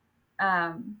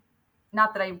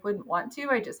 Not that I wouldn't want to,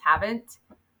 I just haven't.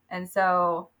 And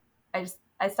so I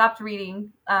stopped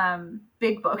reading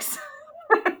big books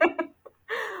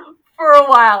for a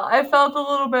while. I felt a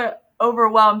little bit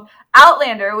overwhelmed.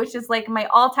 Outlander, which is like my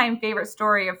all-time favorite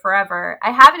story of forever.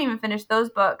 I haven't even finished those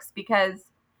books because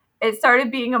it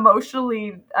started being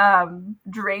emotionally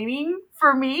draining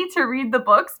for me to read the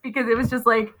books because it was just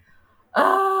like,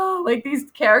 oh, like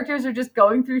these characters are just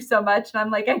going through so much and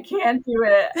I'm like, I can't do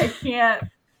it.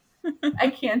 I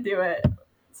can't do it.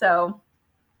 So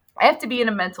I have to be in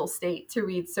a mental state to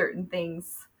read certain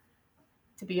things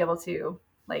to be able to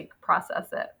like process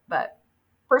it. But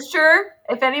for sure,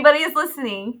 if anybody is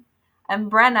listening,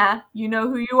 and Brenna, you know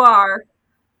who you are,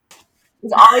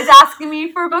 is always asking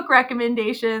me for book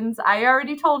recommendations. I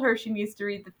already told her she needs to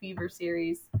read the Fever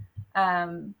series.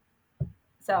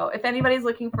 So if anybody's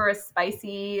looking for a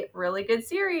spicy, really good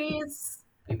series,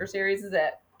 Fever series is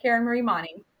it. Karen Marie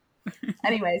Monty.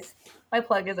 Anyways, my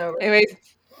plug is over. Anyways,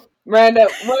 Miranda,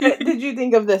 what did you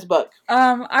think of this book?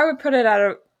 I would put it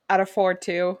at a 4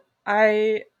 too.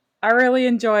 I really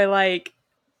enjoy like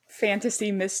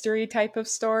fantasy mystery type of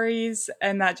stories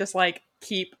and that just like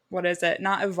keep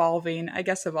not evolving, I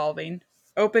guess evolving,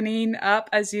 opening up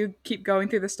as you keep going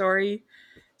through the story.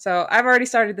 So I've already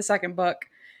started the second book.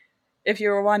 If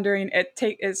you were wondering,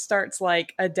 it starts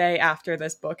like a day after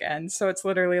this book ends, so it's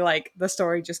literally like the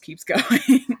story just keeps going.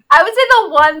 I would say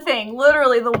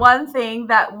the one thing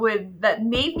that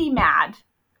made me mad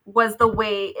was the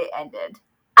way it ended.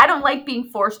 I don't like being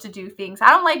forced to do things. I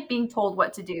don't like being told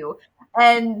what to do.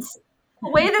 And the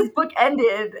way this book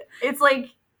ended, it's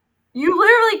like you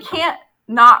literally can't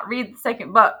not read the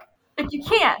second book. Like you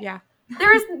can't. Yeah.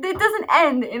 It doesn't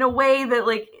end in a way that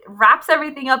like wraps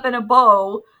everything up in a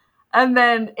bow. And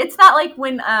then it's not like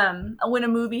when a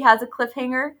movie has a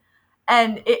cliffhanger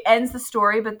and it ends the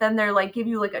story, but then they're like give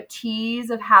you like a tease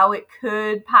of how it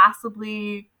could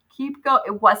possibly keep going.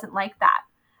 It wasn't like that.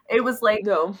 It was like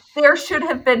there should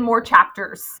have been more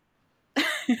chapters.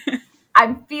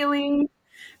 I'm feeling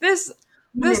this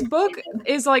book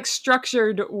is like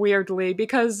structured weirdly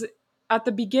because at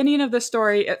the beginning of the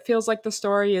story it feels like the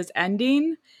story is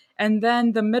ending. And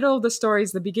then the middle of the story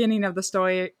is the beginning of the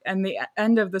story, and the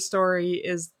end of the story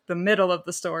is the middle of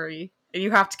the story. And you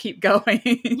have to keep going.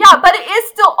 Yeah, but it is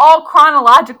still all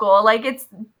chronological. Like it's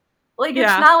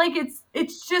not like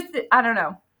it's just I don't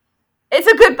know. It's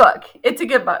a good book.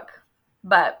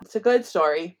 But it's a good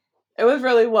story. It was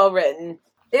really well written.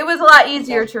 It was a lot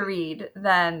easier to read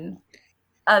than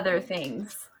other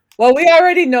things. Well, we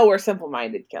already know we're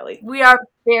simple-minded, Kelly. We are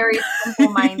very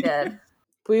simple-minded.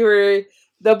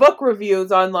 The book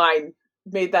reviews online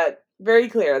made that very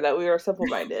clear that we were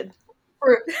simple-minded.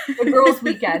 For the girls'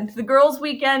 weekend. The girls'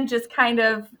 weekend just kind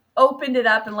of opened it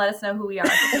up and let us know who we are.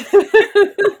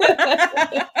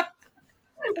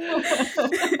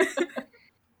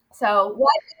 So,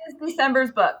 what is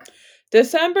December's book?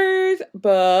 December's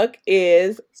book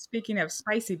is... Speaking of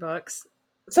spicy books.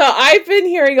 So, I've been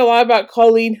hearing a lot about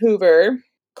Colleen Hoover,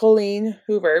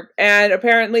 and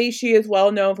apparently she is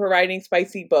well known for writing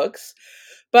spicy books.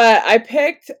 But I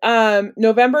picked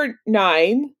November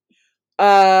 9,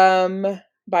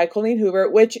 by Colleen Hoover,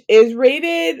 which is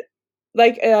rated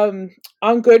like on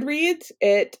Goodreads.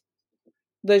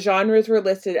 The genres were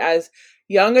listed as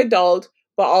young adult,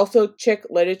 but also chick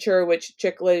literature, which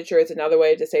chick literature is another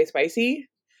way to say spicy.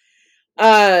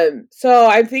 So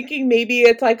I'm thinking maybe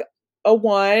it's like a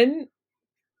 1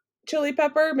 chili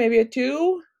pepper, maybe a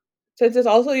 2. Since it's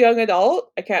also young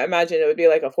adult, I can't imagine it would be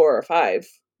like a 4 or 5.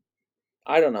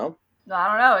 I don't know. I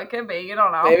don't know. It could be. You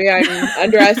don't know. Maybe I'm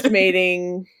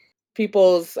underestimating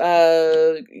people's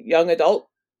young adult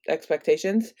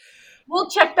expectations. We'll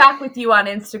check back with you on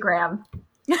Instagram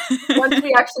once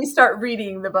we actually start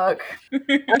reading the book.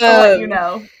 I'll let you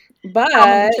know. But how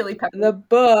many chili peppers. The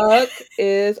book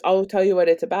is, I'll tell you what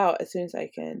it's about as soon as I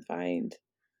can find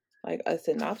like a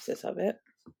synopsis of it.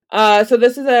 So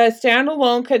this is a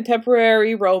standalone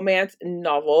contemporary romance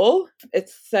novel. It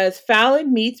says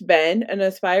Fallon meets Ben, an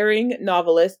aspiring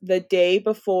novelist, the day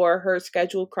before her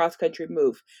scheduled cross-country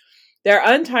move. Their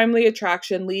untimely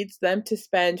attraction leads them to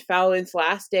spend Fallon's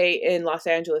last day in Los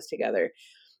Angeles together,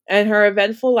 and her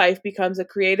eventful life becomes a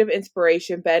creative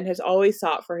inspiration Ben has always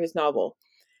sought for his novel.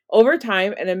 Over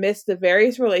time, and amidst the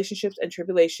various relationships and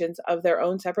tribulations of their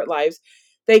own separate lives,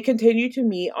 they continue to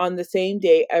meet on the same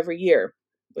day every year,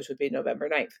 which would be November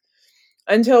 9th.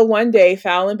 Until one day,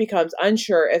 Fallon becomes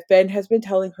unsure if Ben has been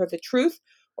telling her the truth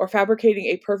or fabricating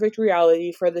a perfect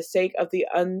reality for the sake of the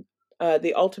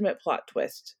ultimate plot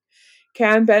twist.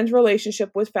 Can Ben's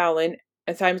relationship with Fallon,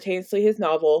 and simultaneously his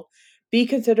novel, be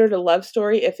considered a love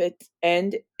story if it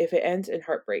ends in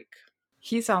heartbreak?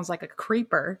 He sounds like a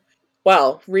creeper.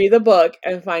 Well, read the book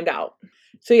and find out.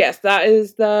 So yes, that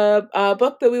is the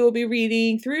book that we will be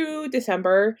reading through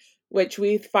December, which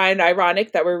we find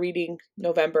ironic that we're reading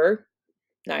November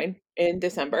 9 in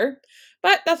December,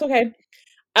 but that's okay.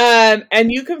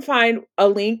 And you can find a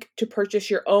link to purchase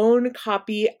your own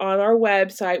copy on our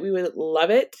website. We would love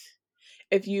it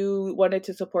if you wanted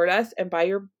to support us and buy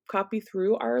your copy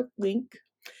through our link.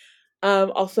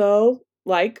 Also,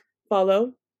 like,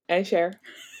 follow, and share.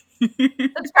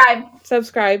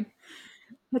 Subscribe.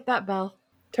 Hit that bell.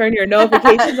 Turn your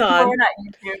notifications on. We're not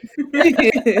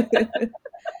YouTube.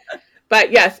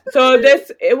 But yes, so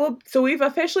we've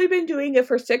officially been doing it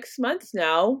for 6 months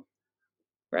now,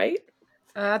 right?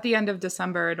 At the end of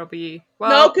December, it'll be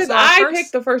no, because I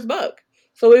picked the first book,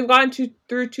 so we've gone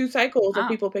through 2 cycles of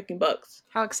people picking books.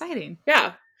 How exciting!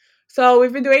 Yeah, so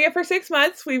we've been doing it for 6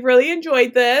 months. We've really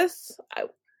enjoyed this.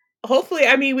 Hopefully,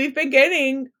 I mean, we've been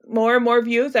getting more and more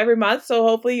views every month, so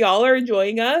hopefully y'all are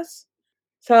enjoying us.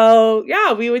 So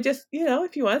yeah, we would just,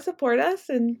 if you want to support us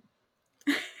and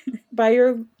buy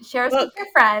your share us with your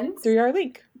friends through our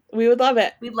link, we would love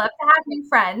it. We'd love to have new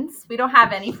friends. We don't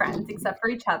have any friends except for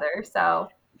each other, so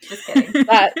just kidding.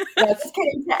 That's just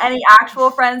kidding to any actual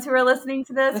friends who are listening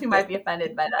to this who might be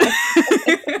offended by that.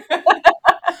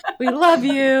 We love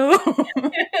you.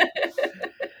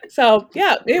 So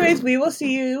yeah, anyways, we will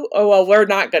see you. Oh, well, we're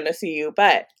not going to see you,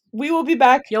 but we will be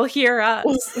back. You'll hear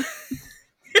us.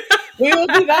 We will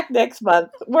be back next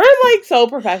month. We're like so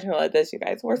professional at this, you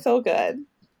guys. We're so good.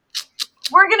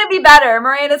 We're going to be better.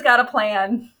 Miranda's got a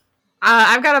plan.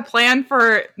 I've got a plan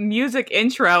for music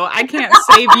intro. I can't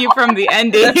save you from the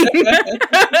ending. You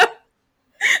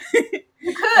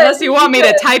could. Unless you want me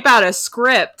to type out a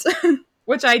script.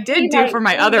 Which I did do for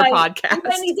my other podcast. You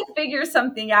might need to figure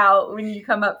something out when you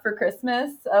come up for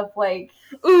Christmas of like...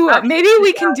 Ooh, maybe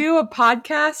we can do a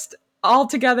podcast all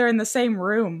together in the same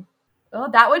room. Oh,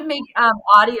 that would make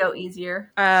audio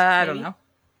easier. I don't know.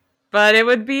 But it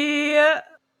would be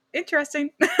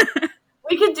interesting.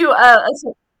 We could do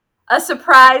a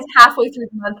surprise halfway through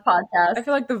the month podcast. I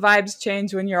feel like the vibes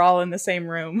change when you're all in the same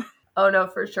room. Oh, no,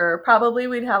 for sure. Probably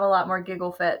we'd have a lot more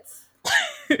giggle fits.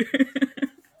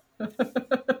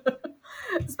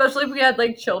 Especially if we had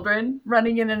like children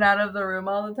running in and out of the room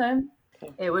all the time.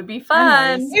 It would be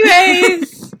fun.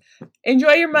 Anyways,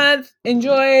 enjoy your month.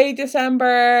 Enjoy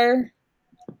December.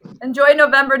 Enjoy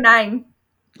November 9.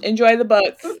 Enjoy the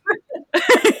books.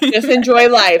 Just enjoy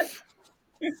life.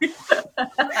 Bye.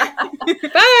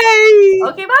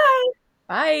 Okay, bye.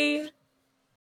 Bye.